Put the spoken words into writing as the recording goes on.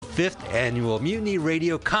5th Annual Mutiny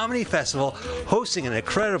Radio Comedy Festival, hosting an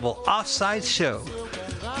incredible off-site show.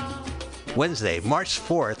 Wednesday, March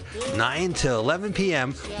 4th, 9 to 11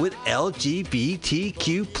 p.m. with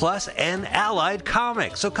LGBTQ plus and allied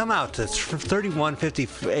comics. So come out to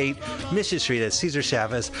 3158 Mission Street at Cesar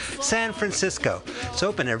Chavez, San Francisco. It's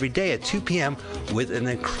open every day at 2 p.m. with an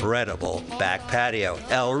incredible back patio.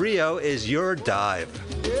 El Rio is your dive.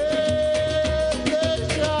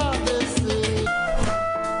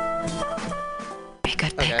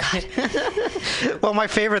 Okay. Well, my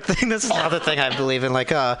favorite thing, this is another thing I believe in,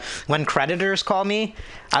 like when creditors call me,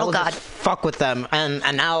 I will just fuck with them. And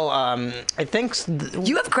now I think...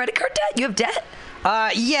 You have credit card debt? You have debt?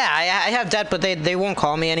 Yeah, I have debt, but they won't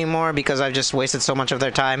call me anymore because I've just wasted so much of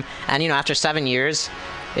their time. And, after 7 years...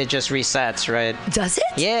 it just resets, right? Does it?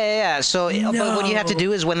 Yeah. So but what you have to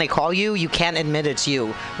do is when they call you, you can't admit it's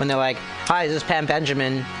you. When they're like, "Hi, this is Pam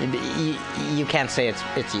Benjamin," you can't say it's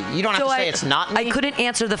you. You don't have to say it's not me. I couldn't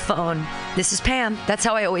answer the phone. This is Pam. That's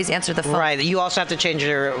how I always answer the phone. Right. You also have to change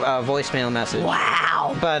your voicemail message.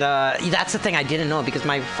 Wow. But that's the thing I didn't know because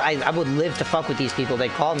I would live to fuck with these people.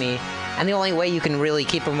 They'd call me, and the only way you can really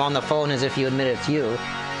keep them on the phone is if you admit it's you.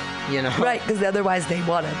 Right, because otherwise they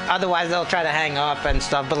want it. Otherwise they'll try to hang up and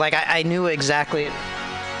stuff. But like I knew exactly.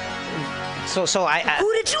 So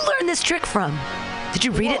who did you learn this trick from? Did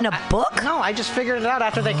you read it in a book? No, I just figured it out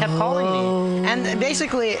after they kept calling me. And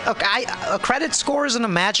basically, a credit score is an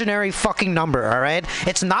imaginary fucking number, all right?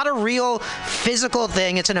 It's not a real physical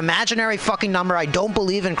thing. It's an imaginary fucking number. I don't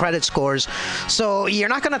believe in credit scores. So you're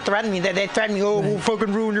not going to threaten me. They threaten me, we'll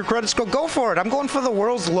fucking ruin your credit score. Go for it. I'm going for the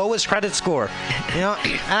world's lowest credit score. And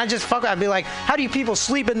I just I'd be like, how do you people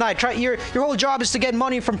sleep at night? Your whole job is to get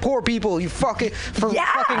money from poor people. You fucking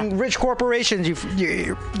rich corporations.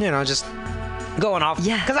 You just... going off.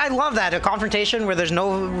 Yeah. Because I love that. A confrontation where there's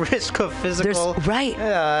no risk of physical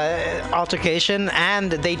altercation, and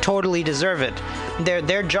they totally deserve it.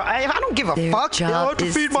 Their job... I don't give a fuck. I have to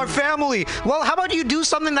feed my family. Well, how about you do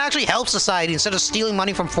something that actually helps society instead of stealing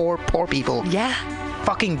money from poor people? Yeah.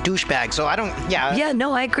 Fucking douchebag. So I don't... Yeah,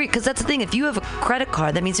 no, I agree. Because that's the thing. If you have a credit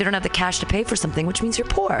card, that means you don't have the cash to pay for something, which means you're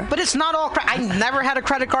poor. But it's not all... I never had a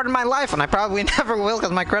credit card in my life, and I probably never will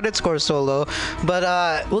because my credit score is so low. But...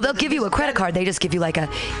 well, they'll give you a credit card. They just give you like a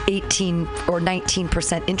 18 or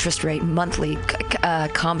 19% interest rate monthly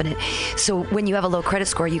combinant. So when you have a low credit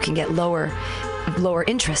score, you can get lower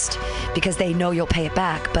interest because they know you'll pay it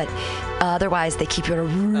back. But otherwise, they keep you at a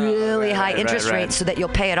really high interest rate so that you'll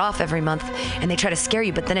pay it off every month, and they try to scare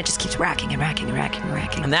you, but then it just keeps racking and racking and racking and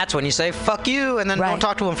racking. And that's when you say, fuck you, and then don't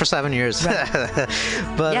talk to them for 7 years. Right.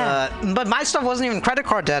 But my stuff wasn't even credit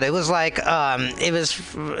card debt. It was like,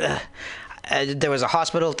 there was a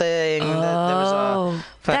hospital thing. There was a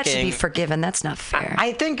that should be forgiven. That's not fair.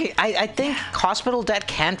 I think hospital debt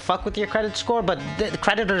can't fuck with your credit score, but the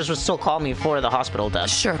creditors would still call me for the hospital debt.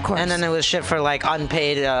 Sure, of course. And then there was shit for like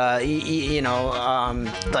unpaid,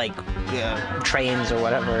 trains or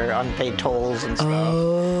whatever, unpaid tolls and stuff.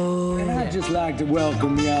 Oh. And I'd just like to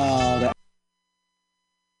welcome y'all to...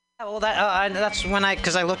 Well, that's when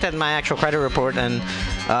because I looked at my actual credit report, and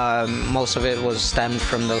most of it was stemmed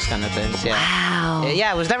from those kind of things. Yeah. Wow.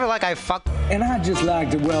 Yeah, it was never like I fucked. And I'd just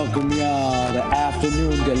like to welcome y'all to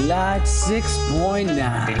Afternoon Delight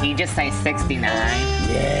 6.9. Did he just say 69?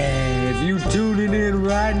 Yeah, if you tuning in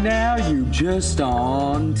right now, you just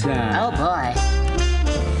on time. Oh boy.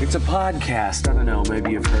 It's a podcast. I don't know,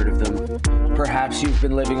 maybe you've heard of them. Perhaps you've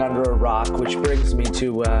been living under a rock, which brings me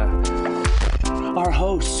to our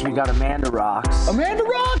hosts. We got Amanda Rocks. Amanda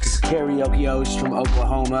Rocks! Karaoke host from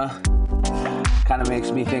Oklahoma. Kind of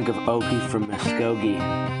makes me think of Okie from Muskogee.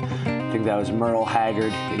 I think that was Merle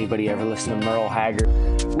Haggard. Anybody ever listen to Merle Haggard?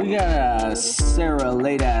 We got Sarah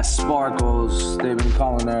Late Ass Sparkles. They've been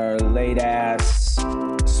calling her Late Ass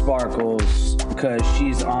Sparkles because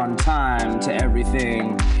she's on time to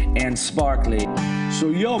everything and sparkly. So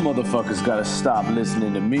y'all motherfuckers gotta stop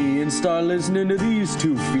listening to me and start listening to these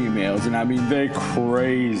two females. And I mean, they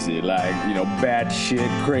crazy, like,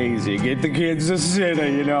 batshit crazy. Get the kids a sitter,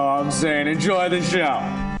 you know what I'm saying? Enjoy the show.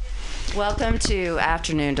 Welcome to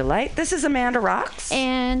Afternoon Delight. This is Amanda Rocks.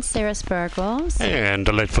 And Sarah Sparkles. And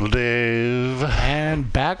Delightful Dave.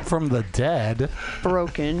 And back from the dead,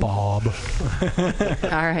 Broken Bob. All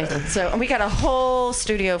right. So we got a whole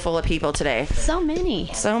studio full of people today. So many.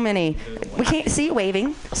 We can't see you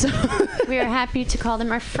waving. So we are happy to call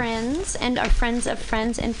them our friends and our friends of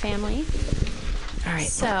friends and family. All right.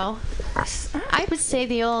 So I would say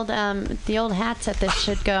the old hats at this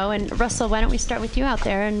should go. And Russell, why don't we start with you out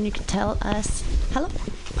there, and you can tell us hello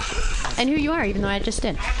and who you are, even though I just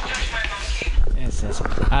did. Yes. Yes.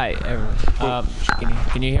 Hi, everyone.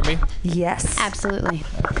 Can you hear me? Yes. Absolutely.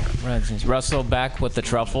 Russell back with the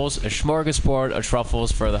truffles. A smorgasbord of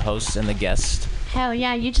truffles for the host and the guest. Hell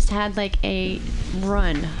yeah, you just had like a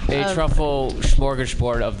run. A truffle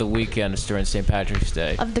smorgasbord of the weekend during St. Patrick's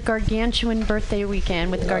Day. Of the gargantuan birthday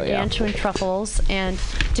weekend with gargantuan truffles. And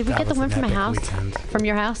did we get the one from a house? Weekend. From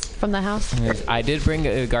your house? From the house? Yes, I did bring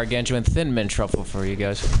a gargantuan thin mint truffle for you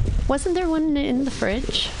guys. Wasn't there one in the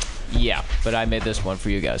fridge? Yeah, but I made this one for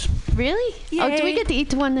you guys. Really? Yay. Oh, do we get to eat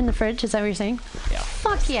the one in the fridge? Is that what you're saying? Yeah.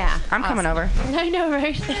 Fuck yeah. I'm coming over. I know,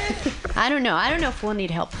 right? I don't know. I don't know if we'll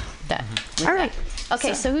need help with that. All right.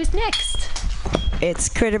 Okay, so who's next? It's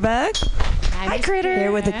Critterbug. Hi, Critter.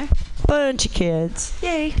 Here with a bunch of kids.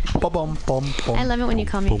 Yay. I love it when you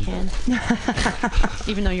call me Ken.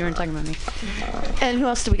 Even though you weren't talking about me. And who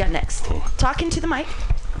else do we got next? Talking to the mic.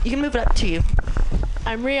 You can move it up to you.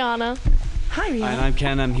 I'm Rihanna. Hi, Rihanna. And I'm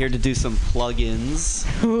Ken. I'm here to do some plugins.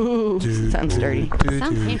 Ooh, sounds dirty.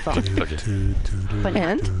 Sounds painful.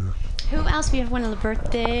 And? Who else? We have one of the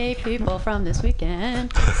birthday people from this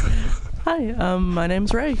weekend. Hi, my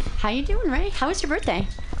name's Ray. How you doing, Ray? How was your birthday?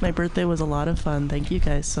 My birthday was a lot of fun. Thank you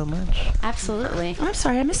guys so much. Absolutely. I'm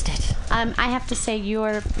sorry, I missed it. I have to say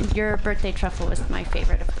your birthday truffle was my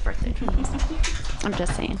favorite of the birthday truffles. I'm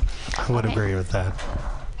just saying. I would agree with that.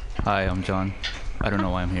 Hi, I'm John. I don't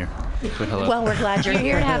know why I'm here. But hello. Well, we're glad you're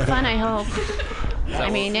here to have fun, I hope.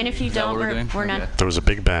 I mean, and if you don't, we're not. There was a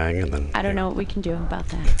big bang, and then. I don't know what we can do about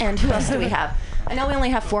that. And who else do we have? I know we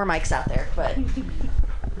only have 4 mics out there, but.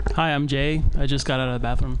 Hi, I'm Jay. I just got out of the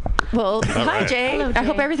bathroom. Well, hi, Jay. Hello, Jay. I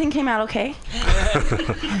hope everything came out okay.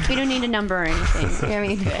 We don't need a number or anything. I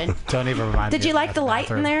mean, good. Don't even remind me. Did you like the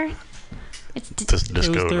light in there? It's just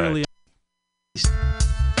go thoroughly. These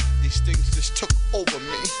things just took over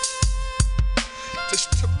me.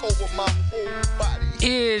 Just took over my whole body.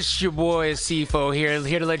 It's your boy CFO here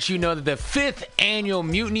to let you know that the 5th annual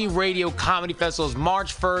Mutiny Radio Comedy Festival is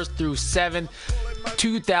March 1st through 7th,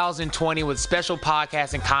 2020, with special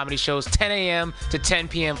podcasts and comedy shows 10 a.m. to 10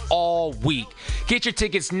 p.m. all week. Get your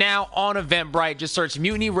tickets now on Eventbrite. Just search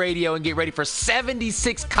Mutiny Radio and get ready for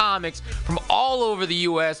 76 comics from all over the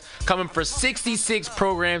U.S. coming for 66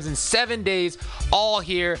 programs in 7 days, all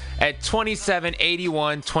here at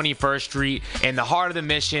 2781 21st Street in the heart of the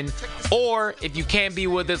Mission. Or if you can't be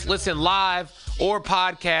with us, listen live or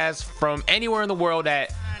podcast from anywhere in the world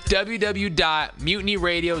at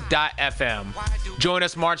www.mutinyradio.fm. Join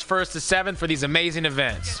us March 1st to 7th for these amazing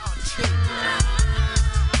events.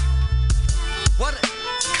 What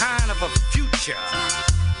kind of a future?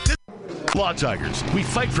 Law Tigers, we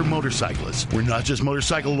fight for motorcyclists. We're not just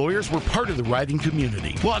motorcycle lawyers, we're part of the riding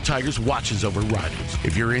community. Law Tigers watches over riders.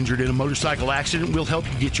 If you're injured in a motorcycle accident, we'll help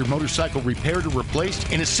you get your motorcycle repaired or replaced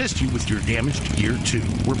and assist you with your damaged gear too.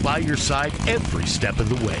 We're by your side every step of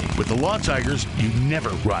the way. With the Law Tigers, you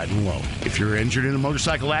never ride alone. If you're injured in a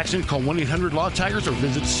motorcycle accident, call 1-800-LAW-TIGERS or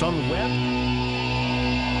visit us on the web.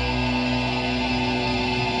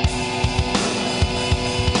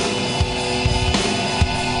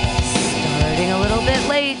 A little bit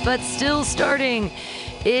late, but still starting.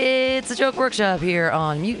 It's a joke workshop here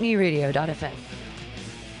on MutinyRadio.fm.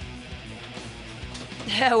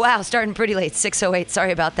 Wow, starting pretty late, 6:08.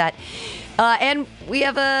 Sorry about that. And we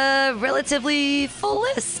have a relatively full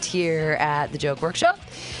list here at the Joke Workshop,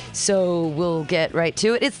 so we'll get right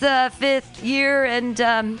to it. It's the 5th year, and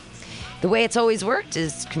the way it's always worked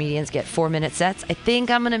is comedians get 4-minute sets. I think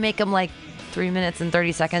I'm going to make them like 3 minutes and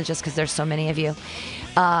 30 seconds just because there's so many of you.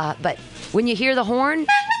 But when you hear the horn,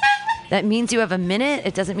 that means you have a minute.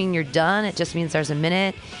 It doesn't mean you're done. It just means there's a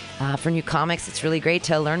minute. For new comics, it's really great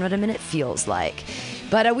to learn what a minute feels like.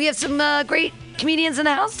 But we have some great comedians in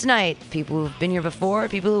the house tonight. People who've been here before,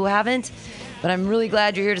 people who haven't. But I'm really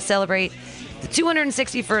glad you're here to celebrate the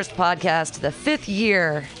 261st podcast, the 5th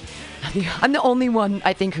year. I'm the only one,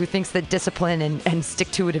 I think, who thinks that discipline and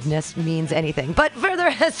stick-to-itiveness means anything. But for the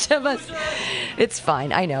rest of us, it's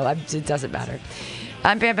fine. I know. It doesn't matter.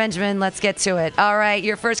 I'm Pam Benjamin. Let's get to it. All right,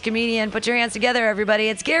 your first comedian. Put your hands together, everybody.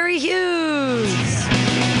 It's Gary Hughes.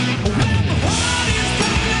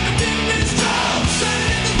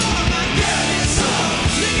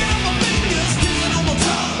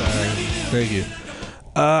 Thank you.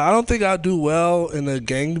 I don't think I'll do well in a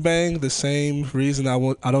gangbang. The same reason I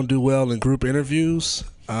don't do well in group interviews.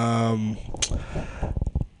 Yeah,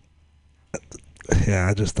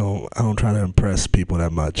 I just don't. I don't try to impress people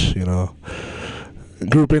that much, you know.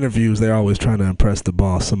 Group interviews, they're always trying to impress the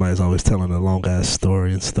boss. Somebody's always telling a long ass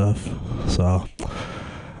story and stuff. So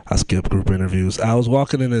I skip group interviews. I was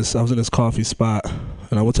in this coffee spot,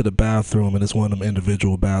 and I went to the bathroom, and it's one of them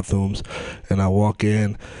individual bathrooms. And I walk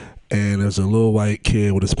in, and there's a little white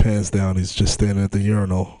kid with his pants down. He's just standing at the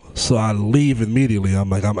urinal. So I leave immediately. I'm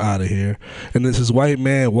like, I'm out of here. And there's this white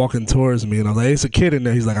man walking towards me, and I was like, hey, it's a kid in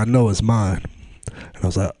there. He's like, I know it's mine. And I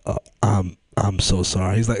was like, I'm so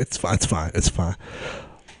sorry. He's like, it's fine.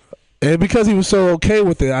 And because he was so okay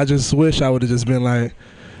with it, I just wish I would have just been like,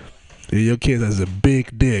 yeah, your kid has a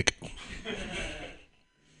big dick.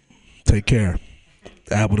 Take care.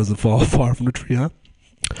 The apple doesn't fall far from the tree, huh?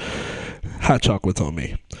 Hot chocolate's on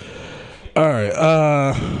me. All right.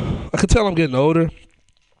 I can tell I'm getting older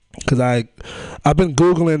because I've been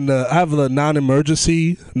Googling. I have the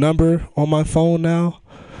non-emergency number on my phone now.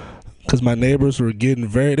 Because my neighbors were getting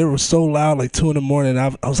they were so loud, like 2 a.m.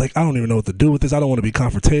 I was like, I don't even know what to do with this. I don't want to be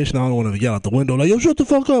confrontational. I don't want to yell out the window like, yo, shut the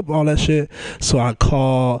fuck up, all that shit. So I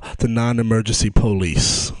called the non-emergency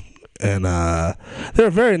police. And they were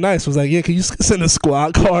very nice. I was like, yeah, can you send a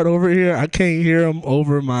squad card over here? I can't hear them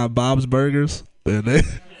over my Bob's Burgers. And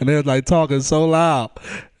they're like talking so loud.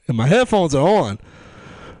 And my headphones are on.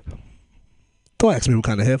 Don't ask me what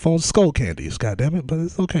kind of headphones. Skull candies, goddammit. But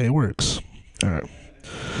it's okay, it works. All right.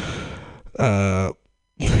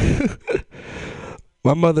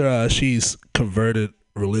 My mother, she's converted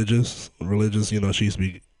religious, she used to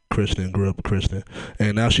be Christian, grew up Christian,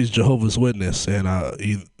 and now she's Jehovah's Witness. And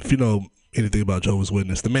if you know anything about Jehovah's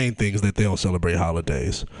Witness, the main thing is that they don't celebrate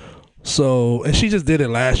holidays. So, and she just did it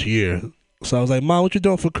last year. So I was like, Mom, what you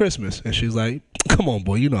doing for Christmas? And she's like, come on,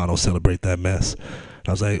 boy, you know I don't celebrate that mess. And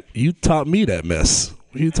I was like, you taught me that mess.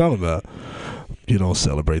 What are you talking about? You don't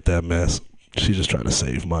celebrate that mess. She's just trying to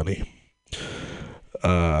save money.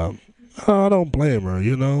 I don't blame her,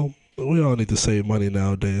 We all need to save money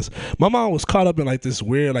nowadays. My mom was caught up in like this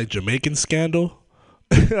weird like Jamaican scandal.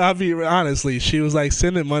 I mean, honestly, she was like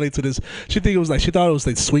sending money to this. She thought it was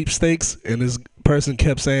like sweepstakes, and this person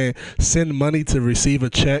kept saying, send money to receive a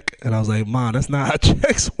check. And I was like, Mom, that's not how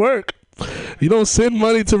checks work. You don't send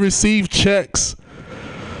money to receive checks.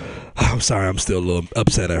 I'm sorry, I'm still a little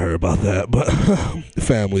upset at her about that, but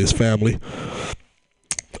family is family.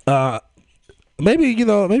 Maybe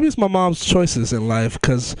it's my mom's choices in life,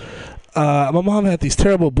 because my mom had these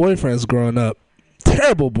terrible boyfriends growing up.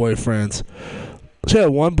 Terrible boyfriends. She had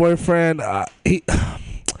one boyfriend. I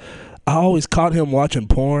always caught him watching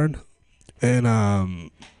porn, and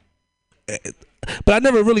but I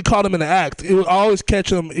never really caught him in the act. I always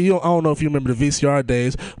catch him. I don't know if you remember the VCR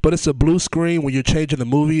days, but it's a blue screen when you're changing the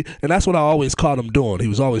movie, and that's what I always caught him doing. He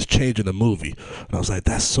was always changing the movie, and I was like,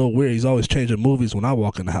 that's so weird. He's always changing movies when I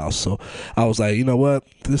walk in the house. So I was like, you know what?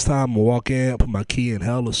 This time I'm gonna walk in, put my key in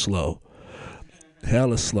hella slow.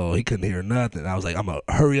 He couldn't hear nothing. I was like, I'm gonna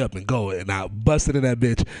hurry up and go, and I busted in that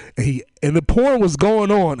bitch, and the porn was going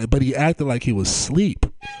on, but he acted like he was asleep.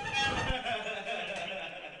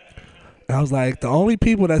 I was like, the only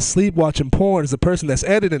people that sleep watching porn is the person that's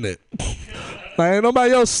editing it. Like, ain't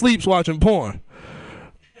nobody else sleeps watching porn.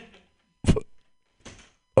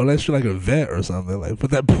 Unless you're like a vet or something. Like,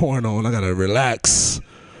 put that porn on. I gotta relax.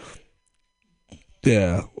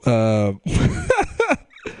 Yeah. I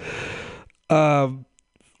was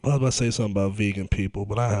about to say something about vegan people,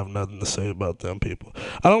 but I have nothing to say about them people.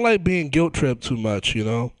 I don't like being guilt tripped too much,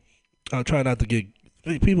 I try not to get...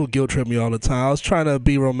 People guilt trip me all the time. I was trying to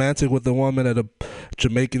be romantic with a woman at a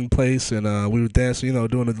Jamaican place, and we were dancing,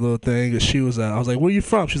 doing a little thing. And she was, I was like, "Where you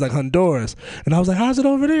from?" She's like, "Honduras." And I was like, "How's it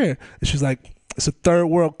over there?" And she's like, "It's a third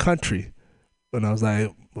world country." And I was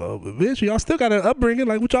like, "Well, bitch, y'all still got an upbringing.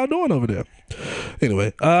 Like, what y'all doing over there?"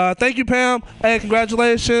 Anyway, thank you, Pam. Hey,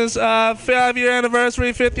 congratulations, 5-year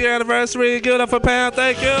anniversary, 5th year anniversary. Give it up for Pam.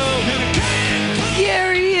 Thank you.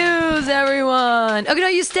 Gary Hughes, everyone. Okay, no,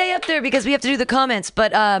 you stay up there because we have to do the comments,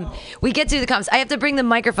 but we get to do the comments. I have to bring the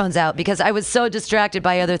microphones out because I was so distracted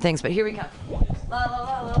by other things, but here we come. La, la,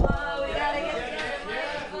 la, la, la. We gotta get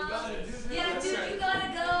the microphones. Yeah, dude, you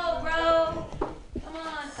gotta go, bro. Come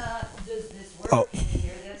on. Does this work? Oh. Can you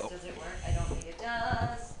hear this? Does it work? I don't think it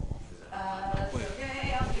does.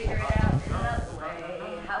 Okay, I'll figure it out. Get out of the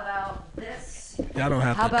way. How about this? Y'all don't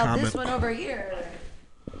have How to about comment. this one over here?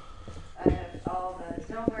 I have all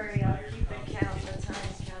the, don't worry, I'll keep it count, the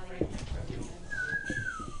time's counting.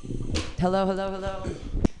 Hello.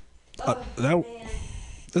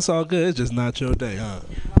 It's all good. It's just not your day, huh?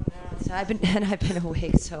 So I've been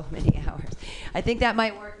awake so many hours. I think that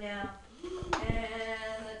might work now. And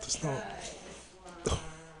let's try this one.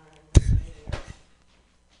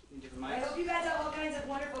 I hope you guys have all kinds of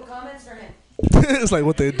wonderful comments for him. It's like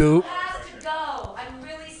what they do. You have to go. I'm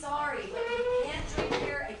really sorry, but you can't drink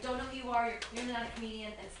here. I don't know who you are. You're clearly not a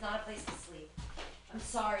comedian, and it's not a place to sleep. I'm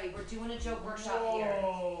sorry. We're doing a joke workshop here.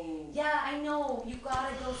 Yeah, I know. You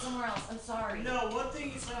gotta go somewhere else. I'm sorry. No, one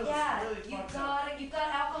thing you said was really fucked up. You've got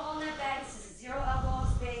alcohol in that bag. This is a zero alcohol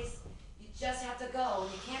space. You just have to go.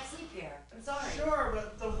 You can't sleep here. I'm sorry. Sure,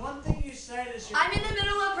 but the one thing you said is I'm in the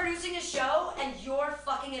middle of producing a show, and you're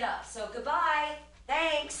fucking it up. So goodbye.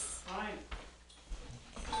 Thanks. Fine.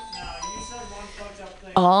 No, you said one fucked up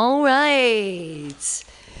thing. All right.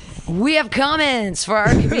 We have comments for our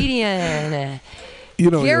comedian. You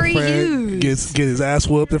know, Gary your friend Hughes. get his ass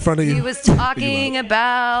whooped in front of you. He was talking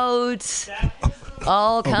about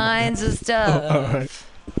all kinds of stuff. All right.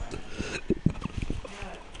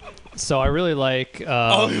 So I really like. Go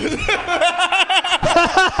ahead.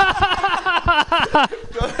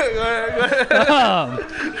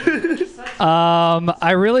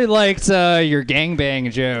 I really liked your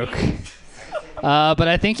gangbang joke. But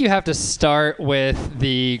I think you have to start with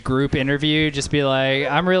the group interview. Just be like,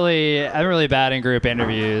 I'm really bad in group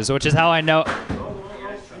interviews, which is how I know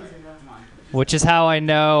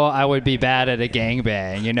I would be bad at a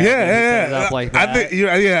gangbang. You know, set it up like that. I think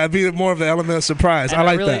I'd be more of the element of surprise. And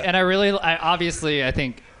I like that. And I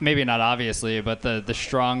think maybe not obviously, but the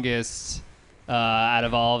strongest out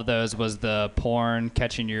of all of those was the porn,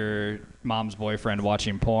 catching your mom's boyfriend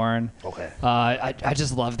watching porn. Okay. I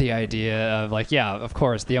just love the idea of like, yeah, of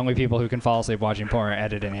course, the only people who can fall asleep watching porn are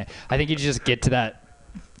editing it. I think you just get to that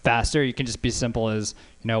faster. You can just be simple as,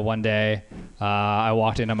 you know, one day I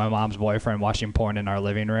walked into my mom's boyfriend watching porn in our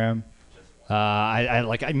living room.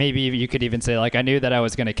 Maybe you could even say like I knew that I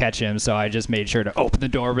was going to catch him, so I just made sure to open the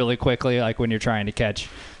door really quickly, like when you're trying to catch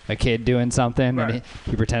a kid doing something, right. And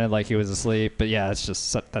he pretended like he was asleep. But yeah,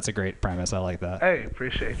 that's a great premise. I like that. Hey,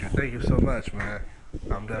 appreciate you. Thank you so much, man.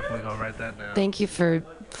 I'm definitely gonna write that down. Thank you for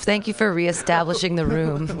reestablishing the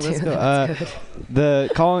room. Let's too. go. That's good. The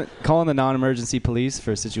calling the non-emergency police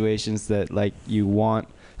for situations that like you want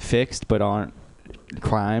fixed but aren't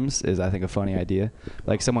crimes is, I think, a funny idea.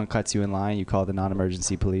 Like someone cuts you in line, you call the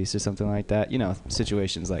non-emergency police or something like that. You know,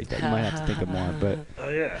 situations like that. You might have to think of more, but. Oh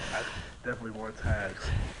yeah, definitely more tags.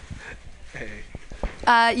 Hey.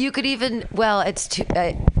 You could even, well, it's too,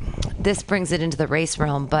 this brings it into the race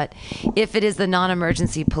realm, but if it is the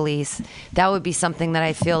non-emergency police, that would be something that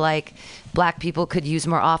I feel like black people could use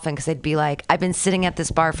more often, because they'd be like, I've been sitting at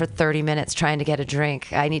this bar for 30 minutes trying to get a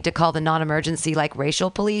drink. I need to call the non-emergency like racial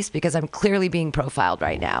police because I'm clearly being profiled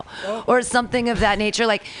right now. Or something of that nature,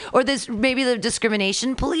 like, or this maybe the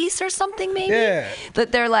discrimination police or something maybe. Yeah.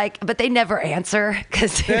 That they're like, but they never answer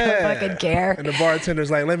because they don't fucking care. And the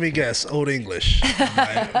bartender's like, let me guess, Old English. I'm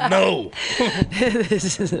like, no.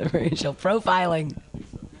 This is a racial profiling.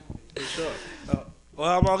 For sure.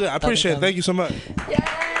 Well, I'm all good. I appreciate it. Thank you so much.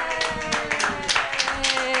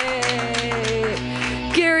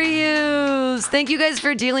 Gary Hughes, thank you guys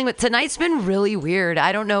for dealing with tonight's been really weird.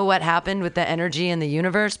 I don't know what happened with the energy in the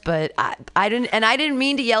universe, but I didn't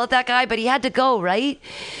mean to yell at that guy, but he had to go, right?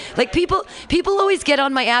 Like people always get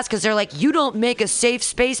on my ass because they're like, you don't make a safe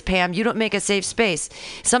space, Pam. You don't make a safe space.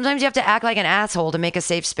 Sometimes you have to act like an asshole to make a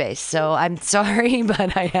safe space. So I'm sorry,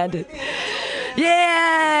 but I had to.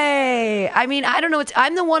 Yay! I mean, I don't know.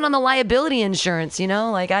 I'm the one on the liability insurance, you know?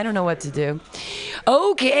 Like, I don't know what to do.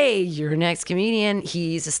 Okay, your next comedian.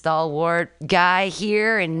 He's a stalwart guy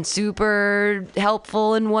here and super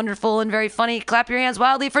helpful and wonderful and very funny. Clap your hands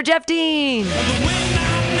wildly for Jeff Dean.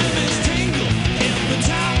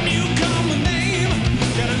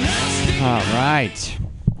 All right.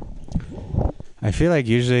 I feel like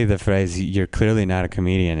usually the phrase, you're clearly not a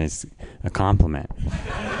comedian, is a compliment.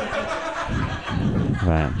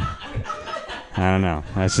 But I don't know.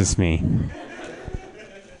 That's just me.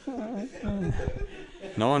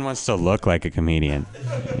 No one wants to look like a comedian,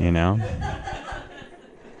 you know?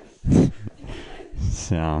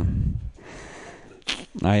 So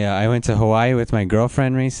I went to Hawaii with my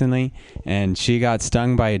girlfriend recently, and she got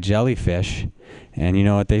stung by a jellyfish. And you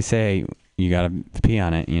know what they say, you gotta pee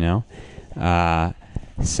on it, you know?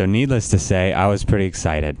 So needless to say, I was pretty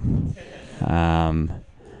excited.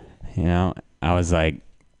 You know, I was like,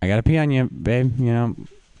 I gotta pee on you, babe, you know?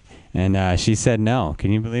 And she said no.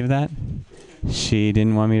 Can you believe that? She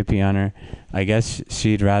didn't want me to pee on her. I guess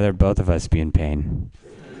she'd rather both of us be in pain.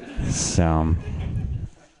 So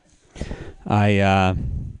I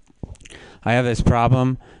have this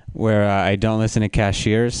problem where I don't listen to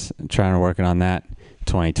cashiers. I'm trying to work on that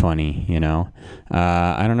 2020, you know.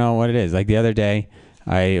 I don't know what it is. Like the other day,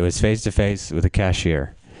 I was face to face with a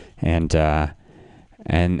cashier, and they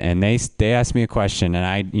asked me a question,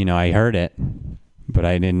 and I heard it, but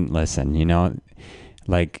I didn't listen, you know.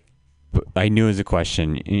 Like I knew it was a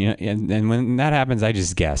question, and when that happens, I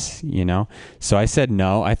just guess, So I said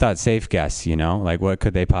no. I thought safe guess, like what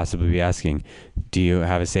could they possibly be asking? Do you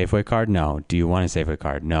have a Safeway card? No. Do you want a Safeway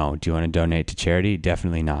card? No. Do you want to donate to charity?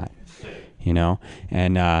 Definitely not.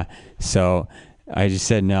 And so I just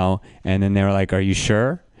said no, and then they were like, "Are you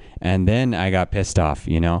sure?" And then I got pissed off,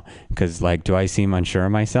 because like, do I seem unsure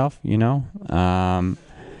of myself?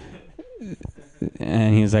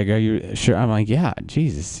 And he was like, "Are you sure?" I'm like, "Yeah,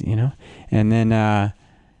 Jesus, And then,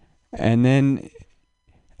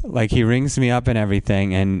 like, he rings me up and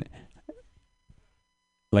everything, and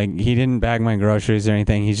like, he didn't bag my groceries or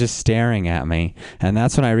anything. He's just staring at me, and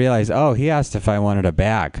that's when I realized, oh, he asked if I wanted a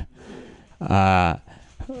bag.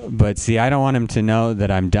 But see, I don't want him to know that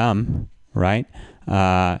I'm dumb, right?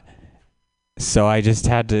 So I just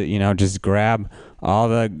had to, just grab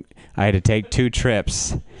I had to take 2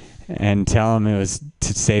 trips and tell him it was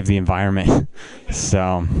to save the environment.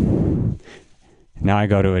 So now I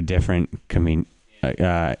go to a different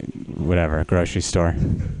grocery store.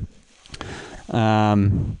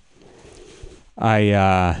 I'm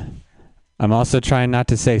also trying not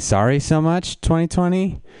to say sorry so much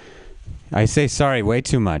 2020. I say sorry way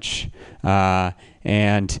too much.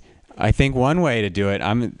 And I think one way to do it,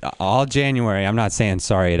 all January, I'm not saying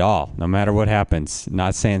sorry at all, no matter what happens.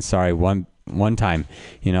 Not saying sorry one time.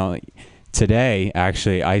 Today,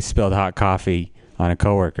 actually, I spilled hot coffee on a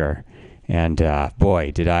coworker, and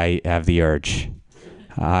boy, did I have the urge.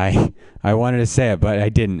 I wanted to say it, but I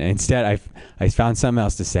didn't. Instead, I found something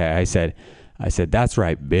else to say. I said, "That's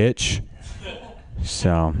right, bitch."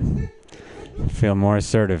 So I feel more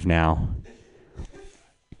assertive now.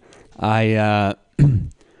 I'm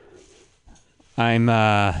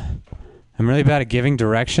really bad at giving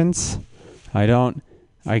directions. I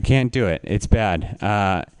can't do it. It's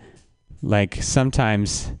bad. Like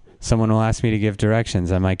sometimes someone will ask me to give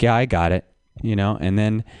directions. I'm like, yeah, I got it, and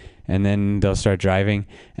then they'll start driving,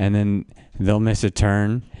 and then they'll miss a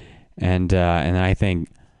turn, and then I think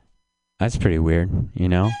that's pretty weird,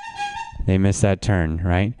 They miss that turn,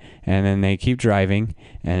 right? And then they keep driving,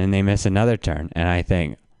 and then they miss another turn, and I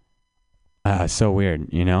think, so weird,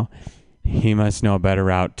 He must know a better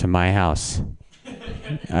route to my house.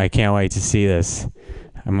 I can't wait to see this.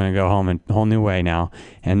 I'm going to go home a whole new way now.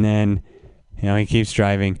 And then, he keeps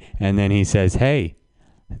driving, and then he says, "Hey,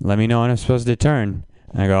 let me know when I'm supposed to turn."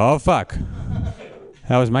 And I go, "Oh, fuck.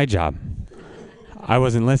 That was my job. I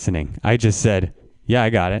wasn't listening. I just said, yeah,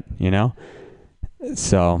 I got it,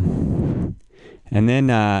 So, and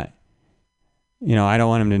then, I don't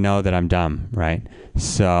want him to know that I'm dumb, right?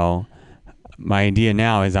 So my idea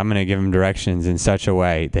now is I'm going to give him directions in such a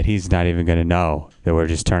way that he's not even going to know that we're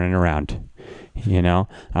just turning around. I'm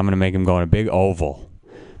going to make him go in a big oval.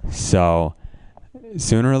 So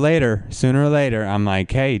sooner or later, I'm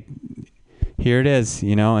like, "Hey, here it is,"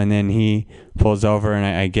 and then he pulls over, and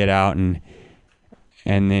I get out, and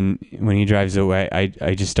then when he drives away,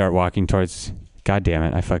 I just start walking towards, God damn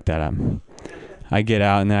it, I fucked that up. I get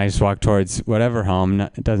out, and then I just walk towards whatever home.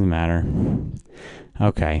 It doesn't matter.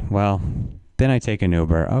 Okay, well, then I take an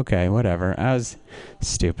Uber. Okay, whatever. I was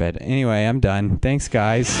stupid. Anyway, I'm done. Thanks,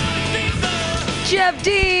 guys. Jeff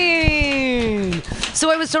Dean!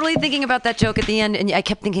 So I was totally thinking about that joke at the end, and I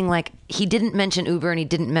kept thinking, like, he didn't mention Uber and he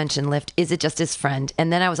didn't mention Lyft. Is it just his friend?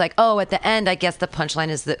 And then I was like, oh, at the end, I guess the punchline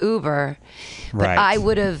is the Uber. But right.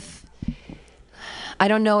 I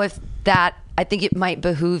don't know if that, I think it might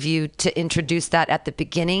behoove you to introduce that at the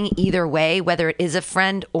beginning, either way, whether it is a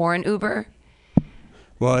friend or an Uber.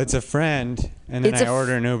 Well, it's a friend, and then I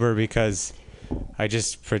order an Uber because I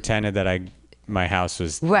just pretended that my house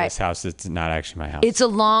was this house that's not actually my house. It's a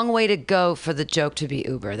long way to go for the joke to be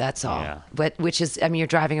Uber, that's all. Yeah. But you're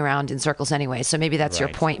driving around in circles anyway, so maybe that's your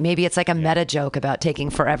point. Maybe it's like a meta joke about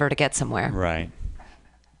taking forever to get somewhere. Right.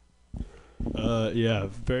 Yeah,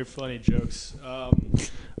 very funny jokes. I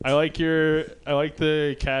like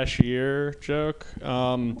the cashier joke.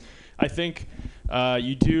 I think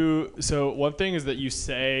you do. So one thing is that you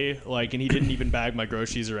say, like, and he didn't even bag my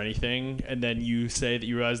groceries or anything, and then you say that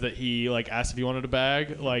you realize that he, like, asked if you wanted a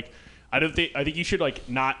bag. Like, I think you should, like,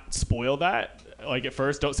 not spoil that. Like, at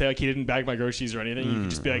first, don't say, like, he didn't bag my groceries or anything. You could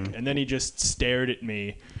just be like, and then he just stared at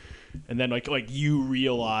me, and then like you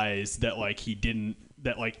realize that, like, he didn't.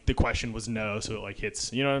 That, like, the question was no, so it, like,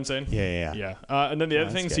 hits. You know what I'm saying? Yeah. And then the other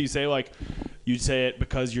thing, good. so you say, like, you say it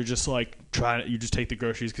because you're just, like, you just take the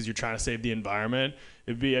groceries because you're trying to save the environment.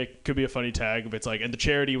 Could be a funny tag if it's like, and the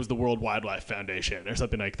charity was the World Wildlife Foundation or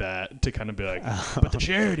something like that, to kind of be like, but the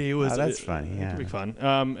charity was. Oh, that's funny. Yeah, it could be fun.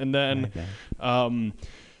 And then,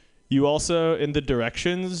 you also, in the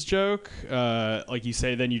directions joke, like, you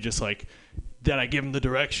say, then you just, like, then I give him the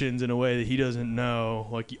directions in a way that he doesn't know.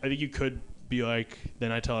 Like, I think you could be like,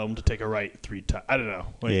 then I tell him to take a right 3 times. I don't know.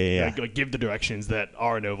 Like, like give the directions that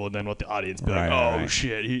are noble, and then let the audience be like, oh,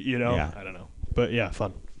 shit, you know? Yeah. I don't know. But, yeah,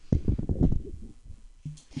 fun.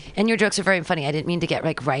 And your jokes are very funny. I didn't mean to get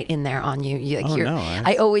like right in there on you. No.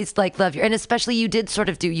 I always like love your, and especially you did sort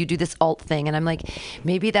of do this alt thing, and I'm like,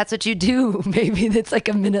 maybe that's what you do. Maybe that's like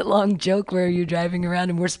a minute-long joke where you're driving around,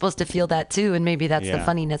 and we're supposed to feel that too, and maybe that's the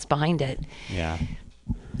funniness behind it. Yeah.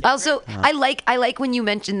 Also, I like when you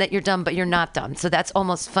mention that you're dumb, but you're not dumb. So that's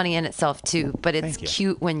almost funny in itself too. But it's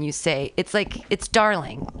cute when you say it's like it's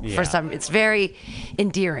darling for some. It's very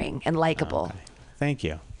endearing and likable. Okay. Thank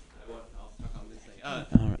you.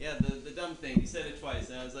 Yeah, the dumb thing. You said it twice,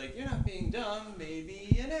 and I was like, "You're not being dumb,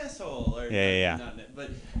 maybe an asshole." Or not,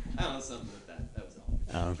 but I don't know, something like that. That was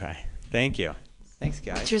all. Okay. Thank you. Thanks,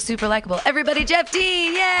 guys. You're super likable. Everybody, Jeff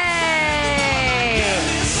Dean! Yay!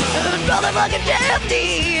 Motherfucking Jeff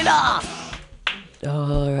Dean!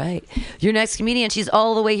 All right. Your next comedian, she's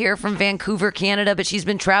all the way here from Vancouver, Canada, but she's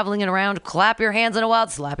been traveling around. Clap your hands in a wild,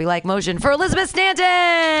 slappy-like motion for Elizabeth Stanton!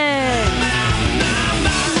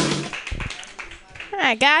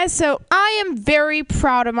 Alright guys, so I am very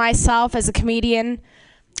proud of myself as a comedian.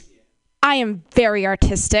 I am very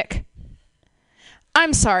artistic.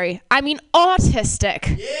 I'm sorry, I mean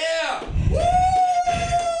autistic. Yeah!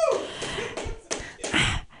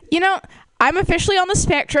 You know, I'm officially on the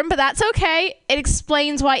spectrum, but that's okay. It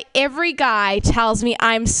explains why every guy tells me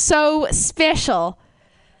I'm so special.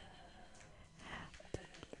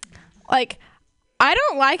 Like, I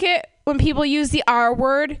don't like it when people use the R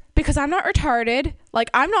word because I'm not retarded. Like,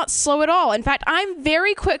 I'm not slow at all. In fact, I'm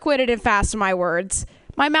very quick-witted and fast in my words.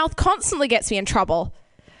 My mouth constantly gets me in trouble.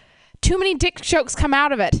 Too many dick jokes come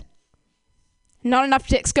out of it. Not enough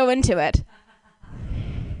dicks go into it.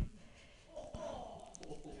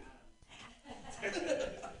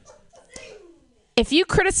 If you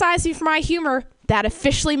criticize me for my humor, that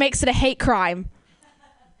officially makes it a hate crime.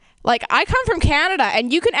 Like, I come from Canada,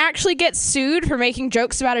 and you can actually get sued for making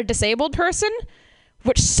jokes about a disabled person,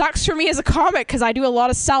 which sucks for me as a comic because I do a lot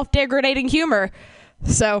of self-degrading humor.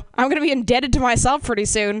 So I'm going to be indebted to myself pretty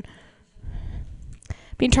soon.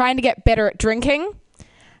 Been trying to get better at drinking.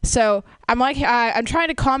 So I'm trying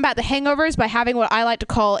to combat the hangovers by having what I like to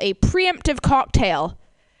call a preemptive cocktail.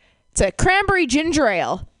 It's a cranberry ginger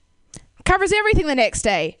ale. Covers everything the next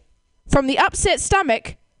day, from the upset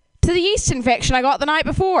stomach to the yeast infection I got the night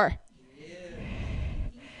before.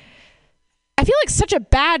 I feel like such a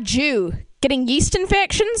bad Jew getting yeast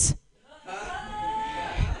infections.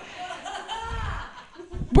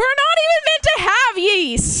 We're not even meant to have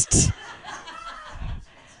yeast.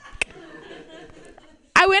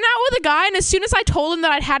 I went out with a guy, and as soon as I told him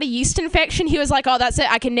that I'd had a yeast infection, he was like, "Oh, that's it.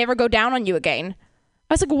 I can never go down on you again."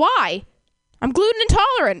 I was like, "Why? I'm gluten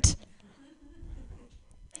intolerant."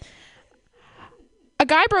 A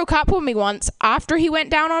guy broke up with me once after he went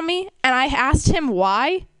down on me, and I asked him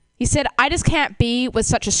why. He said, "I just can't be with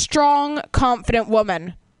such a strong, confident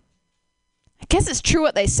woman." I guess it's true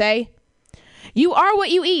what they say. You are what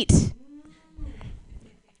you eat.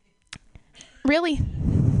 Really?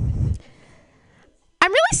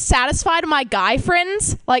 I'm really satisfied with my guy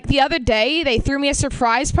friends. Like the other day, they threw me a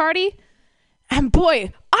surprise party. And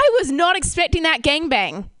boy, I was not expecting that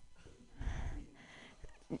gangbang.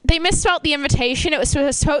 They misspelled the invitation. It was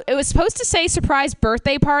supposed to say surprise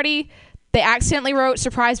birthday party. They accidentally wrote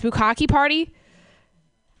surprise bukkake party.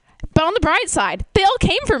 But on the bright side, they all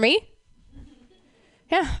came for me.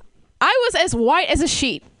 Yeah. I was as white as a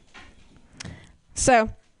sheet. So,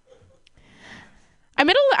 I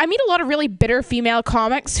meet a lot of really bitter female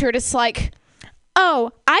comics who are just like,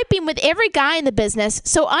 "Oh, I've been with every guy in the business,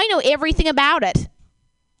 so I know everything about it."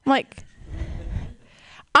 I'm like,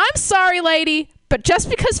 I'm sorry, lady, but just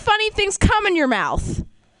because funny things come in your mouth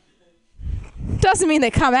doesn't mean they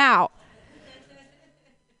come out.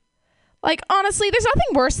 Like, honestly, there's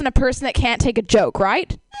nothing worse than a person that can't take a joke,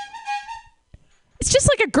 right? It's just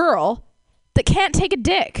like a girl that can't take a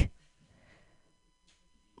dick.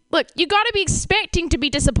 Look, you gotta be expecting to be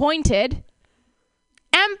disappointed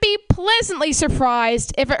and be pleasantly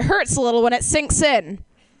surprised if it hurts a little when it sinks in.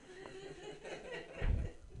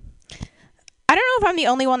 I don't know if I'm the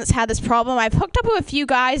only one that's had this problem. I've hooked up with a few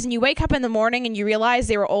guys, and you wake up in the morning and you realize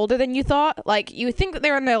they were older than you thought. Like, you think that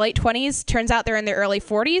they're in their late 20s. Turns out they're in their early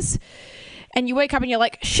 40s. And you wake up and you're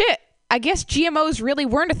like, shit, I guess GMOs really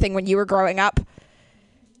weren't a thing when you were growing up.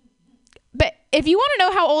 But if you want to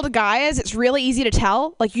know how old a guy is, it's really easy to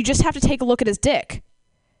tell. Like, you just have to take a look at his dick.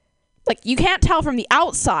 Like, you can't tell from the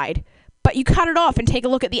outside, but you cut it off and take a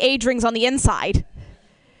look at the age rings on the inside.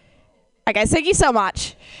 All right, guys, thank you so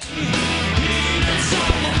much.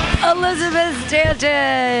 Elizabeth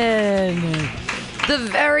Stanton, the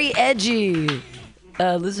very edgy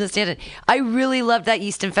Elizabeth Stanton. I really love that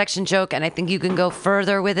yeast infection joke, and I think you can go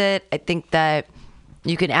further with it. I think that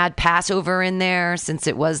you can add Passover in there, since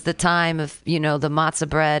it was the time of, the matzah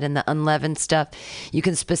bread and the unleavened stuff. You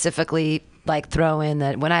can specifically throw in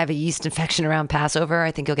that when I have a yeast infection around Passover,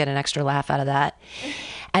 I think you'll get an extra laugh out of that.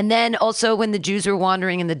 And then also when the Jews were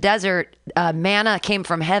wandering in the desert, manna came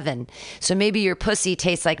from heaven. So maybe your pussy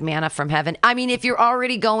tastes like manna from heaven. I mean, if you're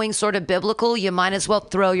already going sort of biblical, you might as well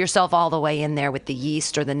throw yourself all the way in there with the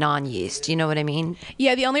yeast or the non-yeast. You know what I mean?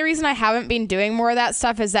 Yeah, the only reason I haven't been doing more of that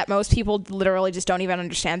stuff is that most people literally just don't even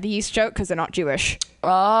understand the yeast joke because they're not Jewish.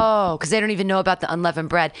 Oh, because they don't even know about the unleavened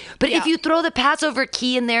bread. But if you throw the Passover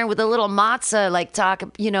key in there with a little matzah,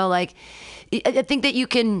 I think that you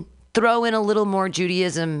can throw in a little more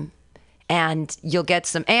Judaism and you'll get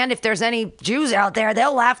some. And if there's any Jews out there,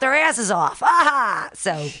 they'll laugh their asses off. Aha!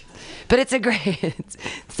 So, but it's a great,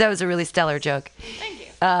 that was a really stellar joke. Thank you.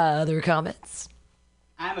 Other comments?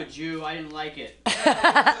 I'm a Jew. I didn't like it.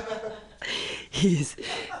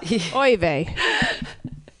 Oy vey.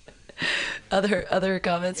 Other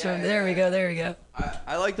comments from there we go.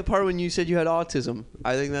 I like the part when you said you had autism.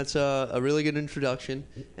 I think that's a really good introduction,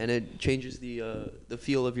 and it changes the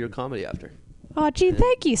feel of your comedy after. Oh, gee,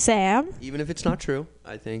 thank you, Sam. Even if it's not true,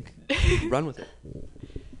 I think run with it.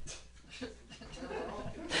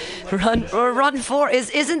 Run for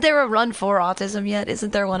isn't there a run for autism yet?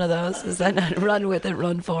 Isn't there one of those? Is that not run with it,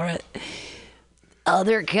 run for it?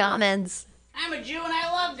 Other comments? I'm a Jew and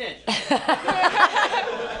I loved it.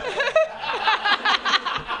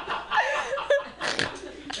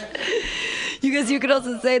 You could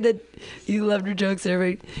also say that you loved your jokes,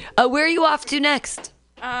 everybody. Where are you off to next?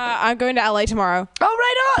 I'm going to LA tomorrow. Oh,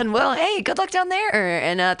 right on. Well, hey, good luck down there.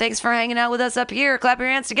 And thanks for hanging out with us up here. Clap your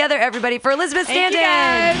hands together, everybody, for Elizabeth Stanton.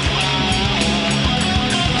 Thank you,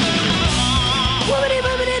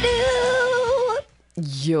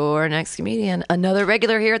 guys. Your next comedian, another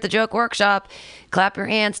regular here at the Joke Workshop. Clap your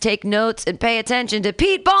hands, take notes, and pay attention to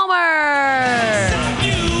Pete Ballmer.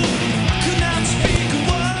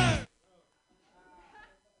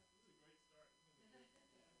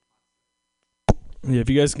 Yeah,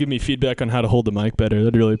 if you guys give me feedback on how to hold the mic better,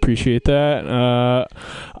 I'd really appreciate that.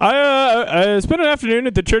 I spent an afternoon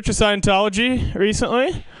at the Church of Scientology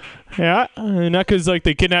recently. Yeah, not because they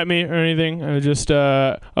kidnapped me or anything. I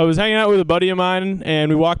was hanging out with a buddy of mine, and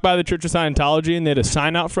we walked by the Church of Scientology, and they had a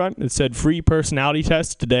sign out front that said "Free personality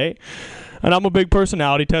test today." And I'm a big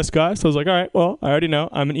personality test guy, so I was like, all right, well, I already know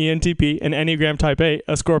I'm an ENTP, an Enneagram Type 8,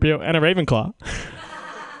 a Scorpio, and a Ravenclaw.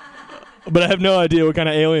 But I have no idea what kind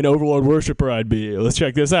of alien overlord worshiper I'd be. Let's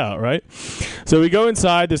check this out, right? So we go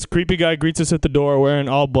inside. This creepy guy greets us at the door wearing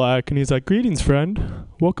all black, and he's like, "Greetings, friend.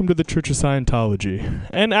 Welcome to the Church of Scientology."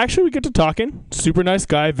 And actually, we get to talking. Super nice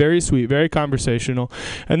guy, very sweet, very conversational.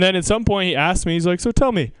 And then at some point, he asked me, he's like, "So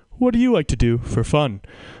tell me, what do you like to do for fun?"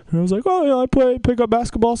 And I was like, "Oh, yeah, I pick up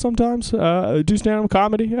basketball sometimes. I do stand-up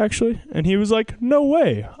comedy, actually." And he was like, "No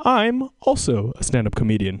way. I'm also a stand-up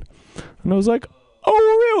comedian." And I was like,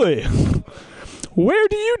 "Oh, really? Where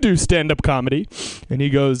do you do stand-up comedy?" And he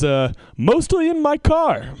goes, "Mostly in my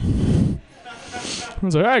car." I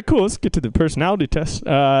was like, all right, cool. Let's get to the personality test.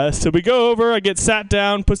 So we go over. I get sat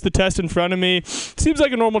down, puts the test in front of me. Seems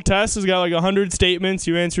like a normal test. It's got 100 statements.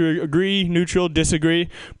 You answer agree, neutral, disagree.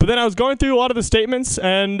 But then I was going through a lot of the statements,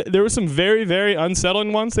 and there were some very, very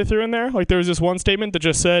unsettling ones they threw in there. There was this one statement that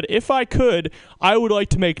just said, "If I could, I would like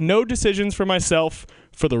to make no decisions for myself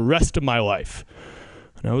for the rest of my life."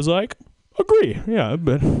 And I was like, agree. Yeah, I've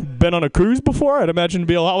been on a cruise before. I'd imagine it'd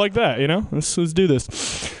be a lot like that, Let's do this.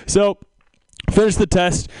 So finish the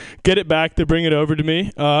test, get it back. They bring it over to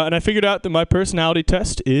me. And I figured out that my personality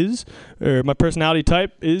type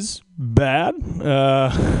is bad.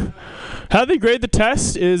 How they grade the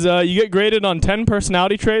test is you get graded on 10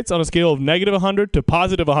 personality traits on a scale of -100 to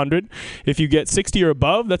 +100. If you get 60 or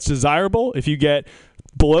above, that's desirable. If you get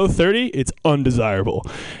below 30, it's undesirable.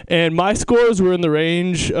 And my scores were in the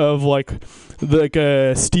range of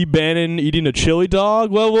Steve Bannon eating a chili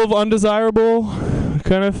dog level of undesirable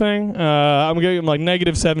kind of thing. I'm getting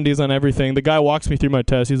 -70s on everything. The guy walks me through my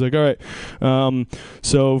test. He's like, all right,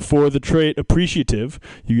 so for the trait appreciative,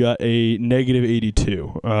 you got a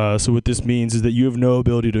 -82. So what this means is that you have no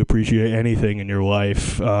ability to appreciate anything in your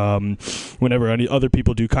life. Whenever any other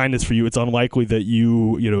people do kindness for you, it's unlikely that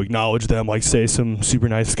you acknowledge them. Say some super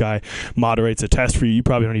nice guy moderates a test for you, you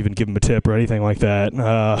probably don't even give him a tip or anything like that.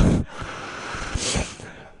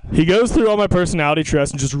 He goes through all my personality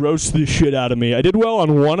tests and just roasts the shit out of me. I did well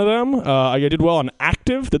on one of them. I did well on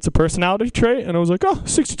active. That's a personality trait. And I was like, oh,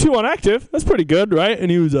 62 on active. That's pretty good, right? And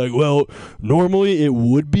he was like, well, normally it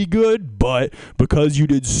would be good, but because you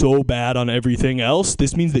did so bad on everything else,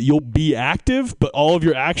 this means that you'll be active, but all of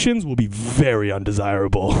your actions will be very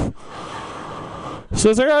undesirable. So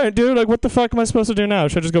I was like, all right, dude, like, what the fuck am I supposed to do now?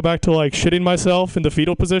 Should I just go back to, like, shitting myself in the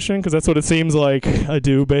fetal position? Because that's what it seems like I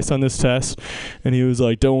do based on this test. And he was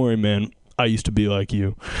like, don't worry, man. I used to be like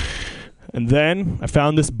you. And then I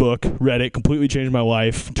found this book, read it, completely changed my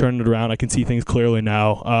life, turned it around. I can see things clearly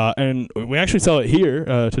now. And we actually sell it here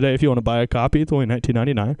today. If you want to buy a copy, it's only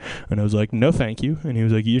 $19.99. And I was like, no, thank you. And he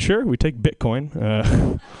was like, you sure? We take Bitcoin.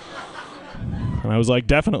 And I was like,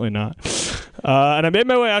 definitely not. And I made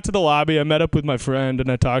my way out to the lobby. I met up with my friend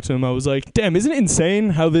and I talked to him. I was like, damn, isn't it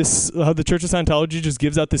insane how the Church of Scientology just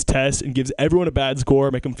gives out this test and gives everyone a bad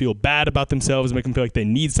score, make them feel bad about themselves, make them feel like they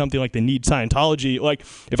need something, like they need Scientology. Like,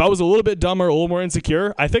 if I was a little bit dumber, a little more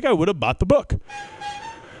insecure, I think I would have bought the book.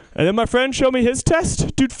 And then my friend showed me his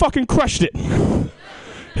test. Dude fucking crushed it.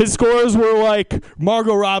 His scores were like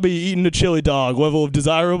Margot Robbie eating a chili dog, level of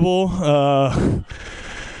desirable.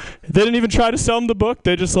 They didn't even try to sell him the book.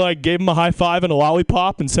 They just like gave him a high five and a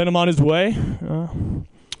lollipop and sent him on his way.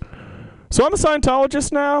 So I'm a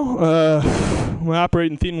Scientologist now. My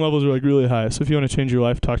operating thetan levels are like really high. So if you want to change your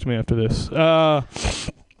life, talk to me after this. I'll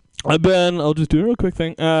just do a real quick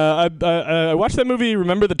thing. I watched that movie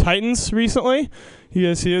Remember the Titans recently.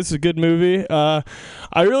 Yes, it's a good movie. I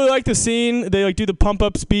really like the scene. They like do the pump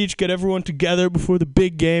up speech, get everyone together before the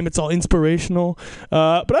big game. It's all inspirational.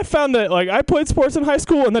 But I found that like I played sports in high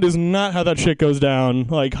school, and that is not how that shit goes down.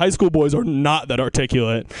 Like high school boys are not that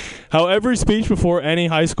articulate. How every speech before any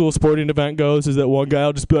high school sporting event goes is that one guy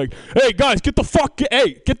will just be like, "Hey guys, get the fuck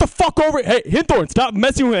over. Hey Hinthorn, stop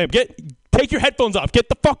messing with him. Take your headphones off. Get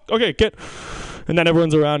the fuck. Okay, get." And then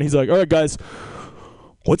everyone's around. He's like, "All right, guys,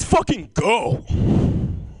 let's fucking go."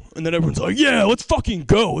 And then everyone's like, "Yeah, let's fucking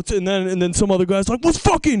go." And then some other guy's like, "Let's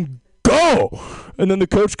fucking go." And then the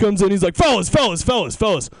coach comes in. He's like, "Fellas,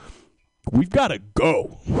 we've got to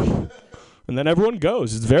go." And then everyone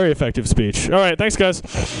goes. It's a very effective speech. All right, thanks, guys.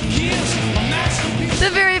 The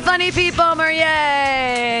very funny Pete Bomer,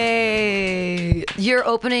 yay! Your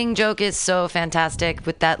opening joke is so fantastic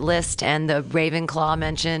with that list, and the Ravenclaw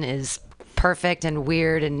mention is perfect and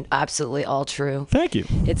weird and absolutely all true. Thank you.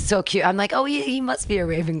 It's so cute. I'm like, oh, he must be a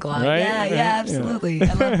Ravenclaw. Right? Yeah, absolutely.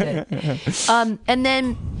 Yeah. I loved it. And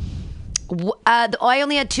then I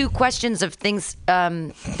only had 2 questions of things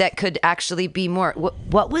that could actually be more.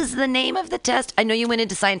 What was the name of the test? I know you went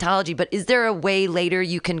into Scientology, but is there a way later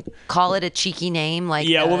you can call it a cheeky name? Like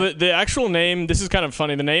well, the actual name, this is kind of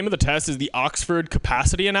funny. The name of the test is the Oxford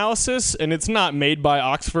Capacity Analysis, and it's not made by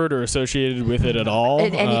Oxford or associated with it at all.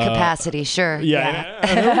 In any capacity, sure. Yeah.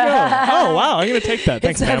 There we go. Oh, wow. I'm going to take that.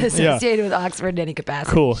 Thanks, it's not ma'am. associated with Oxford in any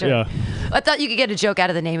capacity. Cool, sure. yeah. I thought you could get a joke out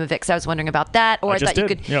of the name of it because I was wondering about that. Or I thought you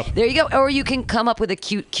could. Yeah. There you go. Or you can come up with a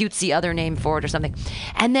cutesy other name for it or something.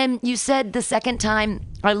 And then you said the second time,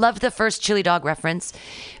 I loved the first chili dog reference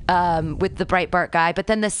with the Breitbart guy, but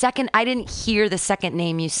then the second, I didn't hear the second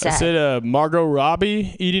name you said. I said Margot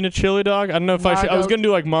Robbie eating a chili dog. I don't know if I was going to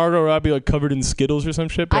do like Margot Robbie like covered in Skittles or some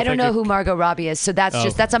shit. But I don't know who Margot Robbie is, so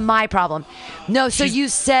that's a my problem. No, so you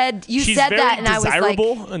said that, and I was like,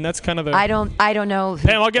 and that's kind of the. I don't know.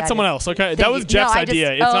 Pam, I'll get someone else. Okay, that was Jeff's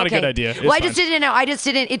idea. It's not a good idea. Well, I just didn't know.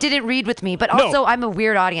 It didn't read with me. But also, I'm a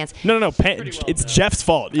weird audience. No. Pam, it's Jeff's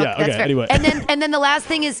fault. Yeah. Okay. Anyway. And then the last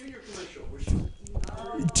thing is.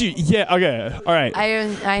 Dude, yeah. Okay. All right.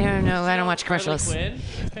 I don't know. I don't watch commercials.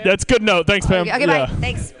 That's good note. Thanks, Pam. Okay. Bye.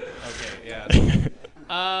 Thanks. Okay. Yeah.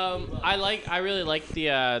 I really like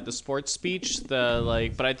the sports speech.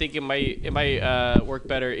 But I think it might work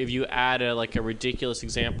better if you add a ridiculous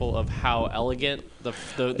example of how elegant the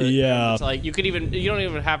it's like you don't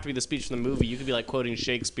even have to be the speech from the movie. You could be like quoting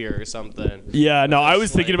Shakespeare or something. Yeah, no, I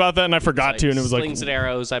was thinking about that and I forgot to, and it was like slings and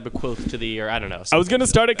arrows I bequoth to thee, or I don't know. I was gonna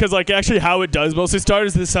start it because actually how it does mostly start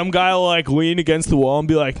is that some guy will lean against the wall and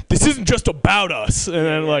be like, "This isn't just about us," and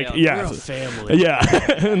then we're a family. Yeah,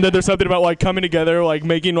 and then there's something about coming together,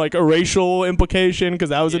 making a racial implication because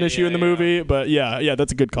that was an issue in the movie. But yeah,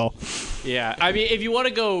 that's a good call. Yeah, I mean, if you want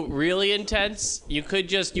to go really intense, you could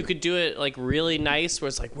do it really nice, where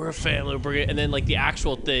it's like, we're a family, and then the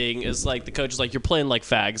actual thing is the coach is like, you're playing like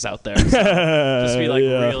fags out there. So just be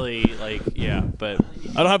really but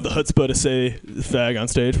I don't have the chutzpah to say fag on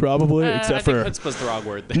stage probably, except I think chutzpah's the wrong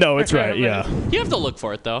word. No, it's right. Yeah, you have to look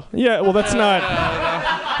for it though. Yeah, well, that's not.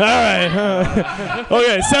 All right.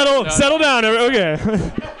 Okay, settle down. Okay.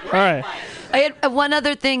 All right. I had one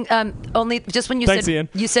other thing. Only just when you Thanks, said Ian.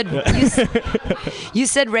 you said you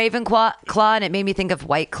said Ravenclaw, and it made me think of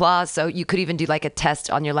White Claw. So you could even do like a test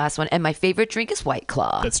on your last one. And my favorite drink is White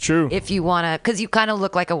Claw. That's true. If you wanna, because you kind of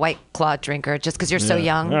look like a White Claw drinker, just because you're so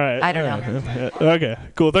young. All right. I don't know. Right. Yeah. Okay.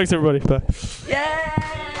 Cool. Thanks, everybody. Bye.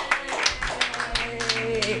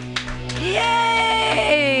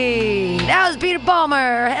 Yay! That was Peter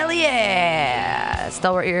Palmer. Hell yeah!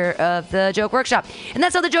 Stalwart ear of the Joke Workshop. And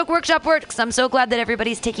that's how the Joke Workshop works. I'm so glad that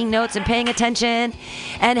everybody's taking notes and paying attention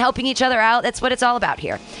and helping each other out. That's what it's all about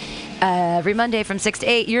here. Every Monday from 6 to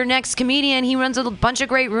 8, your next comedian. He runs a bunch of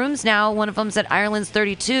great rooms now. One of them's at Ireland's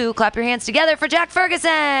 32. Clap your hands together for Jack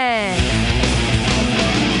Ferguson.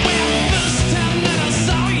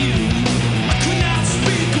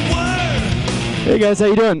 Hey guys, how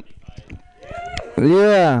you doing?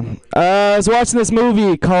 Yeah, I was watching this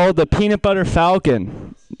movie called The Peanut Butter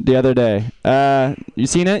Falcon the other day. You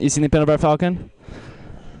seen it? You seen The Peanut Butter Falcon?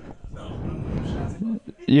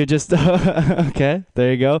 You just okay,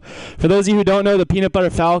 there you go. For those of you who don't know, The Peanut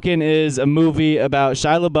Butter Falcon is a movie about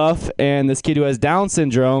Shia LaBeouf and this kid who has Down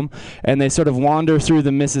syndrome, and they sort of wander through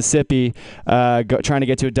the Mississippi trying to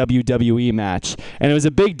get to a WWE match. And it was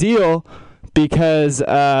a big deal because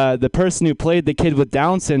the person who played the kid with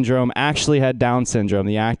Down syndrome actually had Down syndrome.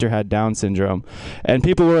 The actor had Down syndrome. And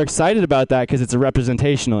people were excited about that because it's a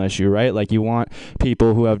representational issue, right? Like, you want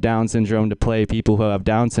people who have Down syndrome to play people who have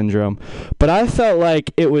Down syndrome. But I felt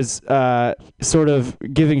like it was sort of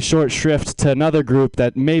giving short shrift to another group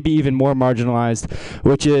that may be even more marginalized,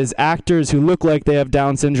 which is actors who look like they have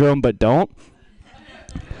Down syndrome but don't.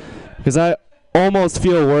 Because I almost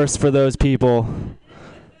feel worse for those people.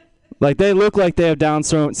 Like, they look like they have Down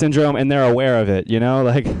syndrome and they're aware of it, you know?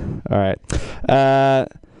 Like, all right.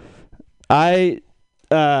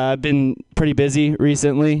 I've been pretty busy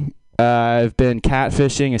recently. I've been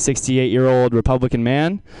catfishing a 68-year-old Republican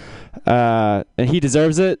man, and he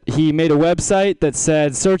deserves it. He made a website that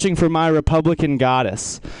said, "Searching for my Republican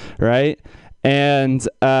goddess," right? And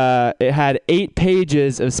it had 8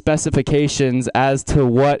 pages of specifications as to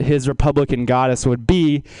what his Republican goddess would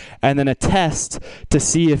be, and then a test to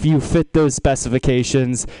see if you fit those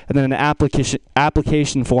specifications, and then an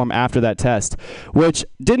application form after that test, which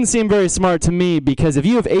didn't seem very smart to me, because if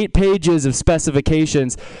you have 8 pages of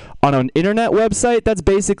specifications on an internet website, that's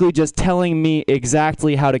basically just telling me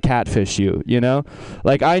exactly how to catfish you, you know?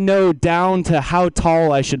 Like, I know down to how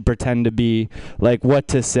tall I should pretend to be, like what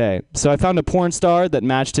to say. So I found a porn star that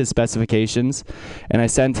matched his specifications, and I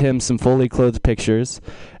sent him some fully clothed pictures.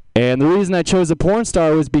 And the reason I chose a porn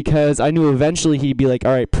star was because I knew eventually he'd be like,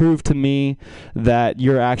 all right, prove to me that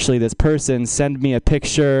you're actually this person. Send me a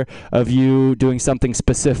picture of you doing something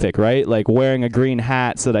specific, right? Like wearing a green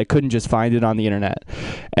hat so that I couldn't just find it on the internet.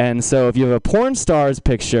 And so if you have a porn star's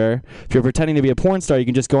picture, if you're pretending to be a porn star, you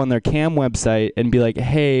can just go on their cam website and be like,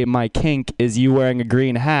 hey, my kink is you wearing a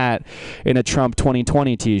green hat in a Trump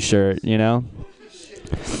 2020 t-shirt, you know?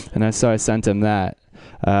 And so I sent him that.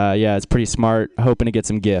 Yeah, it's pretty smart. Hoping to get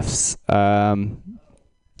some gifts. What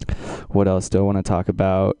else do I want to talk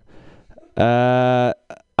about? I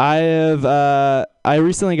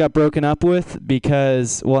recently got broken up with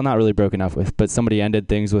because, well, not really broken up with, but somebody ended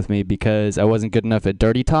things with me because I wasn't good enough at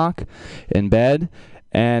dirty talk in bed.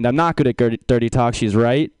 And I'm not good at dirty talk, she's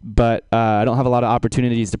right, but I don't have a lot of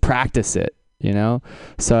opportunities to practice it, you know?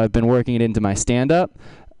 So I've been working it into my stand-up.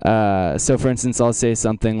 So for instance, I'll say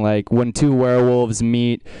something like, when 2 werewolves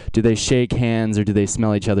meet, do they shake hands or do they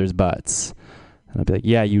smell each other's butts? And I'll be like,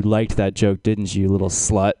 yeah, you liked that joke, didn't you, little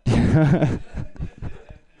slut?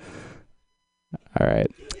 All right.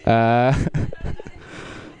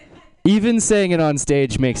 Even saying it on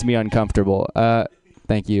stage makes me uncomfortable.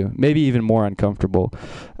 Thank you. Maybe even more uncomfortable.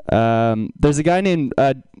 There's a guy named...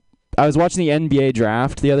 I was watching the NBA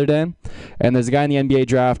draft the other day, and there's a guy in the NBA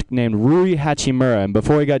draft named Rui Hachimura, and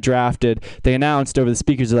before he got drafted, they announced over the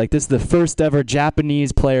speakers, they're like, this is the first ever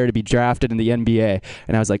Japanese player to be drafted in the NBA,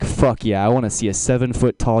 and I was like, fuck yeah, I want to see a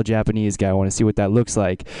 7-foot tall Japanese guy, I want to see what that looks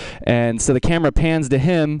like, and so the camera pans to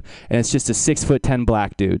him, and it's just a 6'10"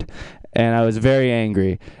 black dude, and I was very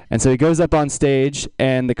angry, and so he goes up on stage,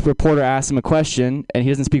 and the reporter asks him a question, and he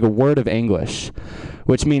doesn't speak a word of English,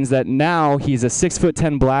 which means that now he's a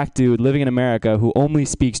 6'10" black dude living in America who only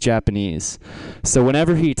speaks Japanese. So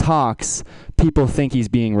whenever he talks, people think he's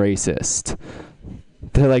being racist.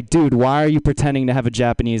 They're like, dude, why are you pretending to have a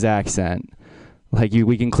Japanese accent? Like,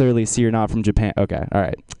 we can clearly see you're not from Japan. Okay, all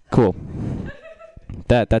right, cool.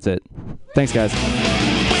 That's it. Thanks, guys.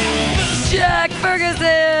 Jack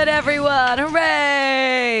Ferguson, everyone,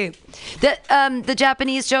 hooray! The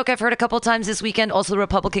Japanese joke I've heard a couple times this weekend. Also, the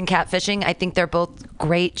Republican catfishing. I think they're both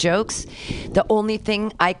great jokes. The only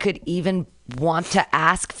thing I could even want to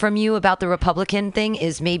ask from you about the Republican thing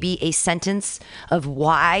is maybe a sentence of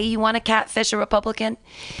why you want to catfish a Republican.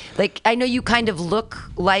 Like, I know you kind of look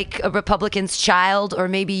like a Republican's child, or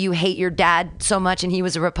maybe you hate your dad so much and he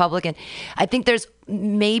was a Republican. I think there's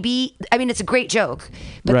maybe, I mean, it's a great joke,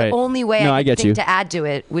 but Right. the only way No, I I could get think you. to add to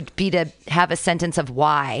it would be to have a sentence of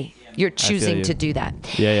why you're choosing you. to do that.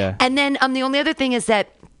 Yeah. And then the only other thing is that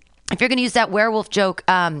if you're going to use that werewolf joke,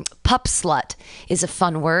 pup slut is a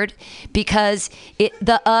fun word because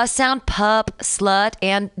the sound pup, slut,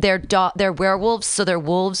 and they're werewolves, so they're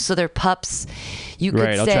wolves, so they're pups. You could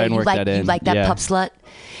Right, I'll say try and work that you in. like that Yeah. pup slut.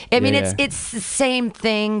 I mean, Yeah. it's the same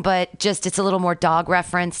thing, but just it's a little more dog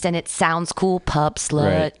referenced, and it sounds cool. Pup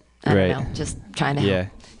slut. Right. I don't Right. know. Just trying to Yeah. help.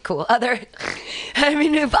 Cool. I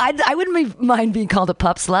mean, if I wouldn't mind being called a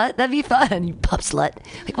pup slut. That'd be fun. You pup slut.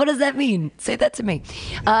 Like, what does that mean? Say that to me.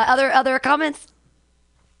 Other comments?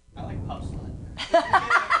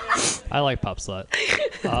 I like pup slut.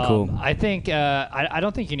 Cool. I think I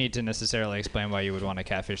don't think you need to necessarily explain why you would want to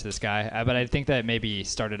catfish this guy, but I think that maybe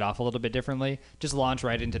start it off a little bit differently. Just launch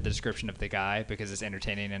right into the description of the guy because it's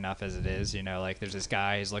entertaining enough as it is. You know, like there's this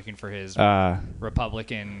guy who's looking for his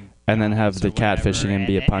Republican. And then have the catfishing and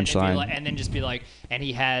be a punchline. And then just be like, and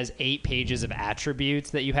he has 8 pages of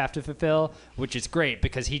attributes that you have to fulfill, which is great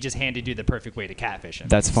because he just handed you the perfect way to catfish him.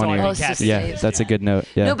 That's funny. Yeah, that's a good note.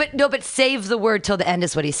 Yeah. No, but save the word till the end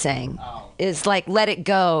is what he's saying. Is like let it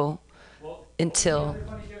go until.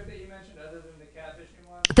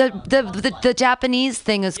 The Japanese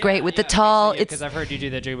thing is great with the tall. It's because I've heard you do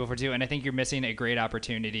that joke before too, and I think you're missing a great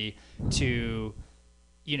opportunity to,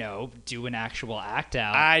 you know, do an actual act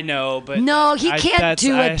out. I know, but no, he can't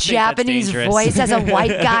do a Japanese voice as a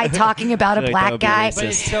white guy talking about a black guy. But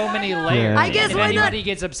it's so many layers. I guess and why not? anybody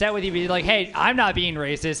gets upset with you, be like, "Hey, I'm not being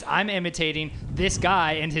racist. I'm imitating this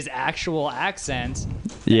guy and his actual accent."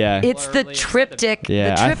 Yeah. It's the triptych.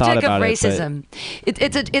 Yeah, the I thought triptych of about it, racism.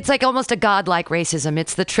 It's like almost a godlike racism.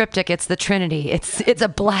 It's the triptych. It's the Trinity. It's a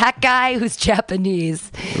black guy who's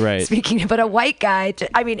Japanese. Right. Speaking, but a white guy.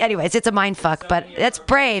 I mean, anyways, it's a mind fuck. But that's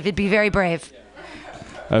brave. It'd be very brave.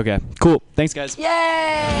 Okay. Cool. Thanks, guys.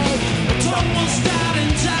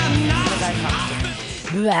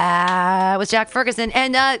 That was Jack Ferguson.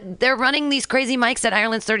 And they're running these crazy mics at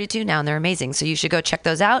Ireland's 32 now, and they're amazing. So you should go check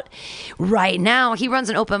those out right now. He runs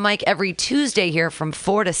an open mic every Tuesday here from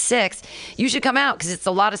 4 to 6. You should come out because it's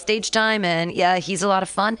a lot of stage time, and yeah, he's a lot of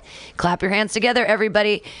fun. Clap your hands together,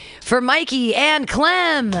 everybody, for Mikey and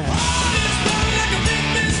Clem.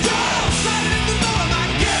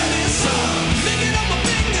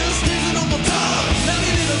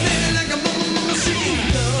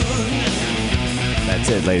 That's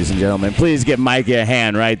it, ladies and gentlemen. Please give Mikey a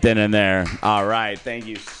hand right then and there. All right. Thank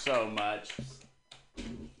you so much.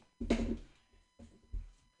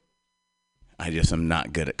 I just am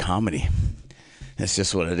not good at comedy. That's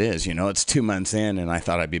just what it is. You know, it's 2 months in, and I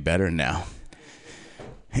thought I'd be better now.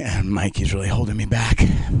 Yeah, Mikey's really holding me back.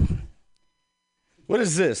 What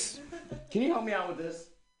is this? Can you help me out with this?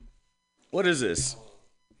 What is this?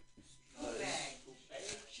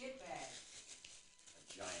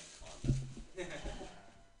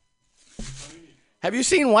 Have you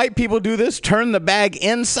seen white people do this? Turn the bag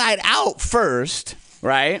inside out first,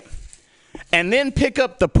 right? And then pick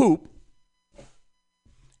up the poop.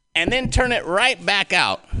 And then turn it right back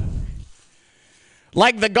out.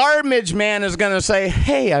 Like the garbage man is going to say,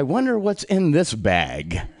 hey, I wonder what's in this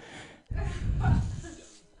bag.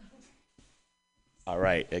 All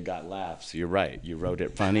right, it got laughs. You're right. You wrote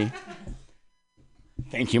it funny.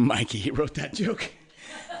 Thank you, Mikey. He wrote that joke.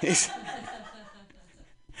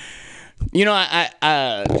 You know,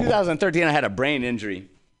 2013, I had a brain injury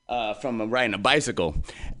from riding a bicycle.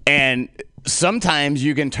 And sometimes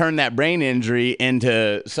you can turn that brain injury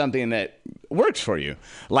into something that works for you.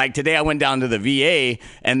 Like today, I went down to the VA,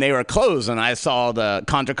 and they were closed, and I saw the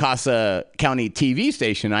Contra Costa County TV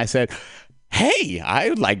station. I said, hey, I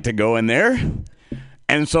would like to go in there.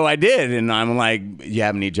 And so I did, and I'm like, you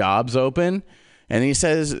have any jobs open? And he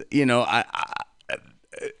says, you know,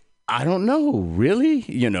 I don't know, really?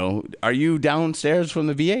 You know, are you downstairs from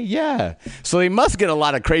the VA? Yeah. So they must get a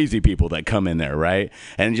lot of crazy people that come in there, right?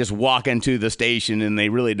 And just walk into the station and they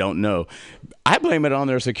really don't know. I blame it on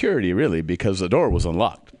their security, really, because the door was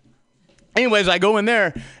unlocked. Anyways, I go in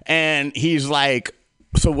there and he's like,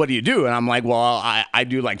 so what do you do? And I'm like, well, I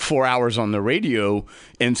do like 4 hours on the radio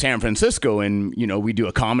in San Francisco, and we do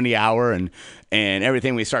a comedy hour and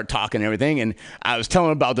everything. We start talking and everything, and I was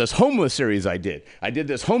telling about this homeless series I did. I did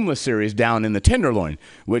this homeless series down in the Tenderloin,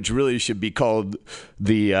 which really should be called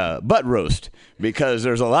the butt roast, because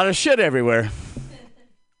there's a lot of shit everywhere.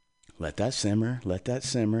 Let that simmer. Let that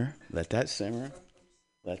simmer. Let that simmer.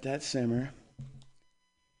 Let that simmer.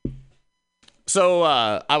 So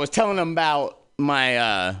I was telling them about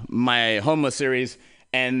my my homeless series,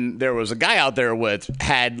 and there was a guy out there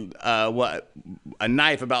had a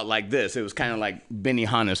knife about like this. It was kind of like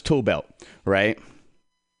Benihana's tool belt, right?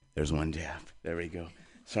 There's one jab. There we go.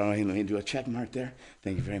 Sorry, let me do a check mark there.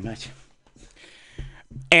 Thank you very much.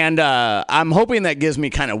 And I'm hoping that gives me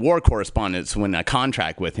kind of war correspondence when I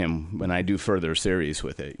contract with him, when I do further series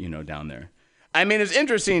with it, down there. I mean, it's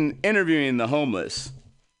interesting interviewing the homeless.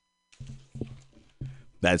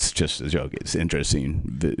 That's just a joke. It's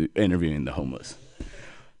interesting interviewing the homeless.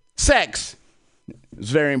 Sex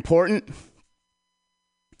is very important.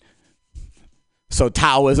 So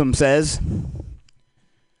Taoism says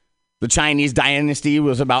the Chinese dynasty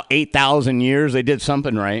was about 8,000 years. They did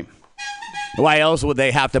something right. Why else would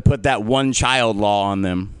they have to put that one child law on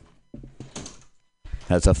them?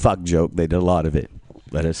 That's a fuck joke. They did a lot of it.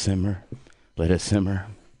 Let it simmer. Let it simmer.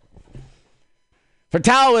 For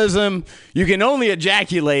Taoism, you can only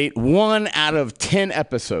ejaculate 1 out of 10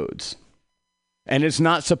 episodes. And it's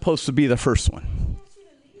not supposed to be the first one.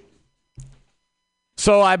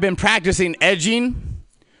 So I've been practicing edging.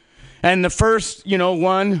 And the first,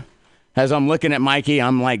 one, as I'm looking at Mikey,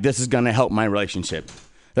 I'm like, this is going to help my relationship.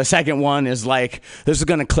 The second one is like, this is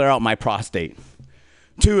going to clear out my prostate.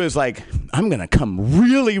 2 is like, I'm going to come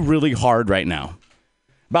really, really hard right now.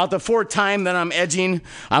 About the 4th time that I'm edging,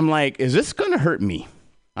 I'm like, is this going to hurt me?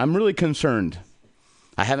 I'm really concerned.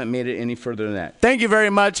 I haven't made it any further than that. Thank you very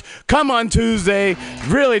much. Come on Tuesday.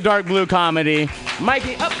 Really dark blue comedy.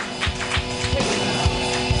 Mikey, up.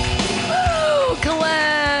 Woo,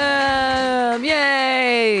 Clem!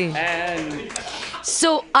 Yay! And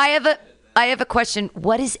so I have a question.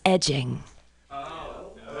 What is edging?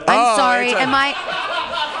 I'm sorry. Am I?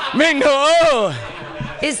 Mingo.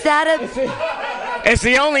 Is that a? It's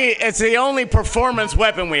the only performance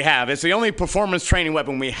weapon we have. It's the only performance training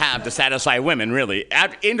weapon we have to satisfy women, really.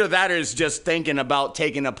 Into that is just thinking about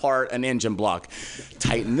taking apart an engine block.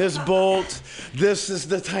 Tighten this bolt. This is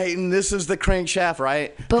the tighten. This is the crankshaft,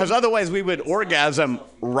 right? Because otherwise we would orgasm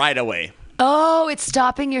right away. Oh, it's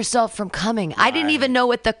stopping yourself from coming. I didn't even know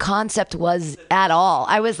what the concept was at all.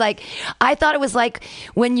 I thought it was like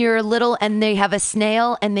when you're little and they have a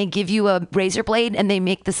snail and they give you a razor blade and they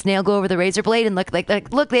make the snail go over the razor blade and look,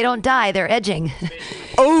 they don't die. They're edging.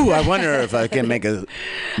 Oh, I wonder if I can make a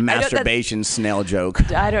masturbation snail joke.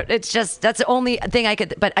 That's the only thing I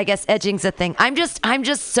could, but I guess edging's a thing. I'm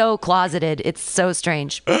just so closeted. It's so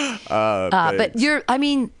strange. But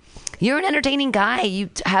you're an entertaining guy. You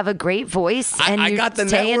have a great voice, and you're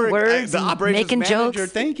saying words and making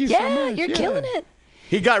jokes. Thank you so much. Yeah, you're killing it.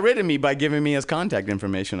 He got rid of me by giving me his contact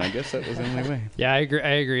information. I guess that was the only way. Yeah, I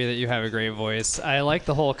agree that you have a great voice. I like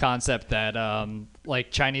the whole concept that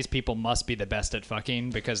Chinese people must be the best at fucking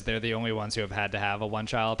because they're the only ones who have had to have a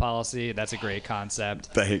one-child policy. That's a great concept.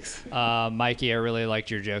 Thanks. Mikey, I really liked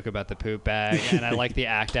your joke about the poop bag, and I like the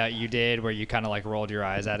act out you did where you kind of like rolled your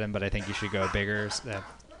eyes at him, but I think you should go bigger.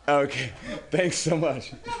 Okay, thanks so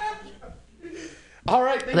much. All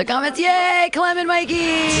right. The comments, yay, Clem and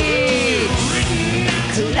Mikey.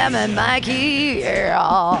 Clem and Mikey,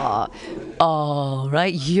 yeah. All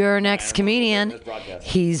right, your next comedian.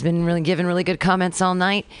 He's been really giving really good comments all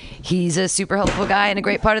night. He's a super helpful guy and a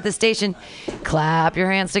great part of the station. Clap your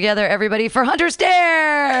hands together, everybody, for Hunter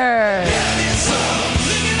Stare.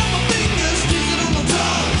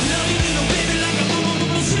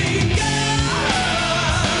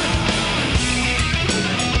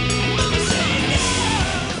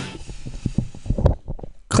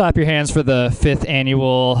 Clap your hands for the 5th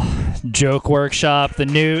annual Joke Workshop, the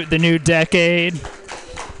new decade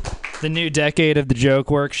of the Joke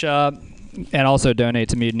Workshop, and also donate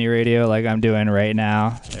to Mutiny Radio like I'm doing right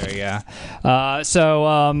now. There we go. So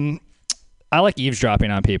I like eavesdropping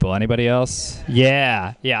on people. Anybody else?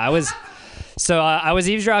 Yeah. I was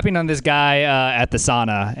eavesdropping on this guy at the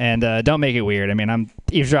sauna, and don't make it weird. I mean, I'm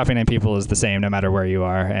eavesdropping on people is the same no matter where you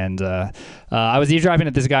are. And I was eavesdropping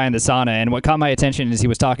at this guy in the sauna, and what caught my attention is he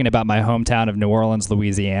was talking about my hometown of New Orleans,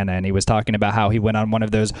 Louisiana, and he was talking about how he went on one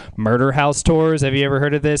of those murder house tours. Have you ever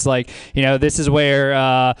heard of this? Like, this is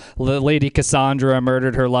where Lady Cassandra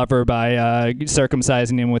murdered her lover by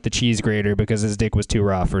circumcising him with the cheese grater because his dick was too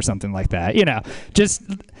rough or something like that. Just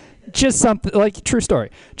just something like true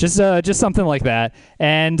story. Just something like that.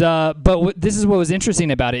 And but this is what was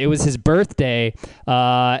interesting about it. It was his birthday.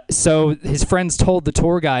 So his friends told the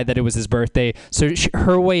tour guide that it was his birthday. So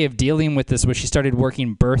her way of dealing with this was she started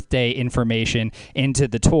working birthday information into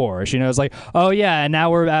the tour. She knows like, oh yeah, and now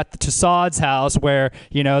we're at the Tassad's house where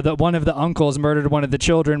one of the uncles murdered one of the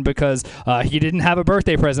children because he didn't have a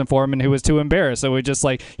birthday present for him and he was too embarrassed. So we just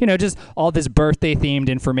just all this birthday themed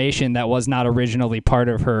information that was not originally part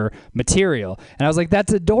of her material. And I was like,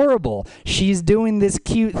 that's adorable. She's doing this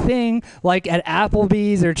cute thing like at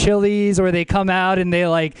Applebee's or Chili's where they come out and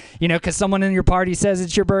they because someone in your party says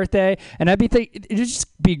it's your birthday. And it'd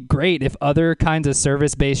just be great if other kinds of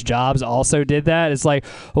service-based jobs also did that. It's like,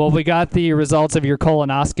 well, we got the results of your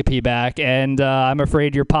colonoscopy back and I'm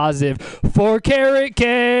afraid you're positive for carrot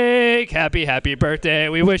cake. Happy birthday.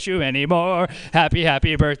 We wish you many more.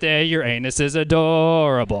 Happy birthday. Your anus is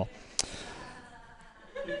adorable.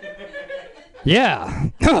 Yeah.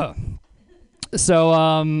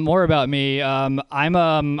 So more about me.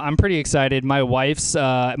 I'm pretty excited. My wife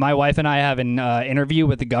and I have an interview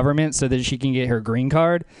with the government so that she can get her green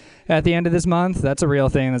card at the end of this month. That's a real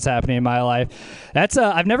thing that's happening in my life.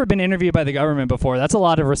 I've never been interviewed by the government before. That's a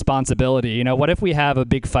lot of responsibility. What if we have a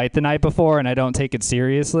big fight the night before and I don't take it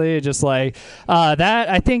seriously? Just like that.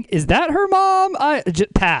 I think, is that her mom?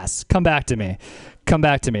 Pass. Come back to me.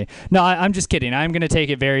 No, I'm just kidding. I'm going to take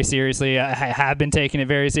it very seriously. I have been taking it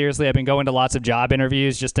very seriously. I've been going to lots of job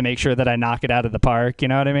interviews just to make sure that I knock it out of the park. You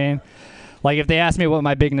know what I mean? Like if they ask me what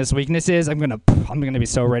my biggest weakness is, I'm gonna be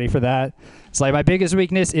so ready for that. It's like my biggest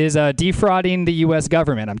weakness is defrauding the U.S.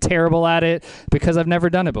 government. I'm terrible at it because I've never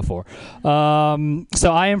done it before.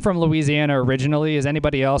 So I am from Louisiana originally. Is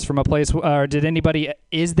anybody else from a place? Or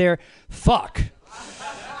is there? Fuck.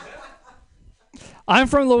 I'm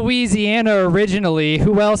from Louisiana originally.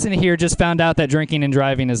 Who else in here just found out that drinking and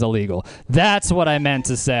driving is illegal? That's what I meant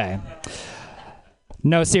to say.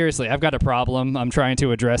 No, seriously, I've got a problem. I'm trying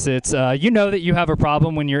to address it. You know that you have a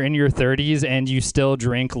problem when you're in your 30s and you still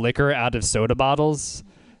drink liquor out of soda bottles.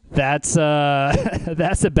 That's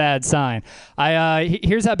a bad sign.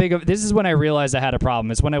 Here's how big of this is when I realized I had a problem.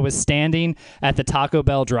 It's when I was standing at the Taco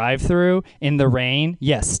Bell drive-thru in the rain.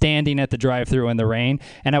 Yes, standing at the drive-thru in the rain,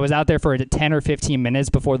 and I was out there for 10 or 15 minutes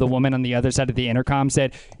before the woman on the other side of the intercom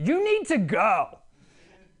said, "You need to go."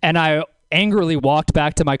 And I angrily walked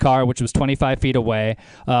back to my car, which was 25 feet away,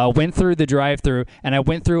 went through the drive-thru, and I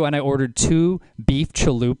went through and I ordered 2 beef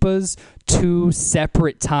chalupas 2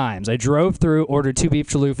 separate times. I drove through, ordered 2 beef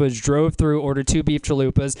chalupas, drove through, ordered 2 beef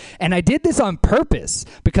chalupas, and I did this on purpose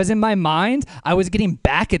because in my mind, I was getting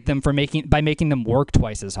back at them by making them work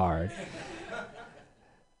twice as hard.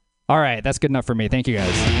 All right, that's good enough for me. Thank you,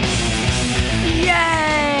 guys.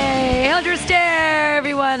 Yay! 100 stare,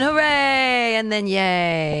 everyone. Hooray! And then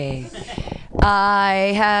yay.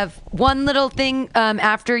 I have one little thing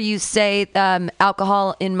after you say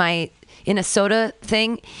alcohol in a soda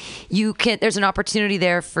thing. There's an opportunity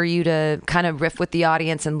there for you to kind of riff with the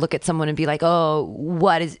audience and look at someone and be like, oh,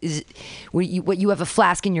 what you have a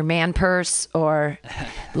flask in your man purse, or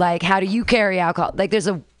like, how do you carry alcohol? Like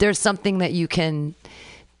there's something that you can,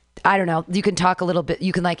 I don't know, you can talk a little bit,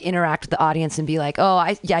 you can like interact with the audience and be like,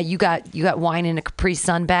 oh, you got wine in a Capri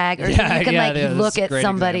Sun bag, or you can look at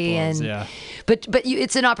somebody and but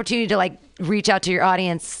it's an opportunity to like reach out to your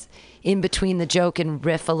audience in between the joke and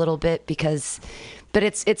riff a little bit but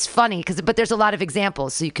it's funny but there's a lot of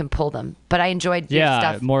examples so you can pull them. But I enjoyed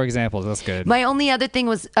stuff. More examples. That's good. My only other thing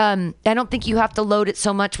was I don't think you have to load it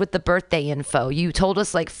so much with the birthday info. You told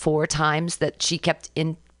us like 4 times that she kept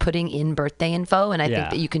putting in birthday info, and I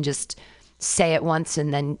think that you can just say it once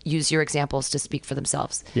and then use your examples to speak for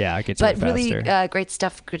themselves. Yeah, I get to it faster. But really great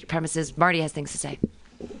stuff, good premises. Marty has things to say.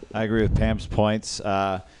 I agree with Pam's points.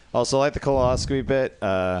 Also, like the colonoscopy bit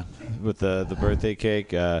with the birthday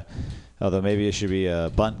cake, although maybe it should be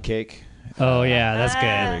a bunt cake. Oh, yeah, that's good.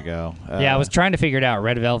 There we go. I was trying to figure it out.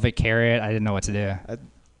 Red velvet carrot. I didn't know what to do.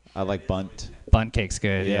 I like bunt. Bunt cake's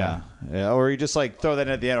good. Yeah. Or you just like throw that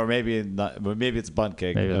in at the end, or maybe not, maybe it's bunt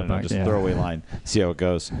cake. Maybe just throwaway line. See how it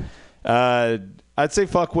goes. I'd say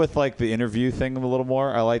fuck with like the interview thing a little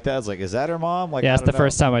more. I like that. It's like, is that her mom? Like, yeah, it's the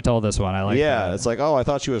first time I told this one. I like that. Yeah, it's like, oh, I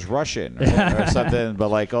thought she was Russian or something, but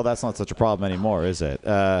like, oh, that's not such a problem anymore, is it?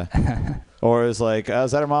 Or it's like,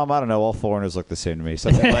 is that her mom? I don't know. All foreigners look the same to me.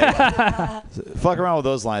 Something like, fuck around with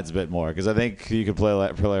those lines a bit more, because I think you could play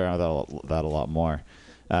around with that a lot more.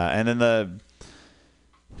 And then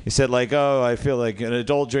he said like, oh, I feel like an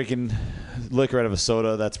adult drinking liquor out of a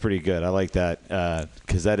soda, that's pretty good. I like that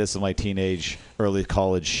because that is some like teenage, early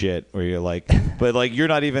college shit where you're like, but like you're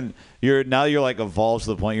like evolved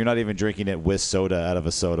to the point you're not even drinking it with soda out of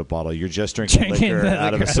a soda bottle. You're just drinking liquor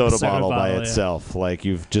out of a soda bottle by itself. Like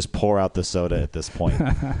you've just pour out the soda at this point.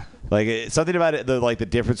 Like something about it, the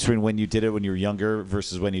difference between when you did it when you were younger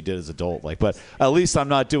versus when you did as an adult. Like, but at least I'm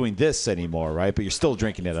not doing this anymore, right? But you're still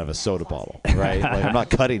drinking it out of a soda bottle, right? Like I'm not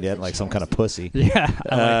cutting it like some kind of pussy. Yeah.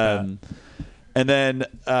 I like that. And then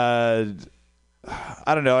I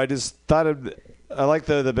don't know. I just thought I like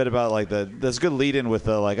the bit about like there's a good lead in with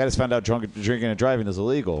the like I just found out drinking and driving is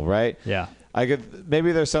illegal, right? Yeah.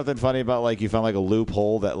 Maybe there's something funny about like you found like a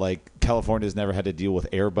loophole that like California's never had to deal with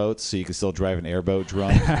airboats, so you can still drive an airboat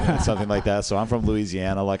drunk, something like that. So I'm from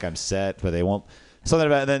Louisiana, like I'm set, but they won't. Something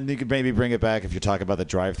about, and then you could maybe bring it back if you're talking about the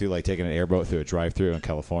drive-through, like taking an airboat through a drive-through in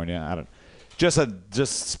California. I don't. Just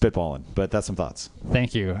spitballing, but that's some thoughts.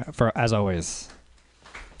 Thank you for as always.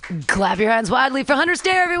 Clap your hands wildly for Hunter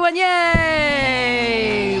Stare, everyone!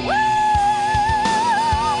 Yay! Woo!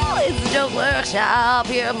 It's the Joke Workshop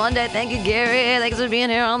here Monday. Thank you, Gary. Thanks for being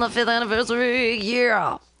here on the 5th anniversary.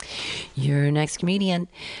 Yeah. Your next comedian.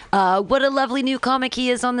 What a lovely new comic he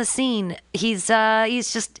is on the scene. He's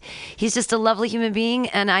just a lovely human being,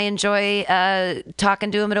 and I enjoy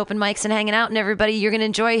talking to him at open mics and hanging out. And everybody, you're gonna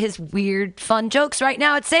enjoy his weird, fun jokes right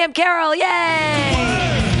now. It's Sam Carroll. Yay!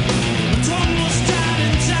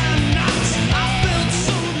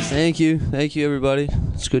 Thank you, everybody.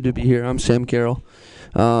 It's good to be here. I'm Sam Carroll.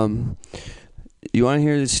 You want to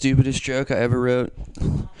hear the stupidest joke I ever wrote?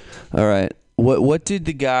 All right. What did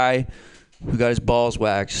the guy who got his balls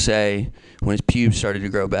waxed say when his pubes started to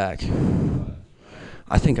grow back?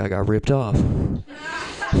 I think I got ripped off.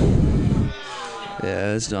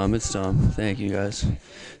 Yeah, it's dumb. Thank you, guys.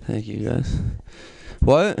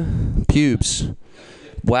 What? Pubes.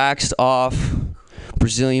 Waxed off.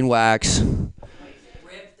 Brazilian wax.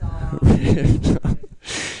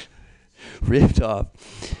 Ripped off.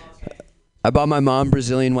 I bought my mom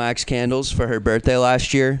Brazilian wax candles for her birthday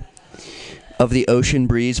last year of the Ocean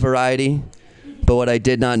Breeze variety. But what I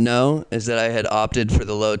did not know is that I had opted for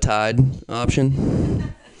the low tide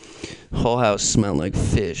option. Whole house smelled like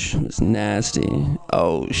fish. It was nasty.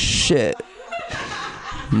 Oh, shit.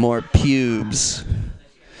 More pubes.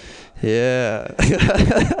 Yeah.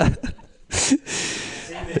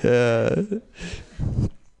 Yeah.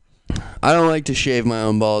 I don't like to shave my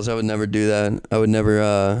own balls. I would never do that. I would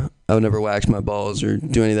never wax my balls or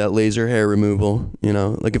do any of that laser hair removal. You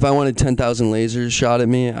know, like if I wanted 10,000 lasers shot at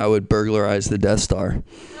me, I would burglarize the Death Star.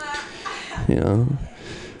 You know,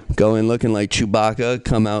 go in looking like Chewbacca,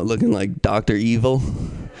 come out looking like Dr. Evil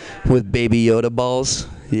with Baby Yoda balls.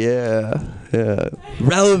 Yeah.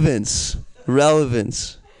 Relevance.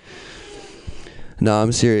 No,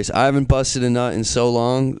 I'm serious. I haven't busted a nut in so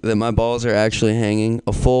long that my balls are actually hanging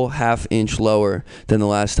a full half-inch lower than the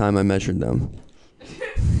last time I measured them.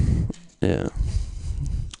 Yeah.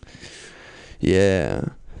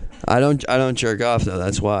 I don't jerk off though.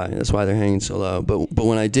 That's why they're hanging so low. But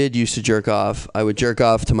when I did used to jerk off, I would jerk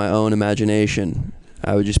off to my own imagination.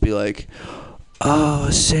 I would just be like,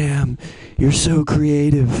 "Oh, Sam, you're so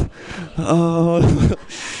creative. Oh."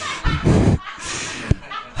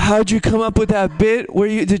 How'd you come up with that bit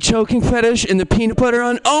where the choking fetish and the peanut butter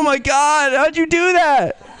on? Oh my God, how'd you do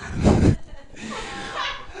that?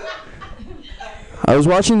 I was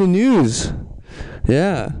watching the news.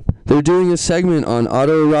 Yeah. They're doing a segment on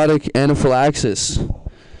autoerotic anaphylaxis.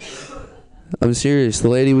 I'm serious. The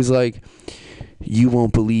lady was like, "You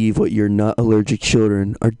won't believe what your nut allergic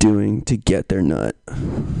children are doing to get their nut."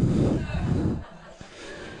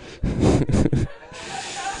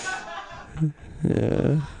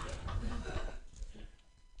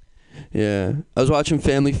 Yeah. I was watching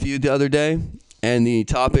Family Feud the other day, and the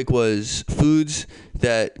topic was foods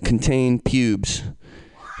that contain pubes.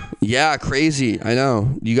 Yeah, crazy. I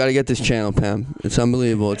know. You got to get this channel, Pam. It's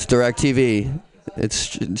unbelievable. It's DirecTV.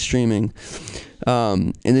 It's streaming.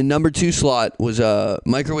 And the number 2 slot was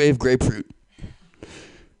microwave grapefruit.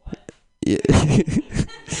 Yeah.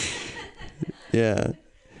 Yeah.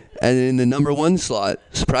 And in the number 1 slot,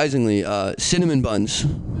 surprisingly, cinnamon buns.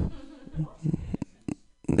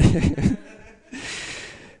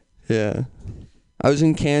 Yeah. I was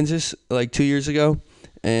in Kansas like 2 years ago,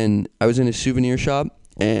 and I was in a souvenir shop,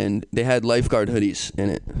 and they had lifeguard hoodies in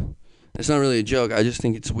it. It's not really a joke. I just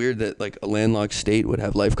think it's weird that like a landlocked state would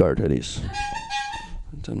have lifeguard hoodies.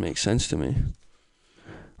 It doesn't make sense to me.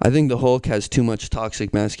 I think the Hulk has too much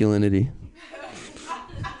toxic masculinity.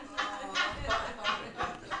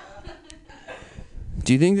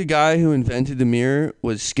 Do you think the guy who invented the mirror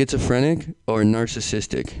was schizophrenic or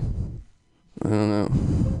narcissistic? I don't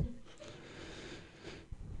know.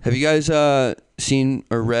 Have you guys seen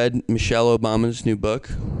or read Michelle Obama's new book?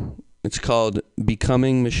 It's called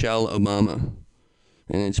Becoming Michelle Obama,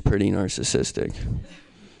 and it's pretty narcissistic.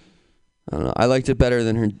 I don't know. I liked it better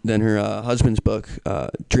than her husband's book,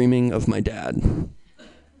 Dreaming of My Dad.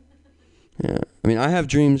 Yeah, I mean, I have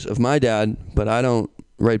dreams of my dad, but I don't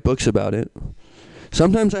write books about it.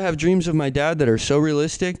 Sometimes I have dreams of my dad that are so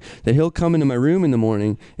realistic that he'll come into my room in the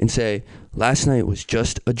morning and say, "Last night was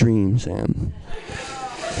just a dream, Sam."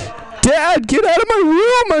 Dad, get out of my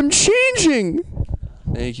room! I'm changing!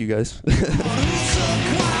 Thank you, guys.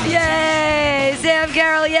 Yay! Sam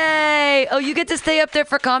Carroll, yay! Oh, you get to stay up there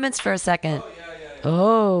for comments for a second.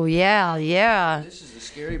 Oh, yeah. This is the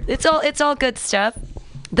scary part. It's all good stuff.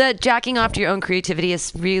 The jacking off to your own creativity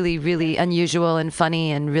is really, really unusual and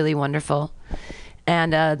funny and really wonderful.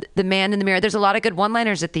 And the man in the mirror, there's a lot of good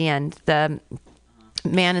one-liners at the end. The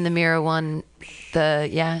man in the mirror one,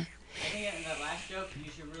 yeah. I think in that last joke, you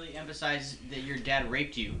should really emphasize that your dad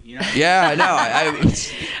raped you. You know? Yeah, I know.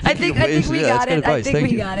 I think we got it. I think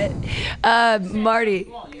we got it. Marty,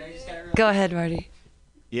 go ahead, Marty.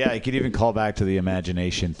 Yeah, you could even call back to the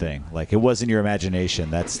imagination thing. Like, it wasn't your imagination.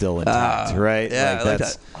 That's still intact, right? Yeah, I like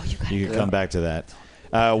that's, that. you could come back to that.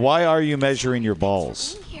 Why are you measuring your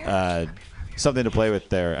balls? Something to play with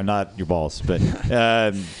there. Not your balls, but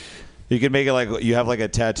you could make it like you have like a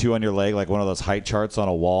tattoo on your leg, like one of those height charts on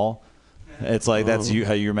a wall. It's like that's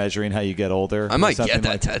how you're measuring how you get older. I might get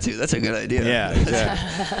that tattoo. That's a good idea. Yeah,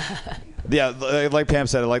 exactly. Yeah, like Pam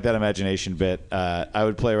said, I like that imagination bit. I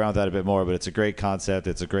would play around with that a bit more, but it's a great concept.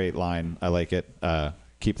 It's a great line. I like it.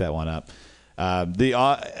 Keep that one up.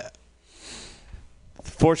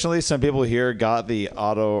 Fortunately, some people here got the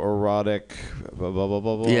autoerotic. Blah, blah, blah,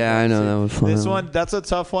 blah, blah. Yeah, I know that was fun. This one, that's a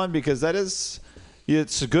tough one because it's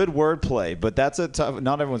a good wordplay, but that's a tough.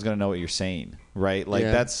 Not everyone's going to know what you're saying, right? Like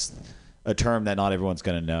that's a term that not everyone's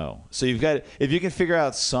going to know. So if you can figure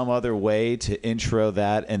out some other way to intro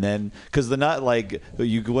that, and then because the nut, like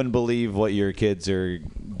you wouldn't believe what your kids are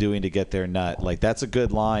doing to get their nut. Like that's a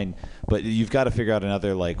good line, but you've got to figure out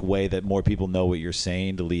another like way that more people know what you're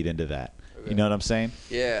saying to lead into that. You know what I'm saying?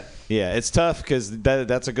 Yeah. Yeah, it's tough because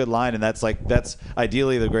that's a good line, and that's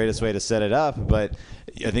ideally the greatest way to set it up. But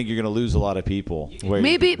I think you're going to lose a lot of people.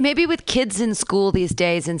 Maybe with kids in school these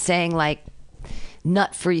days and saying like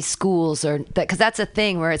nut-free schools or that, because that's a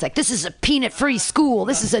thing where it's like, this is a peanut-free school,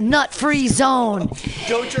 this is a nut-free zone.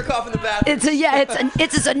 Don't jerk off in the bathroom.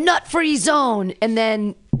 It's a nut-free zone, and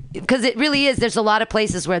then because it really is. There's a lot of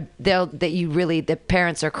places where the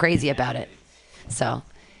parents are crazy about it. So.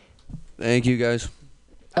 Thank you, guys.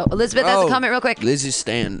 Oh, Elizabeth has a comment real quick. Lizzie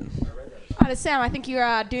Stan. Sam, I think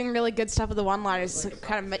you're doing really good stuff with the one-liners. It's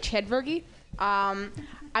kind of Mitch Hedbergy. I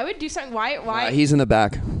would do something. Why? He's in the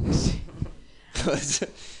back.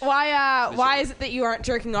 Why is it that you aren't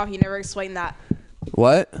jerking off? You never explain that.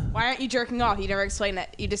 What? Why aren't you jerking off? You never explain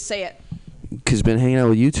it. You just say it. Because been hanging out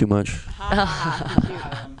with you too much.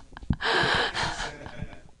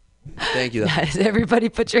 Thank you. Guys, everybody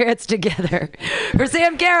put your hands together for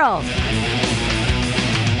Sam Carroll.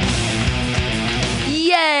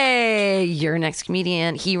 Yay! Your next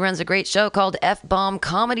comedian. He runs a great show called F-Bomb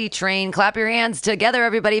Comedy Train. Clap your hands together,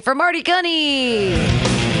 everybody, for Marty Cunny.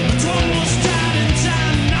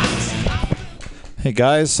 Hey,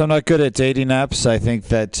 guys. I'm not good at dating apps. I think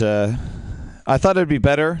that I thought it'd be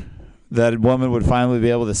better that a woman would finally be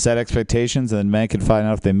able to set expectations and then men can find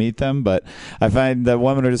out if they meet them. But I find that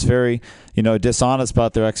women are just very, dishonest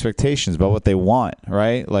about their expectations, about what they want,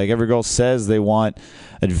 right? Like every girl says they want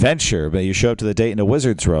adventure, but you show up to the date in a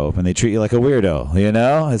wizard's robe and they treat you like a weirdo,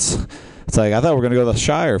 It's like, I thought we were going to go to the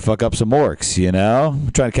Shire, fuck up some orcs,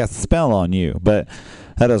 I'm trying to cast a spell on you. But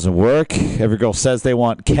that doesn't work. Every girl says they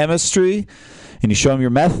want chemistry, and you show them your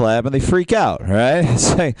meth lab and they freak out, right?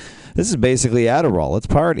 It's like, this is basically Adderall. Let's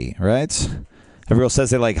party, right? Every girl says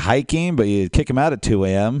they like hiking, but you kick them out at 2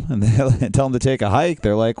 a.m. and they tell them to take a hike.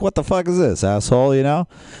 They're like, what the fuck is this, asshole,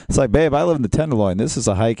 It's like, babe, I live in the Tenderloin. This is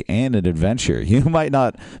a hike and an adventure. You might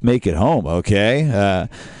not make it home, okay?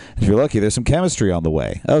 If you're lucky, there's some chemistry on the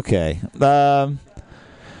way. Okay.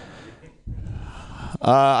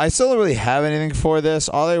 I still don't really have anything for this.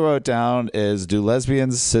 All I wrote down is, do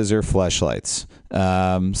lesbians scissor fleshlights?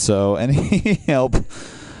 So any help?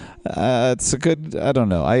 It's a good, I don't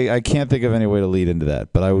know. I can't think of any way to lead into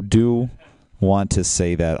that, but I do want to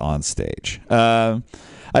say that on stage.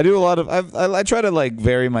 I do a lot of. I try to like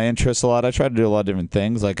vary my interests a lot. I try to do a lot of different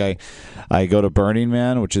things. Like I go to Burning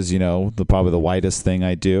Man, which is probably the whitest thing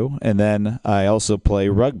I do, and then I also play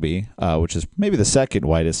rugby, which is maybe the second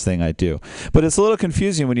whitest thing I do. But it's a little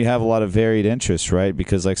confusing when you have a lot of varied interests, right?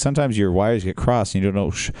 Because like sometimes your wires get crossed and you don't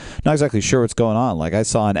know, not exactly sure what's going on. Like I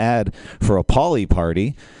saw an ad for a poly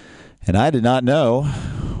party, and I did not know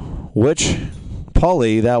which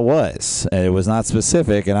poly that was, and it was not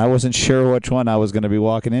specific, and I wasn't sure which one I was going to be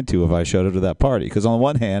walking into if I showed up to that party. Because on the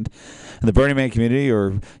one hand, in the Burning Man community,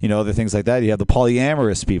 or other things like that, you have the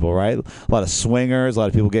polyamorous people, right? A lot of swingers, a lot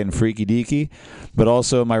of people getting freaky deaky. But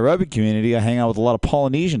also in my rugby community, I hang out with a lot of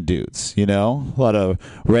Polynesian dudes. A lot of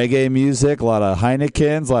reggae music, a lot of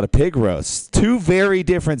Heinekens, a lot of pig roasts. Two very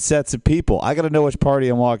different sets of people. I got to know which party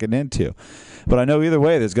I'm walking into, but I know either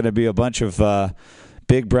way, there's going to be a bunch of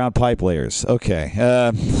big brown pipe layers.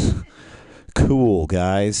 Okay. Cool,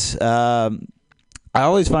 guys. I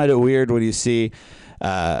always find it weird when you see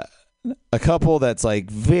a couple that's like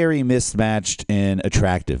very mismatched in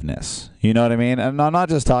attractiveness. You know what I mean? And I'm not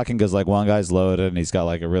just talking because like one guy's loaded and he's got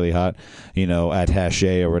like a really hot,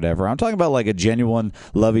 attaché or whatever. I'm talking about like a genuine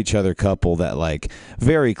love each other couple that like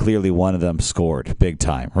very clearly one of them scored big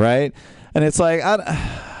time, right? And it's like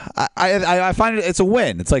I find it's a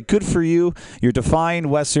win. It's like good for you. You're defying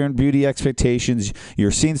Western beauty expectations. You're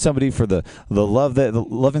seeing somebody for the love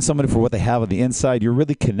loving somebody for what they have on the inside. You're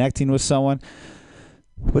really connecting with someone.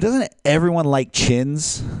 But doesn't everyone like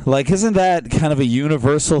chins? Like, isn't that kind of a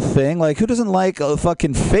universal thing? Like, who doesn't like a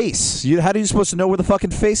fucking face? How are you supposed to know where the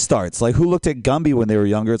fucking face starts? Like, who looked at Gumby when they were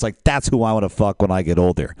younger? It's like, that's who I want to fuck when I get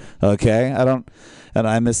older. Okay?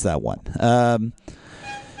 I missed that one.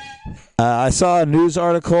 I saw a news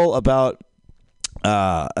article about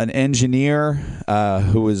an engineer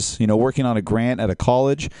who was, working on a grant at a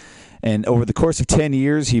college. And over the course of 10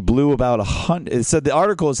 years, he blew about it said the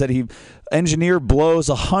article is that engineer blows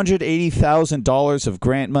 $180,000 of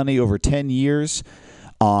grant money over 10 years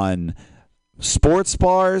on sports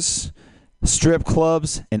bars, strip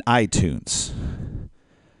clubs, and iTunes.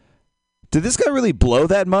 Did this guy really blow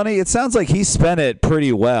that money? It sounds like he spent it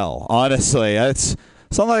pretty well, honestly. It's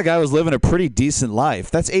sounds like the guy was living a pretty decent life.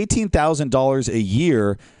 That's $18,000 a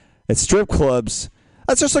year at strip clubs.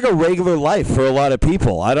 That's just like a regular life for a lot of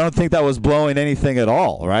people. I don't think that was blowing anything at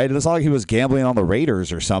all, right? It's not like he was gambling on the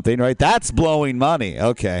Raiders or something, right? That's blowing money.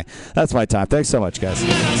 Okay. That's my time. Thanks so much, guys.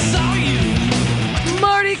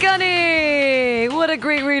 Marty Gunny! What a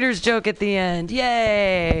great Raiders joke at the end.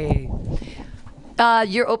 Yay!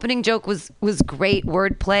 Your opening joke was great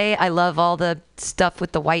wordplay. I love all the stuff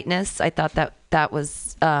with the whiteness. I thought that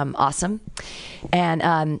was awesome.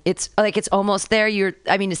 And it's almost there.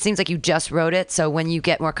 It seems like you just wrote it, so when you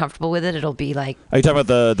get more comfortable with it, it'll be like... Are you talking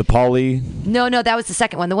about the poly? No, that was the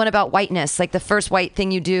second one. The one about whiteness, like the first white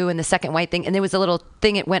thing you do and the second white thing, and there was a little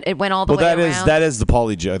thing, it went all the way around. That is the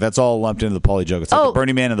poly joke. That's all lumped into the poly joke. It's like the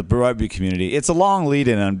Burning Man and the rugby community. It's a long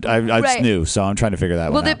lead-in, and I just knew, so I'm trying to figure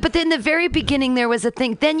that one out. But then the very beginning, there was a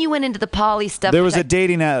thing. Then you went into the poly stuff. There was a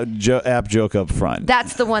dating app joke up front.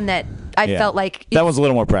 That's the one that I felt like... That one's a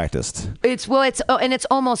little more practiced. It's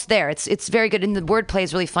almost there. It's very good, and the wordplay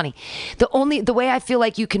is really funny. The way I feel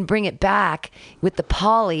like you can bring it back with the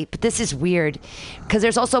poly, but this is weird because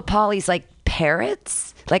there's also polys like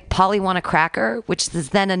parrots, like Polly want a cracker, which is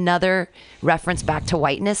then another reference back to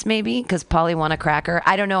whiteness, maybe because Polly want a cracker.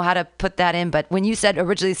 I don't know how to put that in, but when you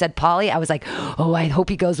originally said poly, I was like, oh, I hope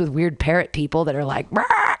he goes with weird parrot people that are like,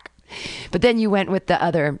 bark. But then you went with the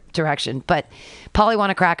other direction. But Polly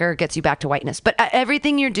want a cracker gets you back to whiteness. But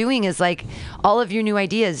everything you're doing is like all of your new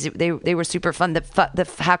ideas. They were super fun. The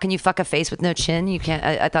how can you fuck a face with no chin? You can't.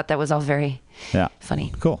 I thought that was all very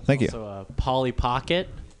funny. Cool. Thank you. Also, Polly Pocket.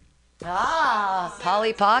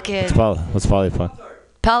 Polly Pocket. What's Polly Pocket?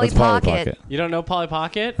 Polly Pocket. You don't know Polly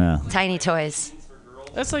Pocket? Yeah. Tiny toys.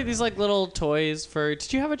 That's like these little toys for.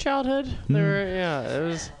 Did you have a childhood? They were it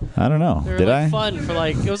was. I don't know. They were Did I? Fun for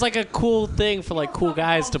it was like a cool thing for cool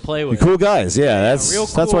guys to play with. Cool guys,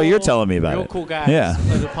 that's why you're telling me about real it. Cool guys. Yeah.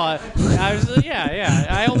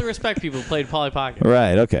 I only respect people who played Polly Pocket.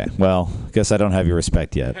 Right. Okay. Well, guess I don't have your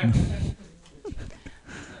respect yet.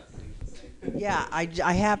 Yeah, I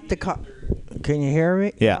have to. Can you hear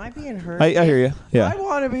me? Yeah. Am I being heard? I hear you. Yeah. I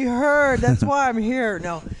want to be heard. That's why I'm here.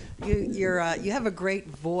 No, you have a great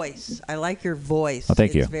voice. I like your voice. Oh,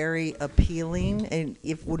 thank you. It's very appealing, and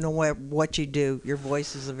if no matter what you do, your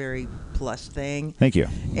voice is a very plus thing. Thank you.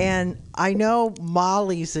 And I know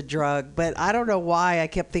Molly's a drug, but I don't know why I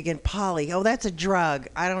kept thinking Polly. Oh, that's a drug.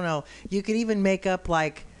 I don't know. You could even make up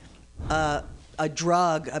like a a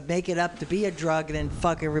drug, make it up to be a drug, and then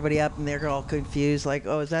fuck everybody up, and they're all confused, like,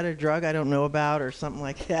 oh, is that a drug I don't know about, or something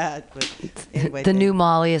like that. But anyway, The new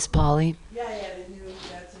Molly is Polly. Yeah,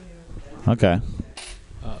 that's a new. Okay.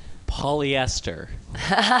 Polyester.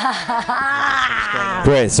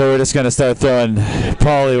 Great. So we're just gonna start throwing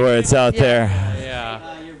poly words out there.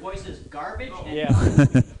 Yeah. Your voice is garbage. Yeah.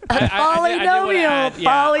 Polynomial. I don't care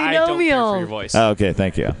for your Polynomial. voice. Oh, okay.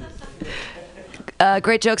 Thank you.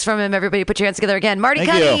 Great jokes from him. Everybody put your hands together again. Marty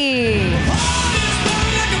Thank Cunny.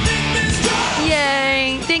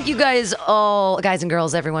 Yay. Thank you guys all, guys and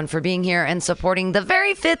girls, everyone, for being here and supporting the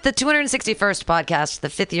very fifth, the 261st podcast, the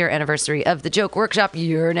 5th year anniversary of the Joke Workshop.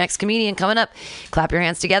 Your next comedian coming up. Clap your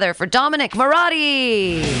hands together for Dominic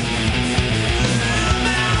Marotti.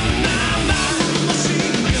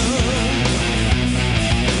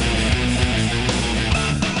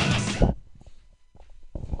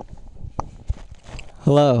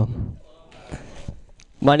 Hello.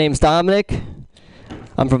 My name's Dominic.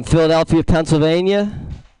 I'm from Philadelphia, Pennsylvania.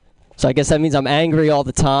 So I guess that means I'm angry all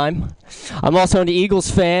the time. I'm also an Eagles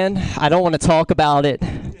fan. I don't want to talk about it.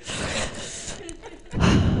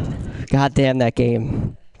 God damn that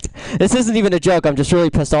game. This isn't even a joke. I'm just really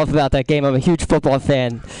pissed off about that game. I'm a huge football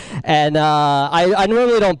fan. And I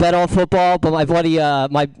normally don't bet on football, but my buddy, I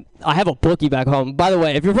have a bookie back home. By the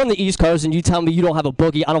way, if you're from the East Coast and you tell me you don't have a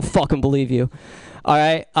bookie, I don't fucking believe you. All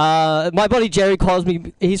right? My buddy Jerry calls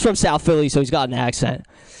me. He's from South Philly, so he's got an accent.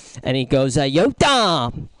 And he goes, yo,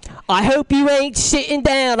 Dom, I hope you ain't sitting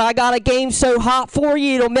down. I got a game so hot for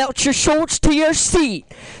you, it'll melt your shorts to your seat.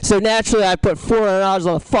 So naturally, I put $400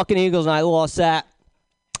 on the fucking Eagles, and I lost that.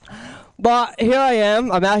 But here I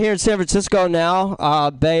am. I'm out here in San Francisco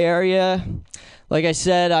now, Bay Area. Like I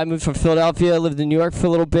said, I moved from Philadelphia, lived in New York for a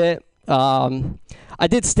little bit. I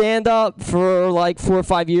did stand-up for like 4 or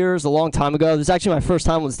 5 years, a long time ago. This is actually my first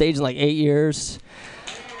time on stage in like 8 years.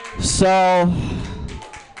 So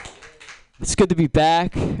it's good to be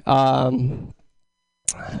back. I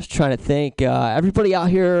was trying to think. Everybody out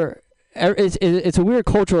here, it's a weird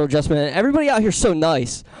cultural adjustment. Everybody out here is so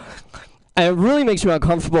nice. And it really makes me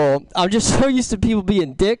uncomfortable. I'm just so used to people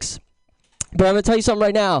being dicks. But I'm going to tell you something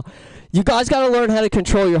right now. You guys got to learn how to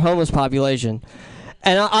control your homeless population.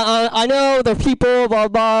 And I know they're people, blah,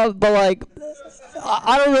 blah, but, like,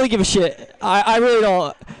 I don't really give a shit. I really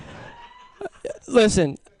don't.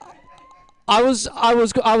 Listen, I was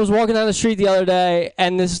walking down the street the other day,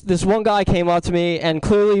 and this one guy came up to me, and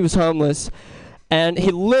clearly he was homeless. And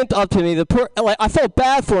he limped up to me. I felt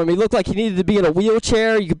bad for him. He looked like he needed to be in a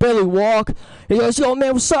wheelchair. He could barely walk. He goes, yo,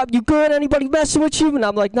 man, what's up? You good? Anybody messing with you? And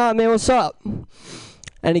I'm like, nah, man, what's up?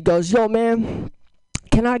 And he goes, yo, man,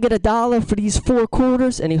 can I get $1 for these 4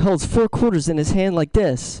 quarters? And he holds 4 quarters in his hand like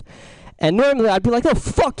this. And normally I'd be like, oh,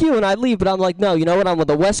 fuck you, and I'd leave. But I'm like, no, you know what? I'm on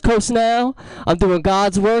the West Coast now. I'm doing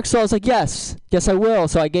God's work. So I was like, yes, I will.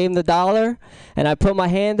 So I gave him the $1, and I put my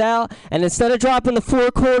hand out. And instead of dropping the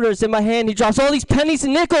 4 quarters in my hand, he drops all these pennies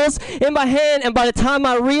and nickels in my hand. And by the time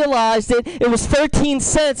I realized it, it was 13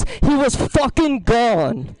 cents. He was fucking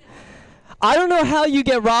gone. I don't know how you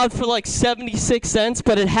get robbed for like 76 cents,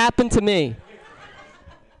 but it happened to me.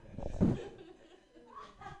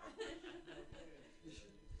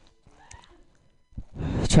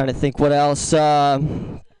 Trying to think what else. I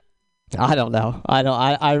don't know.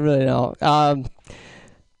 I really don't.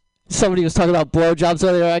 Somebody was talking about blowjobs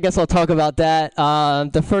earlier. I guess I'll talk about that.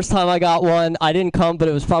 The first time I got one, I didn't come, but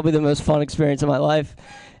it was probably the most fun experience of my life,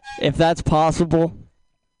 if that's possible.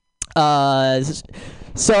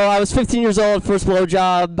 So I was 15 years old, first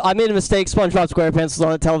blowjob. I made a mistake. SpongeBob SquarePants was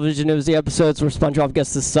on the television. It was the episodes where SpongeBob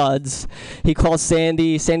gets the suds. He calls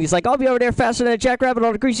Sandy. Sandy's like, I'll be over there faster than a jackrabbit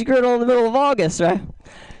on a greasy griddle in the middle of August, right?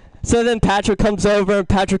 So then Patrick comes over, and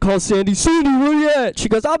Patrick calls Sandy, Sandy, where you at? She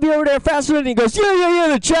goes, I'll be over there faster than, he goes, yeah,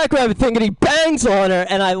 the jackrabbit thing, and he bangs on her,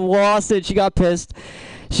 and I lost it. She got pissed.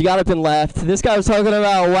 She got up and left. This guy was talking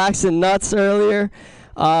about waxing nuts earlier.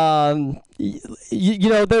 You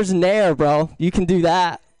know, there's Nair, bro. You can do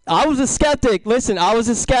that. I was a skeptic. Listen, I was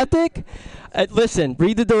a skeptic. Listen,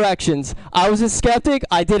 read the directions. I was a skeptic.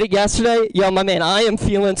 I did it yesterday. Yo, my man, I am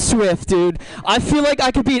feeling swift, dude. I feel like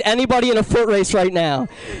I could beat anybody in a foot race right now.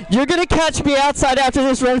 You're going to catch me outside after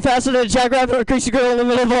this run faster than a jackrabbit or a greasy griddle in the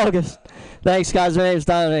middle of August. Thanks, guys. My name's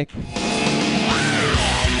Dominic.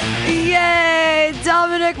 Yay!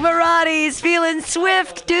 Dominic Marotti feeling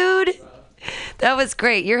swift, dude. That was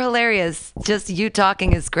great. You're hilarious. Just you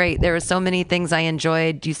talking is great. There were so many things I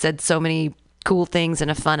enjoyed. You said so many cool things in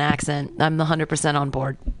a fun accent. I'm 100% on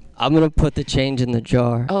board. I'm going to put the change in the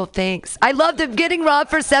jar. Oh, thanks. I loved it. Getting robbed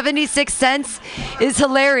for 76 cents is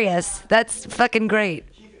hilarious. That's fucking great.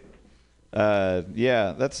 Yeah,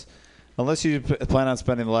 that's... Unless you plan on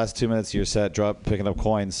spending the last 2 minutes of your set picking up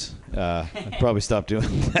coins, I'd probably stop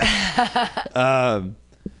doing that.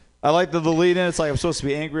 I like the lead in. It's like I'm supposed to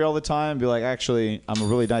be angry all the time and be like, actually, I'm a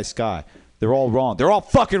really nice guy. They're all wrong. They're all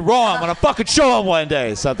fucking wrong. I'm going to fucking show them one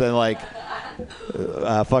day. Something like,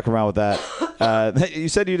 fuck around with that. You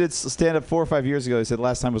said you did stand-up 4 or 5 years ago. You said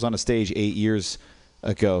last time was on a stage 8 years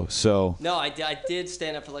ago. So No, I did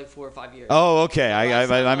stand up for like 4 or 5 years. Oh, okay.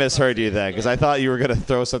 I misheard you then because I thought you were gonna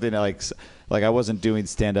throw something like I wasn't doing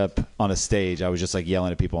stand up on a stage. I was just like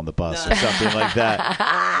yelling at people on the bus or something like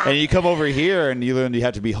that. And you come over here and you learn you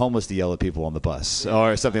have to be homeless to yell at people on the bus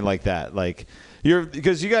or something like that. Like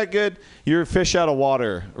because you're fish out of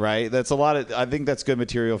water, right? That's a lot of. I think that's good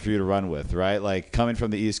material for you to run with, right? Like coming from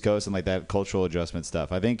the East Coast and like that cultural adjustment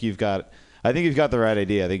stuff. I think you've got the right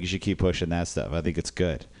idea. I think you should keep pushing that stuff. I think it's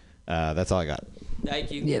good. That's all I got.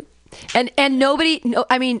 Thank you. Yep. And nobody. No,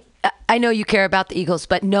 I mean, I know you care about the Eagles,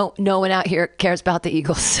 but no one out here cares about the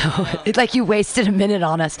Eagles. So it's like you wasted a minute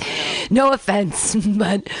on us. No offense,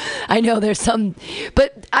 but I know there's some.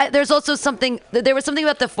 But there's also something. There was something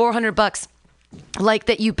about the $400. Like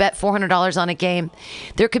that you bet $400 on a game.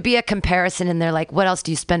 There could be a comparison in there, like what else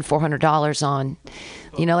do you spend $400 on?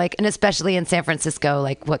 You know, like, and especially in San Francisco,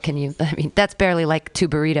 like what can you, I mean, that's barely like 2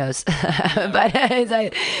 burritos. But it's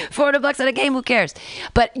like $400 at a game, who cares?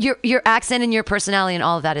 But your accent and your personality and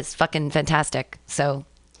all of that is fucking fantastic. So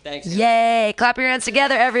thanks. Yay. Clap your hands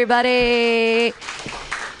together, everybody.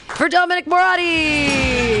 For Dominic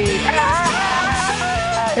Moratti.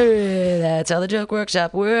 That's how the Joke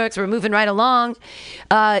Workshop works. We're moving right along.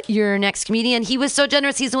 Your next comedian, he was so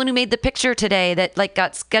generous. He's the one who made the picture today that like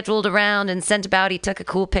got scheduled around and sent about. He took a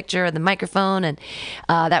cool picture of the microphone, and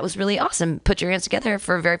that was really awesome. Put your hands together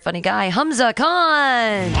for a very funny guy, Hamza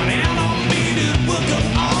Khan.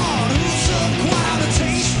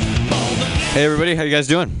 Hey everybody, how you guys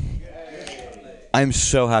doing? I'm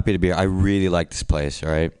so happy to be here. I really like this place, all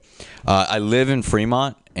right? I live in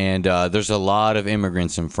Fremont, and there's a lot of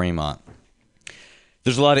immigrants in Fremont.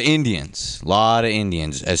 There's a lot of Indians.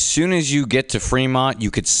 As soon as you get to Fremont, you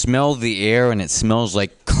could smell the air, and it smells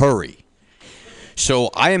like curry. So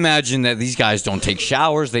I imagine that these guys don't take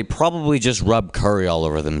showers. They probably just rub curry all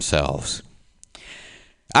over themselves.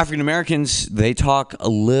 African Americans, they talk a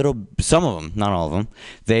little, some of them, not all of them,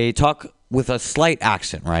 they talk with a slight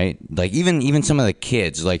accent, right? Like even some of the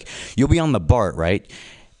kids, like you'll be on the BART, right?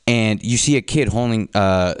 And you see a kid holding,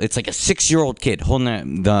 it's like a 6-year-old kid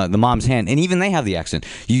holding the mom's hand, and even they have the accent.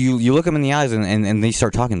 You look them in the eyes, and they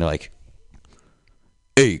start talking. They're like,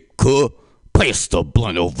 "Hey, cuh, pass the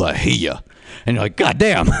blunt over here," and you're like, "God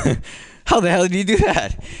damn, how the hell did you do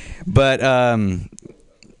that?" But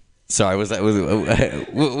sorry, was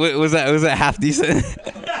that half decent?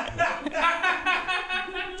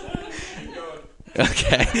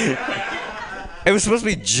 Okay. It was supposed to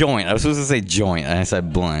be joint. I was supposed to say joint, and I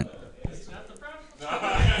said blunt.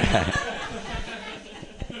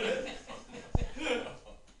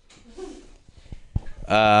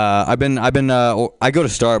 I go to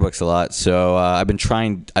Starbucks a lot, so I've been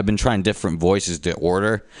trying different voices to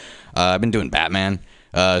order. I've been doing Batman.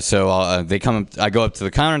 So I go up to the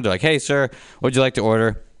counter and they're like, "Hey, sir, what'd you like to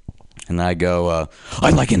order?" And I go,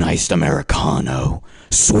 "I'd like an iced Americano,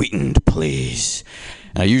 sweetened, please."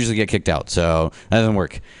 And I usually get kicked out, so that doesn't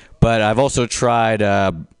work. But I've also tried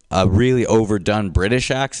a really overdone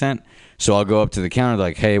British accent. So I'll go up to the counter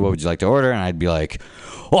like, "Hey, what would you like to order?" And I'd be like,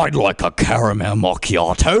 "I'd like a caramel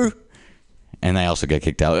macchiato." And I also get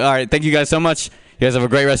kicked out. All right, thank you guys so much. You guys have a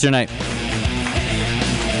great rest of your night.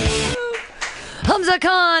 Hamza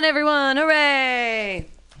Khan, everyone, hooray!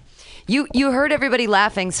 You heard everybody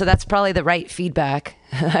laughing, so that's probably the right feedback,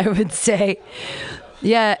 I would say.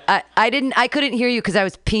 Yeah, I couldn't hear you because I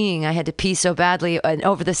was peeing. I had to pee so badly, and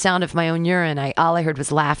over the sound of my own urine, all I heard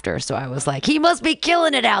was laughter. So I was like, he must be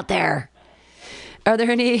killing it out there. Are there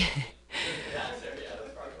any?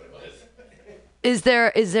 Does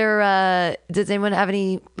anyone have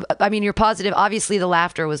any? I mean, you're positive. Obviously, the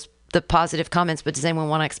laughter was the positive comments, but does anyone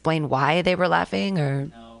want to explain why they were laughing? Or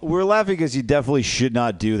we're laughing because you definitely should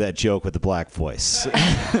not do that joke with the black voice.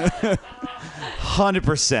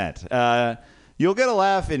 100%. You'll get a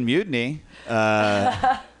laugh in Mutiny,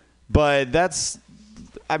 but it's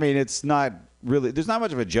not really. There's not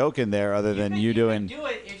much of a joke in there other than you doing. Do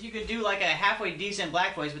it if you could do like a halfway decent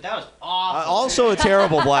black voice, but that was awful. Also, a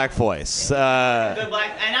terrible black voice. Good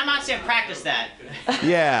black, and I'm not saying practice that.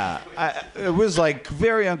 Yeah, it was like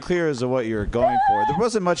very unclear as to what you were going for. There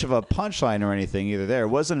wasn't much of a punchline or anything either. There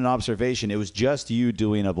wasn't an observation. It was just you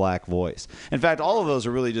doing a black voice. In fact, all of those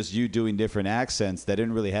are really just you doing different accents that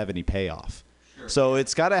didn't really have any payoff. So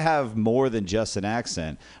it's got to have more than just an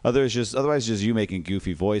accent. Otherwise, just you making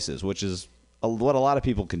goofy voices, which is what a lot of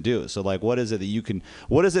people can do. So like, what is it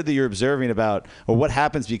that you're observing about, or what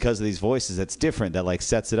happens because of these voices that's different, that like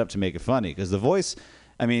sets it up to make it funny? Because the voice,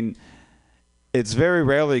 I mean, it's very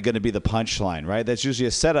rarely going to be the punchline, right? That's usually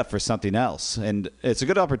a setup for something else. And it's a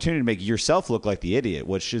good opportunity to make yourself look like the idiot,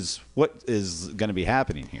 which is what is going to be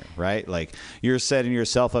happening here, right? Like, you're setting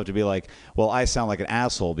yourself up to be like, well, I sound like an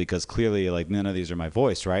asshole because clearly, like, none of these are my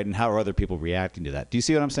voice, right? And how are other people reacting to that? Do you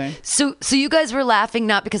see what I'm saying? So you guys were laughing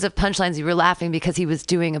not because of punchlines. You were laughing because he was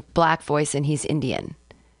doing a black voice and he's Indian.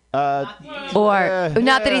 Not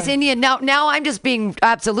that he's Indian. Now I'm just being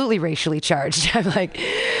absolutely racially charged. I'm like...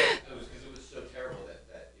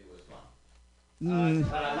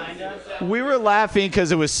 We were laughing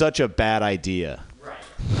because it was such a bad idea. Right.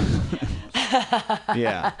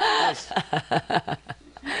 Yeah.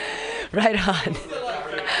 Right on.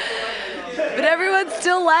 But everyone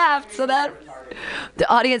still laughed, so that the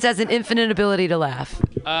audience has an infinite ability to laugh.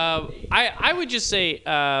 I would just say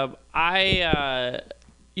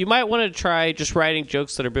you might want to try just writing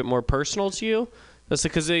jokes that are a bit more personal to you. That's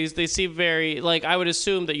because they seem very, like, I would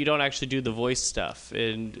assume that you don't actually do the voice stuff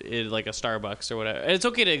in like a Starbucks or whatever. And it's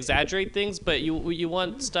okay to exaggerate things, but you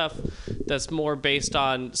want stuff that's more based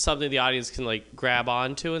on something the audience can like grab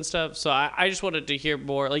onto and stuff. So I just wanted to hear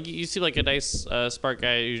more. Like, you seem like a nice smart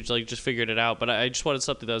guy who like just figured it out, but I just wanted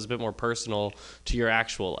something that was a bit more personal to your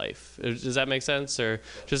actual life. Does that make sense? Or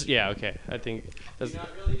just, yeah, okay. I think that's... You're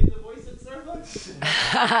not really doing the voice at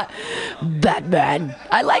Starbucks? Batman.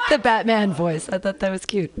 I like the Batman voice. I thought that was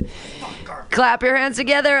cute. Clap your hands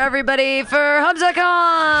together, everybody, for Hamza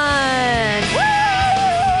Khan. Woo!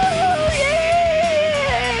 Yeah!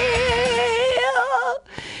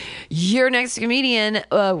 Your next comedian,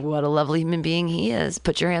 what a lovely human being he is.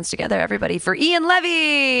 Put your hands together, everybody, for Ian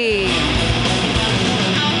Levy.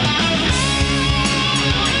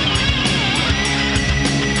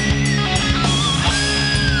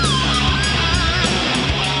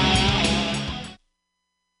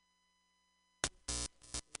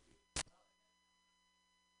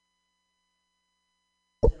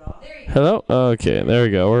 Hello? Okay, there we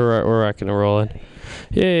go. We're rocking and rolling.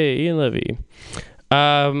 Yay, Ian Levy.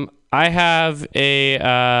 I have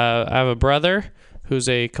a brother who's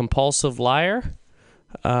a compulsive liar.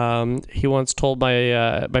 He once told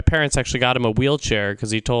my parents actually got him a wheelchair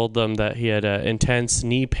because he told them that he had intense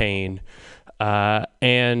knee pain.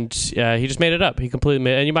 And he just made it up. He completely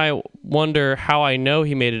made it. And you might wonder how I know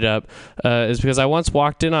he made it up is because I once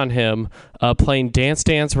walked in on him playing Dance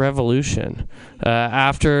Dance Revolution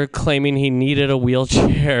after claiming he needed a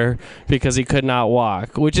wheelchair because he could not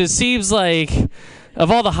walk, which it seems like, of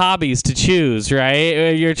all the hobbies to choose,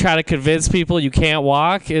 right? You're trying to convince people you can't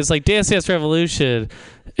walk. It's like Dance Dance Revolution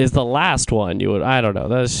is the last one. I don't know.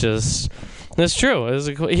 That's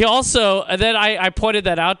true. He also, and then I pointed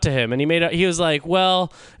that out to him, and he was like,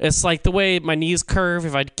 well, it's like the way my knees curve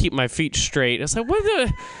if I keep my feet straight. It's like, what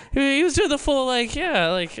the, he was doing the full, like, yeah,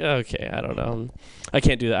 like, okay, I don't know. I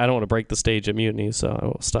can't do that. I don't want to break the stage at Mutiny, so I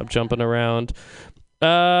will stop jumping around.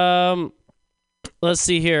 Let's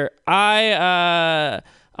see here. I'm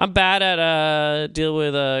bad at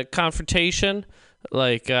dealing with confrontation.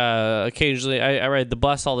 Like occasionally, I ride the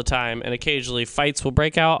bus all the time, and occasionally fights will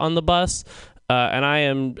break out on the bus.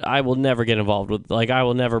 And I will never get involved with, like, I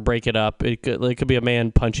will never break it up. It could be a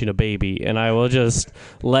man punching a baby, and I will just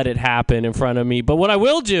let it happen in front of me. But what I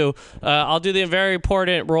will do, I'll do the very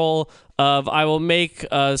important role of I will make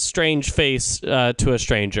a strange face to a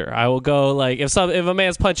stranger. I will go, like, if a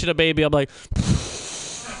man's punching a baby, I'm like...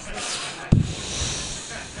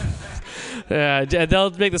 Yeah, they'll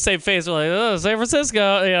make the same face. They're like, oh, San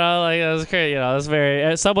Francisco, you know, like that's crazy. You know, that's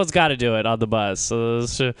very. Someone's got to do it on the bus. So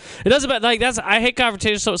it doesn't matter. Like I hate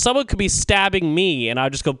confrontation. So someone could be stabbing me, and I'll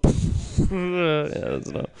just go.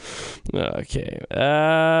 Okay.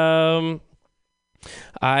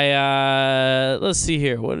 Let's see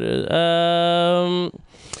here. What is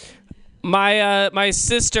my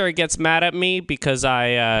sister gets mad at me because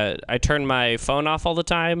I turn my phone off all the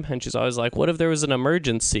time, and she's always like, "What if there was an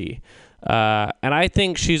emergency?" And I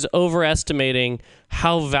think she's overestimating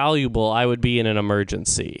how valuable I would be in an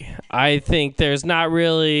emergency. I think there's not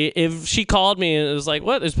really... If she called me and it was like,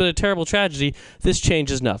 what? There's been a terrible tragedy. This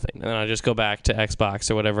changes nothing. And then I just go back to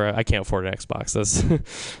Xbox or whatever. I can't afford an Xbox.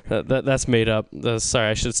 That's made up. Sorry,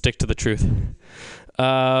 I should stick to the truth.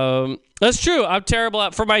 That's true. I'm terrible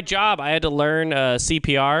at... For my job, I had to learn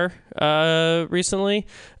CPR recently.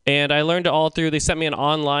 And I learned it all through... They sent me an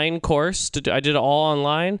online course. I did it all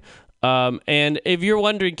online. And if you're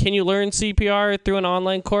wondering, can you learn CPR through an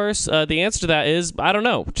online course? The answer to that is, I don't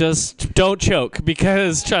know. Just don't choke,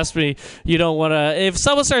 because trust me, you don't want to. If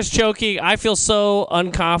someone starts choking, I feel so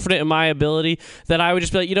unconfident in my ability that I would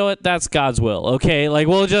just be like, you know what? That's God's will. Okay, like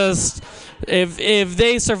we'll just. If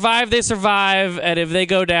they survive, they survive, and if they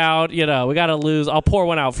go down, we got to lose. I'll pour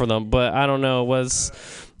one out for them, but I don't know what's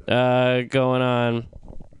going on.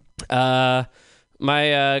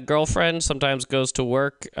 My girlfriend sometimes goes to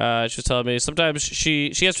work. She's telling me sometimes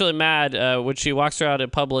she gets really mad when she walks around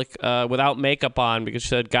in public without makeup on, because she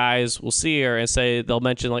said guys will see her and they'll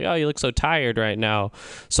mention like, oh, you look so tired right now.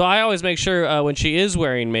 So I always make sure when she is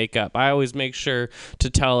wearing makeup, I always make sure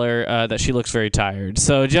to tell her that she looks very tired.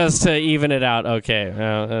 So just to even it out, okay.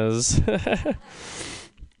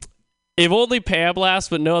 If only Pam laughs,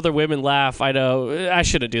 but no other women laugh. I know. I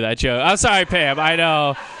shouldn't do that joke. I'm sorry, Pam. I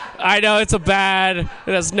know it's it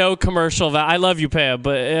has no commercial value. I love you, Pam,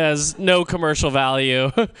 but it has no commercial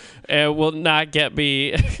value. It will not get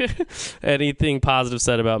me anything positive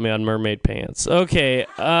said about me on mermaid pants. Okay.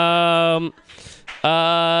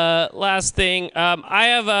 Last thing. I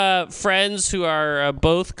have friends who are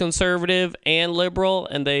both conservative and liberal,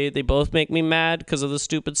 and they both make me mad because of the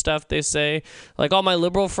stupid stuff they say. Like, all my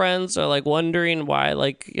liberal friends are like wondering why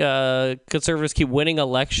conservatives keep winning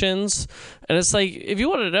elections, and it's like, if you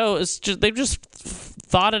want to know, it's just they've just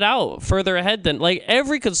thought it out further ahead than like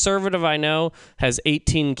every conservative I know has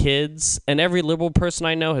 18 kids, and every liberal person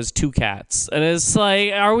I know has 2 cats, and it's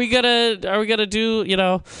like, are we gonna do,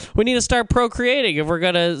 we need to start procreating if we're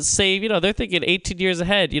gonna save, they're thinking 18 years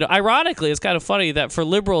ahead. Ironically, it's kind of funny that for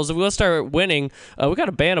liberals, if we want to start winning, we got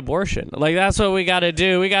to ban abortion. Like, that's what we got to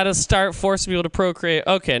do. We got to start forcing people to procreate.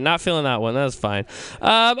 Okay, not feeling that one. That's fine.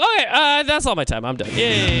 Okay, that's all my time. I'm done.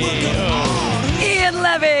 Yay. Ian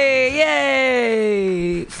Levy,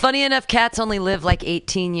 yay! Funny enough, cats only live like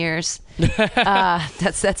 18 years.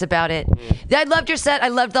 That's about it. I loved your set. I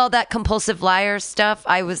loved all that compulsive liar stuff.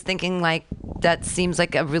 I was thinking like that seems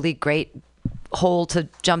like a really great hole to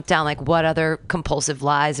jump down. Like, what other compulsive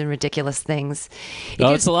lies and ridiculous things?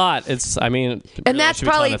 It's a lot. And that's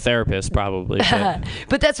probably a therapist, probably.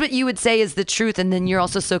 But that's what you would say is the truth, and then you're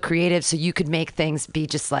also so creative, so you could make things be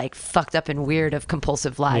just like fucked up and weird of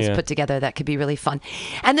compulsive lies put together. That could be really fun.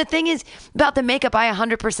 And the thing is about the makeup, I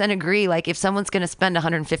 100% agree. Like, if someone's going to spend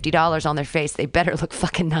 $150 on their face, they better look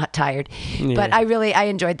fucking not tired. Yeah. But I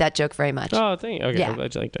enjoyed that joke very much. Oh, thank you. Okay, yeah. I'm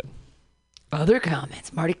glad you liked it. Other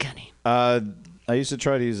comments, Marty Cunny. I used to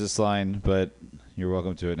try to use this line, but you're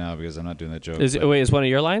welcome to it now because I'm not doing that joke. Is one of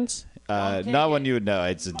your lines? Not one you would know.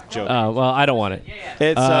 It's a joke. Oh, well, I don't want it.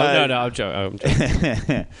 It's no, I'm joking.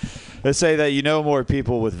 Let's say that you know more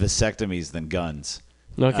people with vasectomies than guns.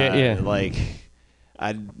 Okay, yeah. Like,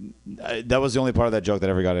 that was the only part of that joke that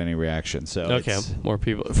ever got any reaction. So okay, more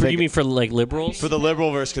people. You mean for like liberals? For the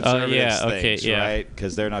liberal versus conservative things, yeah. right?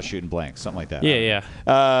 Because they're not shooting blanks, something like that. Yeah.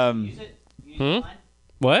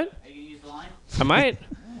 What? I might.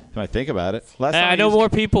 I think about it. I know more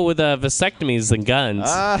people with vasectomies than guns.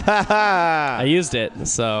 I used it,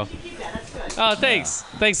 so. Oh, thanks.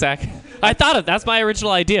 Thanks, Zach. I thought that's my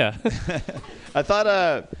original idea. I thought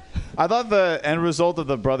the end result of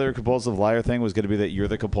the brother compulsive liar thing was going to be that you're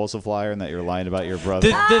the compulsive liar and that you're lying about your brother.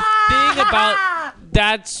 The thing about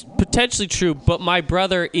that's potentially true, but my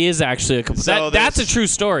brother is actually a compulsive. That's a true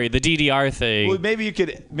story. The DDR thing. Well,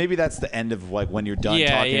 maybe that's the end of like when you're done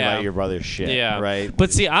talking about your brother's shit. Yeah. Right.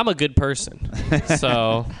 But see, I'm a good person,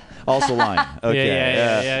 so. Also lying. Okay.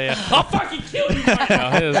 Yeah. I'll fucking kill you right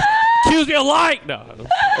now. Accuse me of lying. No.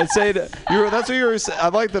 And say that's what you were. I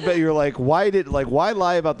like the bet. You're like, why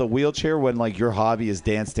lie about the wheelchair when like your hobby is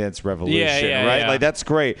Dance Revolution, right? Yeah. Like, that's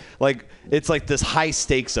great. Like, it's like this high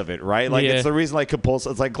stakes of it, right? Like, it's the reason like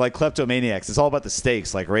compulsive. It's like kleptomaniacs. It's all about the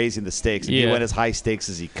stakes, like raising the stakes. And he went as high stakes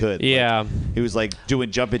as he could. Yeah. Like, he was like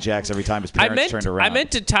doing jumping jacks every time his parents turned around. I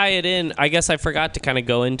meant to tie it in. I guess I forgot to kind of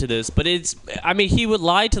go into this, but he would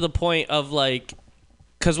lie to the point of like.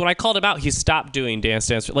 Because when I called him out, he stopped doing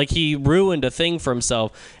Dance. Like, he ruined a thing for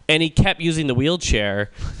himself, and he kept using the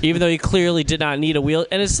wheelchair, even though he clearly did not need a wheel.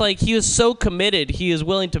 And it's like, he was so committed, he is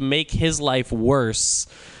willing to make his life worse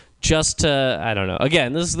just to, I don't know.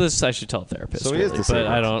 Again, this I should tell a therapist. So he is but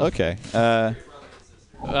I don't. Okay.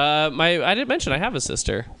 I didn't mention I have a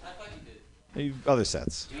sister. Other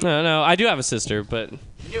sets. No, I do have a sister, but.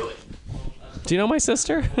 Knew it. Do you know my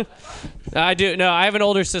sister? I do. No, I have an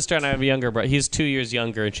older sister and I have a younger brother. He's 2 years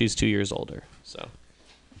younger and she's 2 years older. So,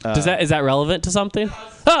 is that relevant to something?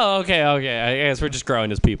 Oh, okay. I guess we're just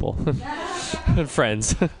growing as people and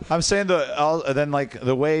friends. I'm saying then like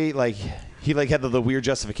the way like he like had the weird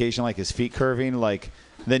justification, like his feet curving, like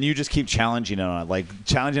then you just keep challenging it on it. Like,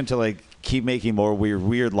 challenge him to, like, keep making more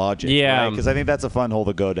weird logic. Yeah. Because I think that's a fun hole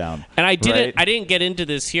to go down. And I right? I didn't get into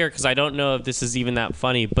this here because I don't know if this is even that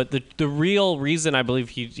funny. But the real reason I believe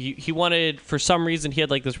he wanted, for some reason, he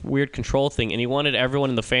had like this weird control thing, and he wanted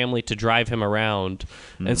everyone in the family to drive him around.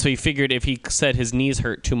 And so he figured if he said his knees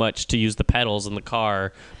hurt too much to use the pedals in the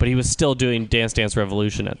car, but he was still doing Dance Dance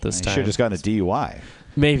Revolution at this time. Should have just gotten a DUI.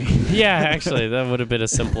 Maybe. Yeah, actually, that would have been a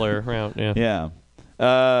simpler route. Yeah. Yeah.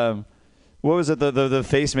 What was it? The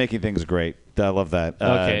face making thing's great. I love that.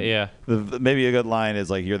 Okay, yeah. Maybe a good line is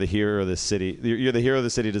like, "You're the hero of the city. You're the hero the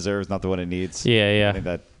city deserves, not the one it needs." Yeah. I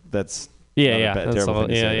think that's terrible thing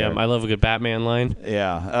to say there. I love a good Batman line.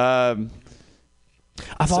 Yeah.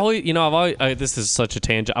 I've always this is such a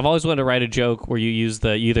tangent. I've always wanted to write a joke where you use you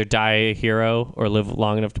either die a hero or live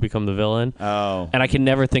long enough to become the villain. Oh. And I can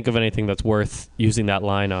never think of anything that's worth using that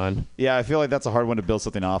line on. Yeah, I feel like that's a hard one to build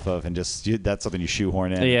something off of, and that's something you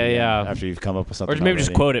shoehorn in. Yeah. After you've come up with something. Or maybe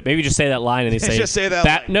just quote it. Maybe just say that line and they say just say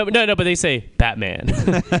that. No, but they say Batman.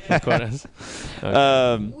 Okay.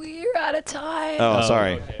 We're out of time. Oh,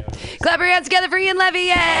 sorry. Okay. Clap your hands together for Ian Levy.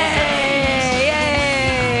 Yay!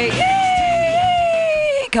 Yay! Yay!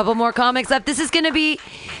 Couple more comics left. This is gonna be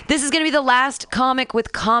the last comic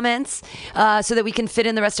with comments, so that we can fit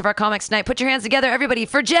in the rest of our comics tonight. Put your hands together, everybody,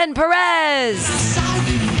 for Jen Perez.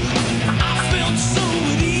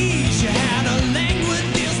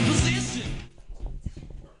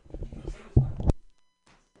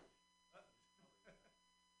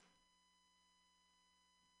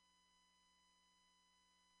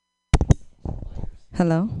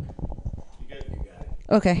 Hello?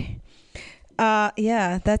 Okay.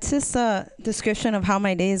 Yeah, that's just a description of how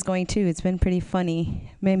my day is going too. It's been pretty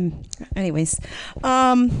funny. Anyways,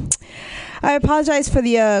 I apologize for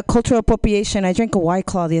the cultural appropriation. I drank a White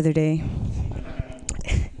Claw the other day.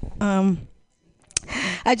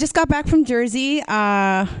 I just got back from Jersey.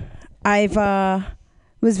 I've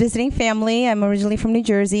was visiting family. I'm originally from New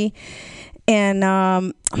Jersey, and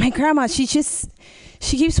my grandma, she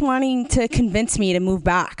keeps wanting to convince me to move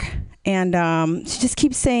back, and she just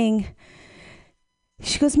keeps saying.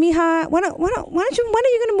 She goes, Mija, when are you going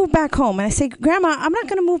to move back home? And I say, Grandma, I'm not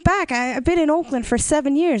going to move back. I've been in Oakland for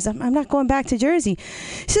 7 years. I'm not going back to Jersey.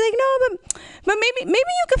 She's like, no, but maybe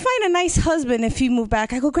you could find a nice husband if you move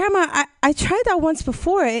back. I go, Grandma, I tried that once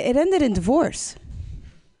before. It ended in divorce.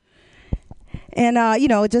 And,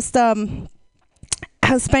 just I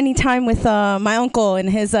was spending time with my uncle, and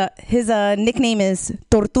his nickname is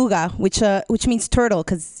Tortuga, which means turtle,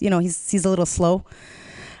 because, he's a little slow.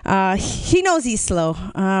 He knows he's slow.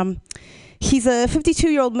 He's a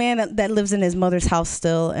 52-year-old man that lives in his mother's house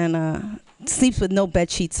still, and sleeps with no bed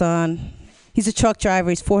sheets on. He's a truck driver.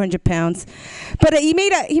 He's 400 pounds. But he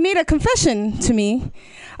made a confession to me.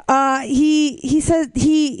 He said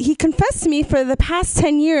he confessed to me for the past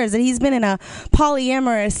 10 years that he's been in a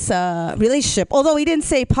polyamorous relationship. Although he didn't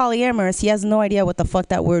say polyamorous, he has no idea what the fuck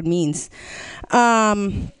that word means.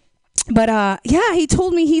 But he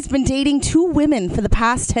told me he's been dating 2 women for the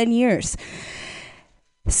past 10 years.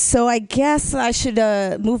 So I guess I should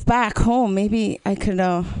move back home. Maybe I could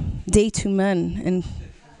date 2 men and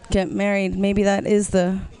get married. Maybe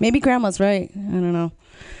maybe Grandma's right. I don't know.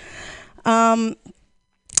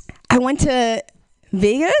 I went to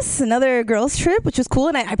Vegas, another girls' trip, which was cool.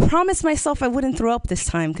 And I promised myself I wouldn't throw up this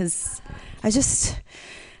time because I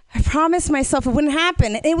promised myself it wouldn't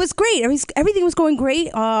happen. It was great. Everything was going great.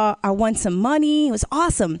 I won some money. It was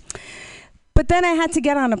awesome. But then I had to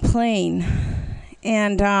get on a plane,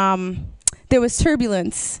 and there was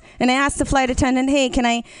turbulence. And I asked the flight attendant, "Hey, can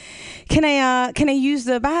I use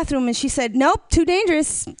the bathroom?" And she said, "Nope, too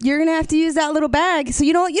dangerous. You're gonna have to use that little bag." So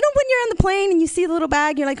you know when you're on the plane and you see the little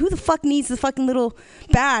bag, you're like, "Who the fuck needs the fucking little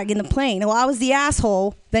bag in the plane?" Well, I was the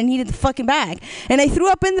asshole that needed the fucking bag, and I threw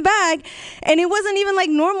up in the bag, and it wasn't even like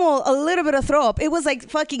normal, a little bit of throw up. It was like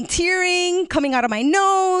fucking tearing coming out of my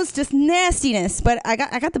nose, just nastiness. But I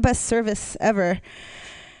got the best service ever.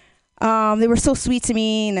 They were so sweet to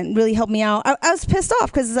me and really helped me out. I was pissed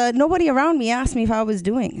off because nobody around me asked me how I was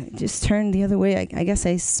doing. I just turned the other way. I guess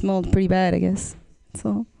I smelled pretty bad, I guess.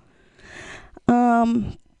 So,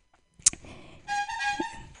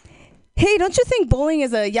 hey, don't you think bowling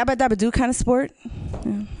is a yabba dabba doo kind of sport?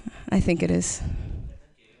 Yeah, I think it is.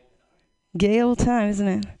 Gay old time, isn't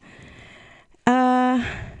it?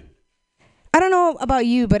 I don't know about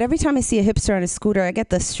you, but every time I see a hipster on a scooter, I get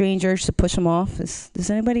the strange urge to push him off. Does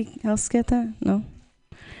anybody else get that? No? All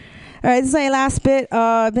right, this is my last bit.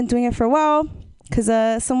 I've been doing it for a while because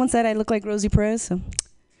someone said I look like Rosie Perez. So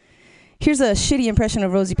here's a shitty impression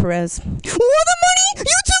of Rosie Perez. All the money! You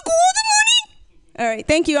took all the money! All right,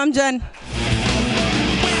 thank you. I'm Jen.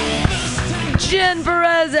 Jen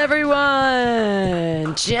Perez,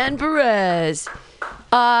 everyone. Jen Perez.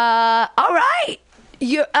 All right.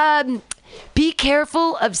 You be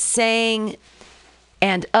careful of saying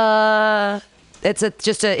and it's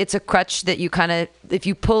a crutch that you kind of, if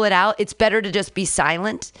you pull it out, it's better to just be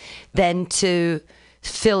silent than to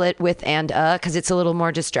fill it with and because it's a little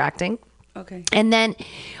more distracting. Okay. And then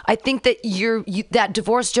I think that that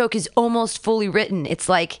divorce joke is almost fully written. It's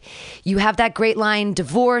like you have that great line,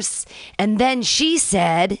 divorce, and then she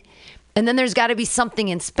said, and then there's got to be something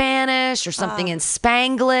in Spanish or something in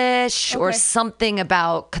Spanglish or something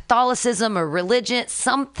about Catholicism or religion,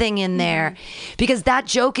 something in there. Because that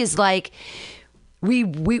joke is like,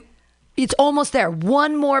 it's almost there.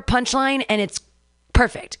 One more punchline and it's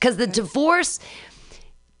perfect. Because the divorce,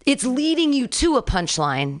 it's leading you to a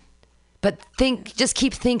punchline. But just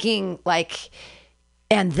keep thinking like,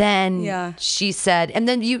 and then she said, and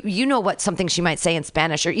then you know what something she might say in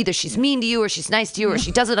Spanish, or either she's mean to you, or she's nice to you, or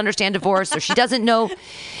she doesn't understand divorce, or she doesn't know,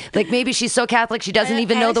 like maybe she's so Catholic she doesn't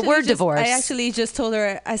even know the word divorce. I actually just told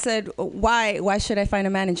her, I said, why should I find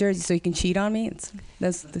a man in Jersey so he can cheat on me?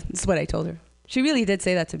 That's what I told her. She really did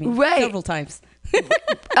say that to me several times.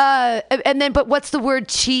 And then, but what's the word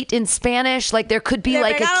cheat in Spanish? Like there could be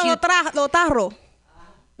like a cute...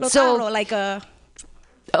 like a...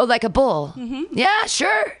 Oh, like a bull. Mm-hmm. Yeah,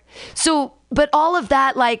 sure. So, but all of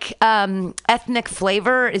that like ethnic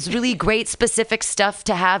flavor is really great specific stuff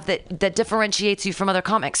to have that differentiates you from other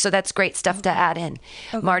comics. So that's great stuff to add in.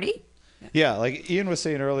 Okay. Marty? Yeah, like Ian was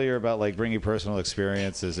saying earlier about like bringing personal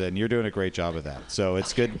experiences, and you're doing a great job of that. So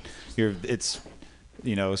it's good.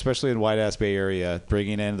 Especially in White Ass Bay Area,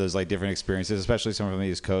 bringing in those like different experiences, especially some from the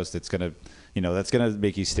East Coast, it's gonna, that's gonna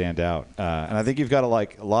make you stand out. And I think you've got a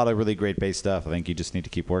lot of really great bass stuff. I think you just need to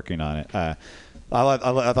keep working on it.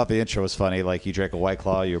 I thought the intro was funny. Like you drank a White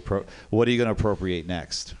Claw. What are you gonna appropriate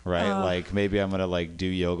next, right? Like maybe I'm gonna like do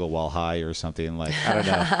yoga while high or something. Like I don't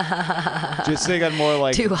know. Just think I'm more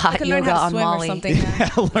like do hot yoga on Molly.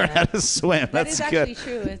 Learn how to swim. That's that good. is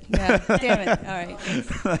actually true. Damn it. All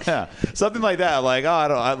right. Yeah, something like that. Like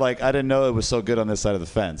I didn't know it was so good on this side of the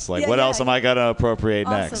fence. Like what else am I gonna appropriate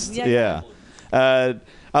next? Yeah.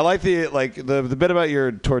 I like the bit about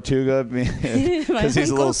your Tortuga because he's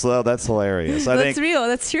a little slow. That's hilarious. That's real.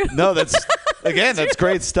 That's true. No, that's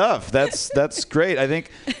great stuff. That's great. I think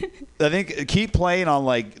keep playing on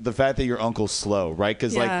like the fact that your uncle's slow, right?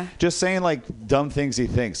 Because like just saying like dumb things he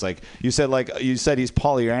thinks. Like you said he's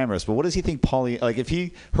polyamorous, but what does he think like if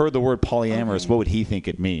he heard the word polyamorous, what would he think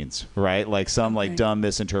it means, right? Like some like dumb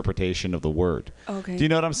misinterpretation of the word. Okay. Do you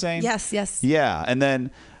know what I'm saying? Yes. Yeah, and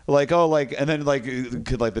then.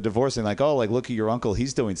 The divorcing, like, oh, like, look at your uncle,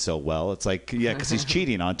 he's doing so well. It's like, yeah, because he's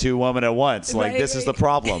cheating on two women at once. Like, this is the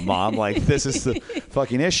problem, Mom. Like, this is the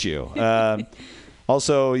fucking issue.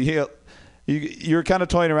 Also, you're kind of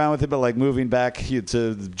toying around with it, but like moving back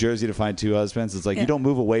to Jersey to find two husbands, it's like you don't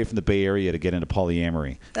move away from the Bay Area to get into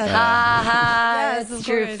polyamory. That's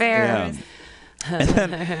true. Fair. Yeah. And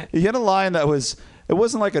then you had a line that was. It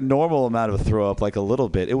wasn't like a normal amount of throw up, like a little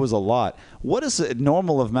bit. It was a lot. What is a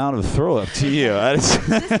normal amount of throw up to you? Just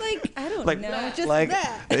like I don't know, just like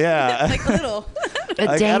that. Yeah, like a little.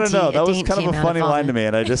 I don't know. That was kind of a funny line to me,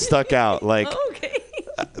 and I just stuck out. Like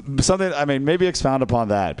something. I mean, maybe expound upon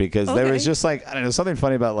that because there was just like I don't know something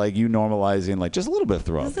funny about like you normalizing like just a little bit of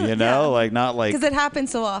throw up. Like not like because it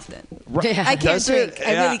happens so often. Right. I can't drink.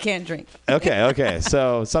 I really can't drink. Okay.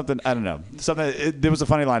 So something I don't know. There was a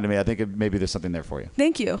funny line to me. I think maybe there's something there for you.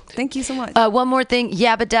 Thank you so much. One more thing,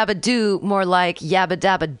 yabba dabba do, more like yabba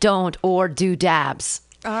dabba don't or do dabs.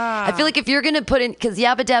 I feel like if you're gonna put in, because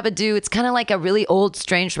yabba dabba do, it's kind of like a really old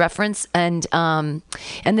strange reference, and then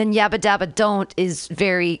yabba dabba don't is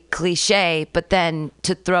very cliche. But then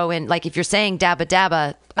to throw in, like if you're saying dabba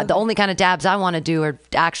dabba, the only kind of dabs I want to do are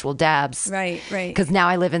actual dabs. Right. Because now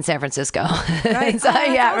I live in San Francisco. Right. So, awesome.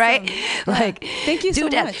 Right. Yeah. Like, thank you so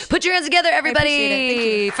dabs. much. Put your hands together,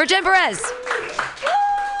 everybody, for Jen Perez.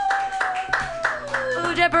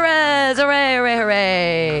 Jen Perez,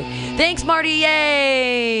 hooray. Thanks, Marty,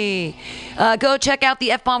 yay. Go check out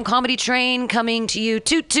the F-Bomb Comedy Train coming to you,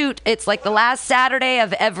 toot toot. It's like the last Saturday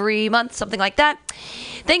of every month, something like that.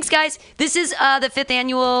 Thanks, guys. This is the 5th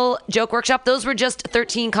annual Joke Workshop. Those were just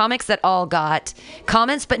 13 comics that all got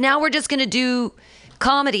comments, but now we're just going to do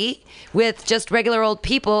comedy with just regular old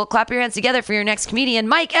people. Clap your hands together for your next comedian,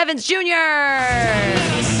 Mike Evans Jr.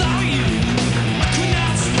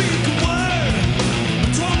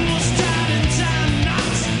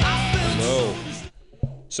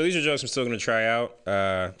 So these are jokes I'm still going to try out.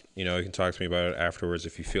 You can talk to me about it afterwards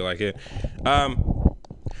if you feel like it.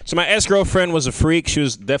 So my ex-girlfriend was a freak. She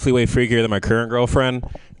was definitely way freakier than my current girlfriend.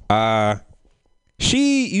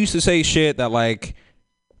 she used to say shit that like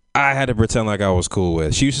I had to pretend like I was cool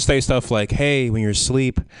with. She used to say stuff like, "Hey, when you're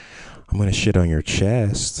asleep, I'm gonna shit on your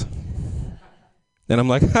chest." And I'm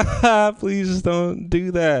like, haha, please don't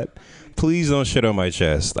do that. Please don't shit on my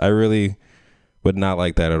chest. I really would not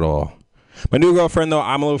like that at all. My new girlfriend, though,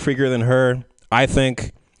 I'm a little freakier than her. I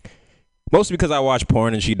think, mostly because I watch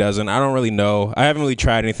porn and she doesn't. I don't really know. I haven't really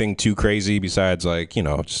tried anything too crazy besides, like,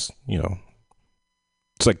 just,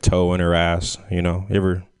 it's like toe in her ass, You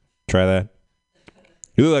ever try that?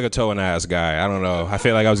 You look like a toe and ass guy. I don't know. I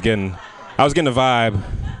feel like I was getting a vibe.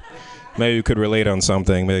 Maybe you could relate on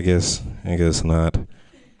something, but I guess not.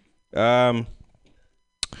 I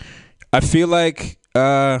feel like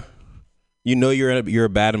you're a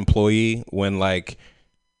bad employee when like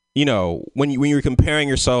when you're comparing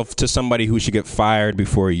yourself to somebody who should get fired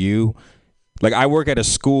before you. Like I work at a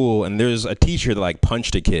school and there's a teacher that like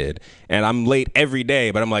punched a kid and I'm late every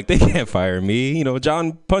day, but I'm like, they can't fire me.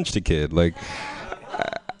 John punched a kid. Like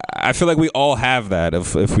I feel like we all have that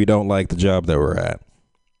if we don't like the job that we're at.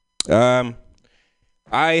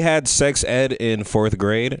 I had sex ed in 4th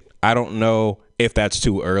grade. I don't know if that's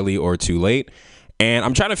too early or too late. And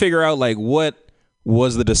I'm trying to figure out like what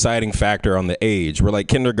was the deciding factor on the age. Were like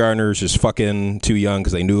kindergartners just fucking too young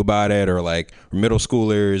because they knew about it, or like middle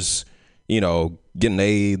schoolers, getting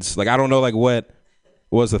AIDS. Like I don't know like what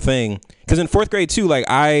was the thing. Because in 4th grade too, like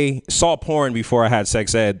I saw porn before I had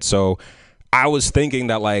sex ed. So I was thinking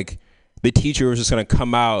that like the teacher was just going to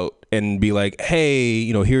come out and be like, hey,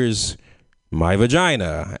 here's my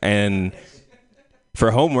vagina. And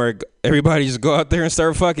for homework, everybody just go out there and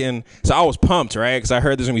start fucking. So I was pumped, right? Because I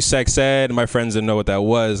heard there's going to be sex ed and my friends didn't know what that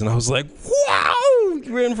was. And I was like, wow,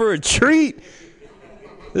 we're in for a treat.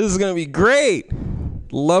 This is going to be great.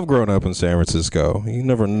 Love growing up in San Francisco. You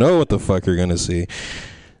never know what the fuck you're going to see.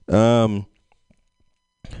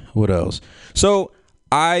 What else? So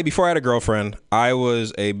before I had a girlfriend, I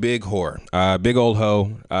was a big whore, big old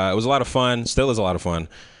hoe. It was a lot of fun, still is a lot of fun,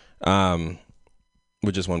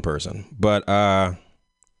 with just one person. But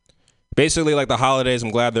basically, like the holidays,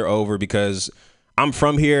 I'm glad they're over because I'm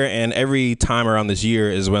from here, and every time around this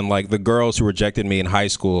year is when like the girls who rejected me in high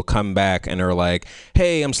school come back and are like,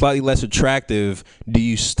 hey, I'm slightly less attractive. Do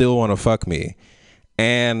you still want to fuck me?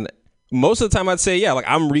 And most of the time I'd say, yeah, like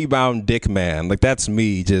I'm rebound dick man. Like that's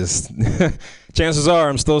me. Just chances are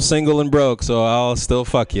I'm still single and broke, so I'll still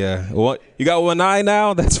fuck you. What? You got one eye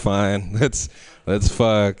now? That's fine. Let's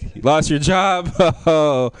fuck. You lost your job?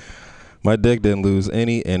 Oh, my dick didn't lose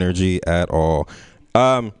any energy at all.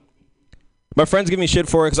 My friends give me shit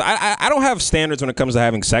for it because I don't have standards when it comes to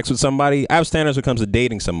having sex with somebody. I have standards when it comes to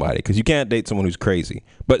dating somebody because you can't date someone who's crazy.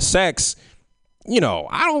 But sex, I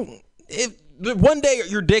don't. One day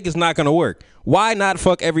your dick is not going to work. Why not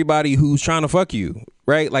fuck everybody who's trying to fuck you,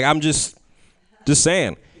 right? Like, I'm just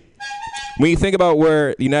saying. When you think about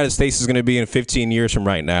where the United States is going to be in 15 years from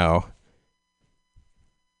right now,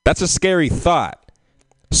 that's a scary thought.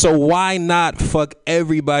 So why not fuck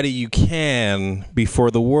everybody you can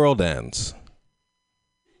before the world ends?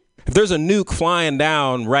 If there's a nuke flying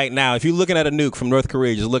down right now, if you're looking at a nuke from North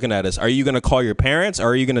Korea just looking at us, are you going to call your parents or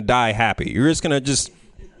are you going to die happy? You're just going to just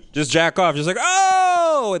jack off, just like,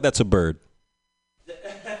 oh, that's a bird.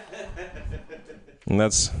 And I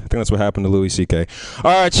think that's what happened to Louis C.K.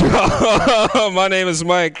 All right, y'all. My name is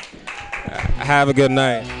Mike. Have a good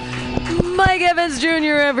night. Mike Evans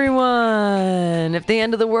Jr., everyone. If the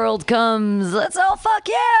end of the world comes, let's all fuck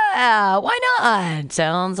yeah. Why not?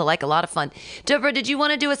 Sounds like a lot of fun. Deborah, did you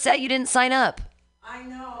want to do a set? You didn't sign up. I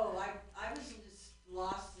know. I was just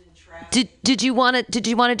lost in traffic. Did you want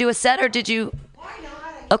to do a set or did you?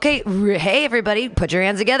 Okay, hey everybody, put your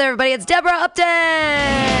hands together, everybody. It's Deborah Upton.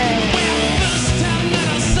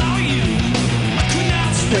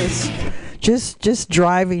 Just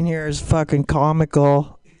driving here is fucking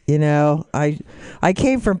comical. I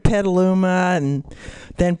came from Petaluma and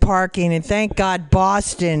then parking, and thank God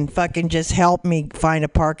Boston fucking just helped me find a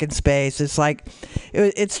parking space. It's like,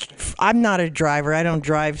 I'm not a driver. I don't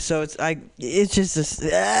drive, so it's just this.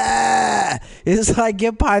 It's like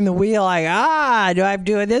get behind the wheel, like do I'm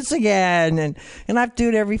doing this again, and I have to do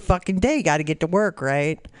it every fucking day. Got to get to work,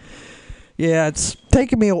 right? Yeah, it's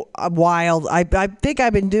taken me a while. I think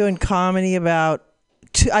I've been doing comedy about.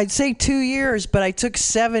 I'd say 2 years, but I took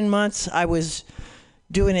 7 months. I was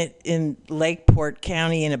doing it in Lakeport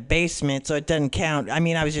County in a basement, so it doesn't count. I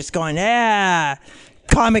mean, I was just going,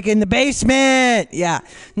 comic in the basement. Yeah.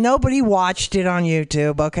 Nobody watched it on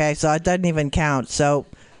YouTube, okay, so it doesn't even count. So,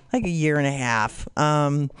 like a year and a half.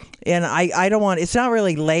 And I don't want, it's not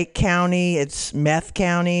really Lake County, it's Meth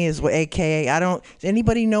County, is what AKA. Does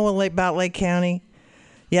anybody know about Lake County?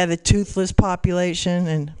 Yeah, the toothless population,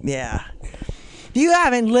 and yeah. You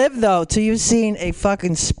haven't lived though till you've seen a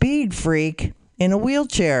fucking speed freak in a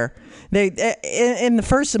wheelchair. They in the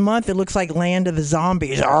first month it looks like Land of the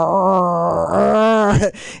Zombies.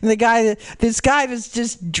 And this guy was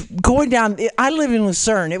just going down. I live in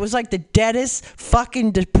Lucerne. It was like the deadest,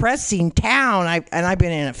 fucking depressing town. I've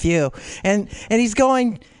been in a few. And he's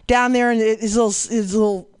going down there in his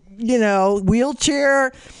little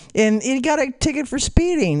wheelchair, and he got a ticket for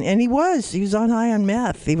speeding. And he was on high on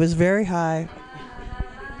meth. He was very high.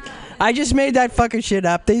 I just made that fucking shit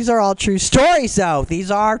up. These are all true stories, though. These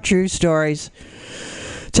are true stories.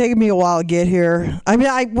 Taking me a while to get here. I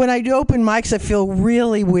mean, when I do open mics, I feel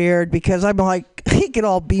really weird because I'm like, he could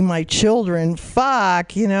all be my children.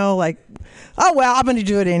 Fuck, like, oh, well, I'm going to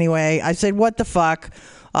do it anyway. I said, what the fuck?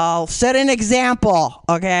 I'll set an example,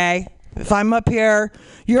 okay? If I'm up here,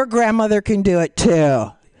 your grandmother can do it, too.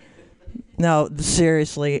 No,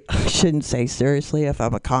 seriously. I shouldn't say seriously if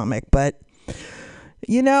I'm a comic, but...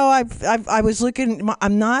 I was looking.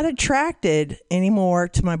 I'm not attracted anymore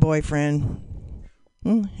to my boyfriend.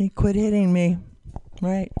 He quit hitting me,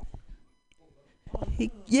 right? He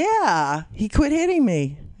quit hitting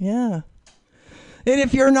me. Yeah. And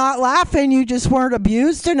if you're not laughing, you just weren't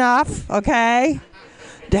abused enough. Okay.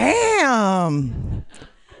 Damn.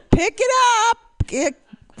 Pick it up.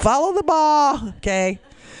 Follow the ball. Okay.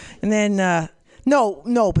 And then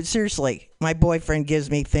no, but seriously, my boyfriend gives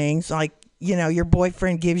me things like. Your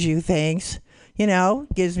boyfriend gives you things,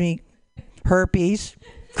 gives me herpes,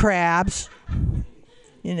 crabs,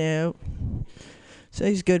 so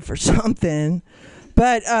he's good for something.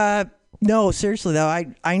 But no, seriously though,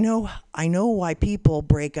 I know why people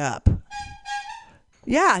break up.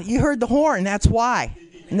 Yeah, you heard the horn. That's why.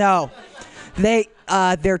 No,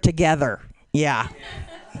 they're together. Yeah.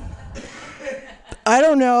 I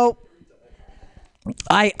don't know.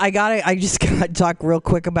 I just gotta talk real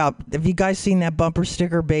quick about, have you guys seen that bumper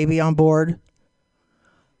sticker baby on board?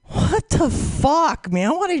 What the fuck,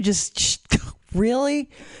 man? I want to just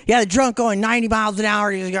really? Yeah, the drunk going 90 miles an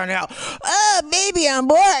hour. He's going to go, oh, baby on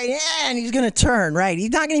board. Yeah, and he's going to turn, right?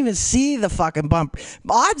 He's not going to even see the fucking bump.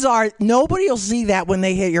 Odds are nobody will see that when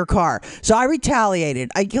they hit your car. So I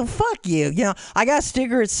retaliated. I go, fuck you. I got a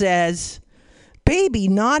sticker that says, baby,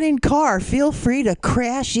 not in car. Feel free to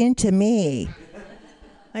crash into me.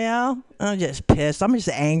 I'm just pissed. I'm just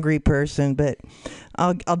an angry person, but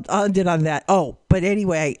I'll end it on that. Oh, but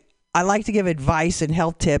anyway, I like to give advice and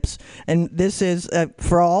health tips, and this is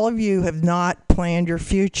for all of you who have not planned your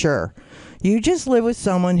future. You just live with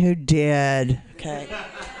someone who did. Okay.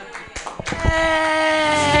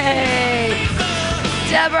 Hey!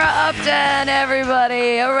 Deborah Upton,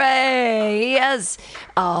 everybody. Hooray. Yes.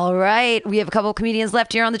 All right. We have a couple of comedians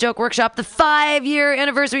left here on the Joke Workshop. The 5-year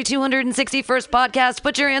anniversary 261st podcast.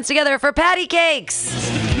 Put your hands together for Patty Cakes.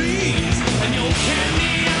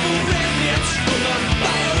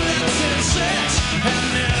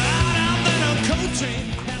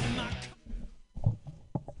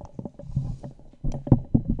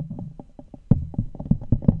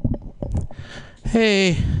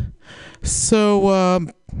 Hey. So,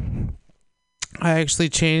 I actually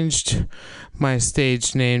changed my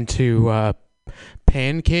stage name to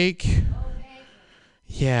Pancake.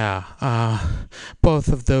 Yeah, both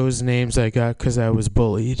of those names I got because I was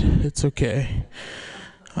bullied. It's okay.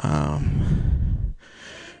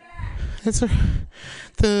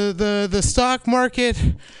 The stock market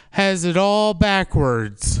has it all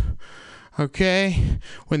backwards. Okay,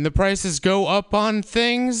 when the prices go up on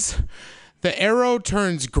things, the arrow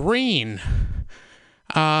turns green.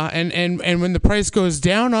 And when the price goes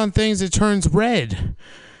down on things, it turns red.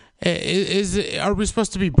 Are we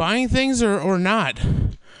supposed to be buying things or not?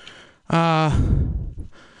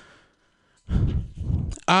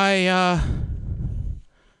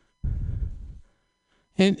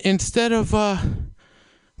 Instead of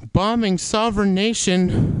bombing sovereign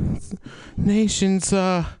nations,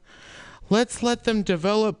 let's let them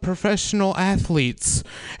develop professional athletes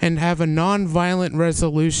and have a nonviolent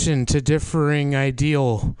resolution to differing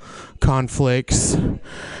ideal conflicts.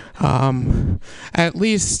 At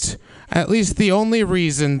least the only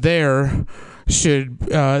reason that's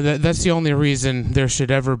the only reason there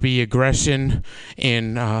should ever be aggression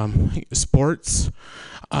in sports.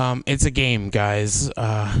 It's a game, guys.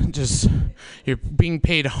 You're being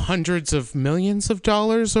paid hundreds of millions of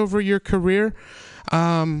dollars over your career.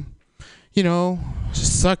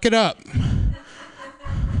 Just suck it up.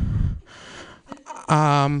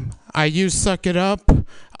 I use suck it up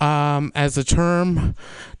as a term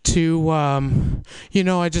to,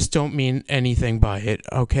 I just don't mean anything by it,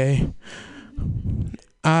 okay?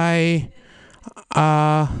 I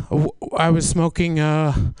I was smoking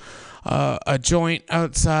a joint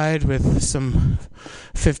outside with some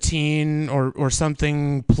 15 or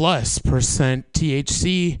something plus percent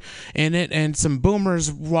THC in it, and some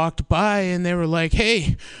boomers walked by and they were like,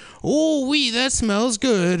 "Hey, oh wee, that smells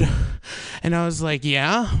good." And I was like,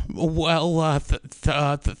 "Yeah, well,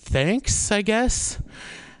 thanks, I guess."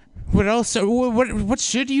 What else? What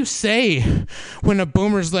should you say when a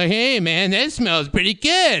boomer's like, "Hey man, that smells pretty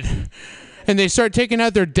good," and they start taking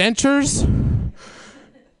out their dentures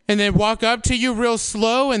and they walk up to you real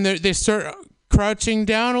slow and they start crouching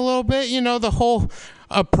down a little bit? You know, the whole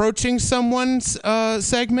approaching someone's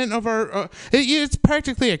segment of our it's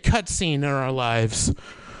practically a cutscene in our lives.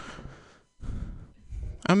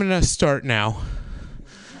 I'm gonna start now.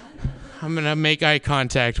 I'm gonna make eye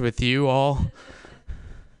contact with you all.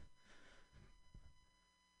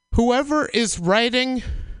 Whoever is writing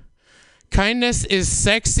 "kindness is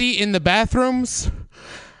sexy in the bathrooms"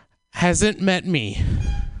 hasn't met me.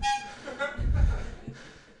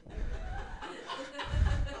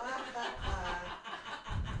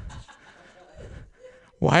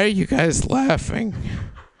 Why are you guys laughing?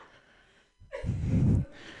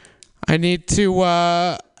 I need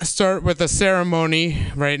to start with a ceremony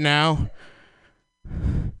right now.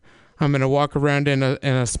 I'm going to walk around in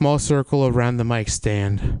a small circle around the mic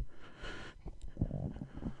stand.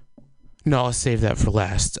 No, I'll save that for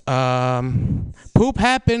last. Poop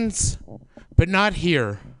happens, but not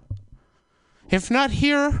here. If not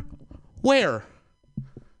here, where?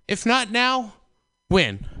 If not now,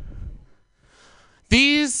 when?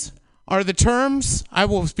 These are the terms I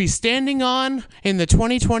will be standing on in the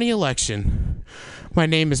 2020 election. My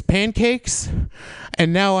name is Pancakes,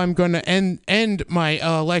 and now I'm going to end my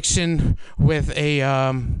election with a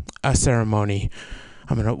ceremony.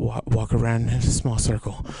 I'm going to walk around in a small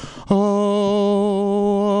circle. Oh,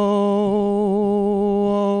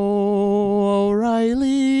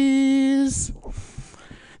 O'Reilly's.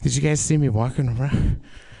 Did you guys see me walking around?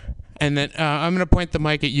 And then I'm going to point the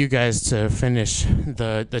mic at you guys to finish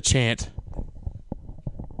the chant.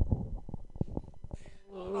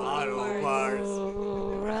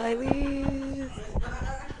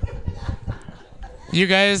 You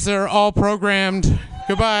guys are all programmed.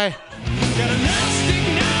 Goodbye.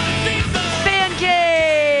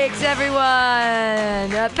 Pancakes, everyone.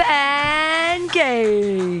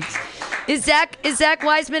 Pancakes. Is Zach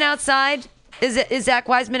Wiseman outside? Is Zach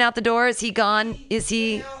Wiseman out the door? Is he gone? Is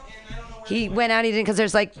he? He went out. He didn't, because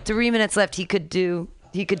there's like 3 minutes left. He could do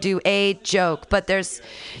a joke, but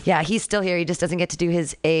he's still here. He just doesn't get to do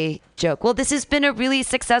his a joke. Well, this has been a really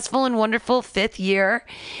successful and wonderful 5th year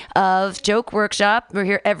of Joke Workshop. We're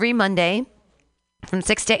here every Monday from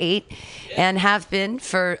 6 to 8 and have been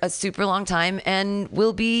for a super long time and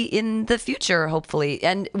will be in the future, hopefully.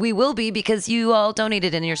 And we will be because you all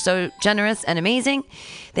donated and you're so generous and amazing.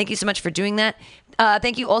 Thank you so much for doing that.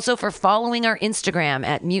 Thank you also for following our Instagram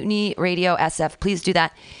at Mutiny Radio SF. Please do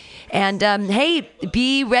that. And hey,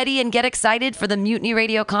 be ready and get excited for the Mutiny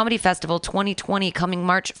Radio Comedy Festival 2020 coming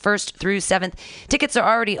March 1st through 7th. Tickets are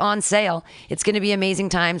already on sale. It's going to be amazing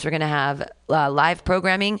times. We're going to have live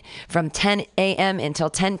programming from 10 a.m.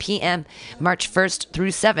 until 10 p.m. March 1st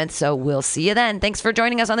through 7th. So we'll see you then. Thanks for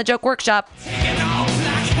joining us on the Joke Workshop.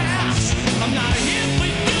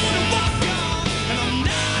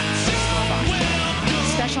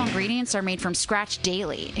 Special ingredients are made from scratch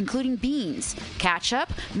daily, including beans,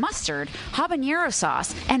 ketchup, mustard, habanero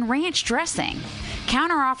sauce, and ranch dressing.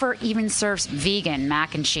 Counteroffer even serves vegan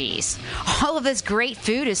mac and cheese. All of this great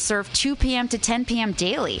food is served 2 p.m. to 10 p.m.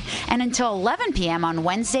 daily and until 11 p.m. on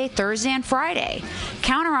Wednesday, Thursday, and Friday.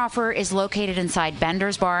 Counteroffer is located inside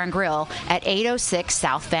Bender's Bar and Grill at 806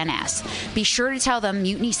 South Van Ness. Be sure to tell them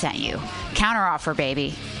Mutiny sent you. Counteroffer,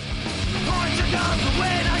 baby.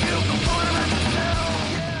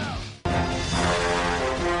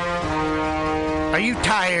 Are you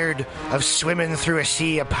tired of swimming through a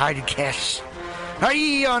sea of podcasts? Are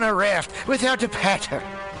ye on a raft without a paddle?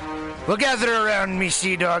 Well, gather around me,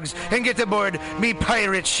 sea dogs, and get aboard me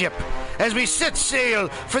pirate ship as we set sail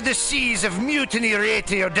for the seas of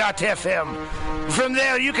MutinyRadio.fm. From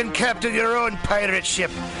there, you can captain your own pirate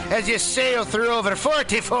ship as you sail through over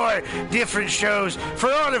 44 different shows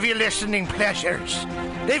for all of your listening pleasures.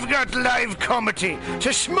 They've got live comedy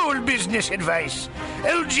to small business advice,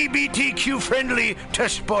 LGBTQ-friendly to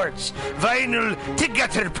sports, vinyl to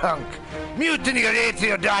gutter punk.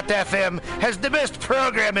 MutinyRadio.fm has the best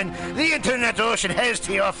programming the internet ocean has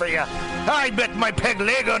to offer you. I bet my peg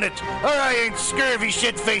leg on it, or I ain't scurvy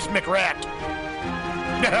shit-faced McRat.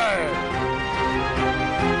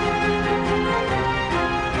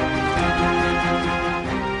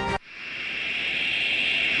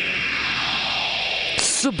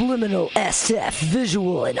 Subliminal SF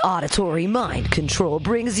Visual and Auditory Mind Control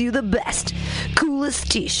brings you the best,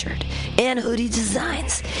 coolest t-shirt and hoodie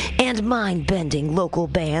designs and mind-bending local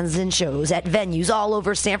bands and shows at venues all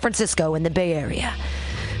over San Francisco and the Bay Area.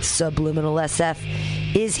 Subliminal SF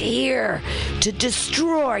is here to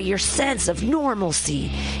destroy your sense of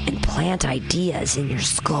normalcy and plant ideas in your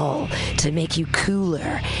skull to make you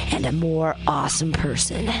cooler and a more awesome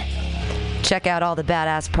person. Check out all the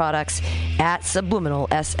badass products at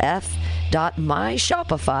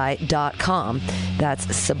subliminalsf.myshopify.com. That's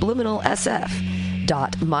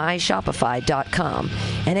subliminalsf.myshopify.com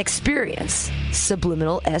and experience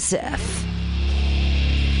Subliminal SF.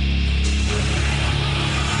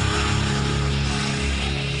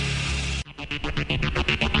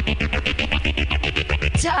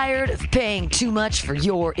 Tired of paying too much for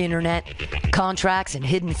your internet? Contracts and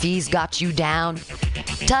hidden fees got you down?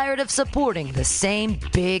 Tired of supporting the same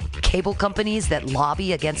big cable companies that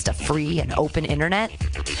lobby against a free and open internet?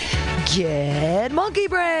 Get Monkey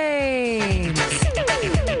Brains!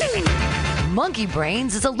 Monkey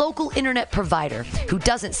Brains is a local internet provider who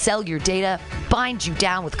doesn't sell your data, bind you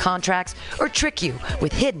down with contracts, or trick you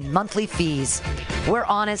with hidden monthly fees. We're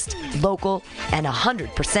honest, local, and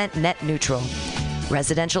 100% net neutral.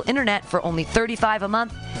 Residential internet for only $35 a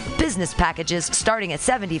month, business packages starting at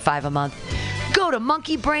 $75 a month. Go to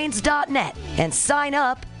monkeybrains.net and sign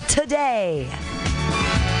up today.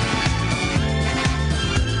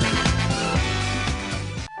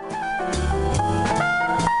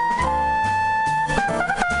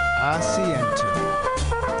 RCN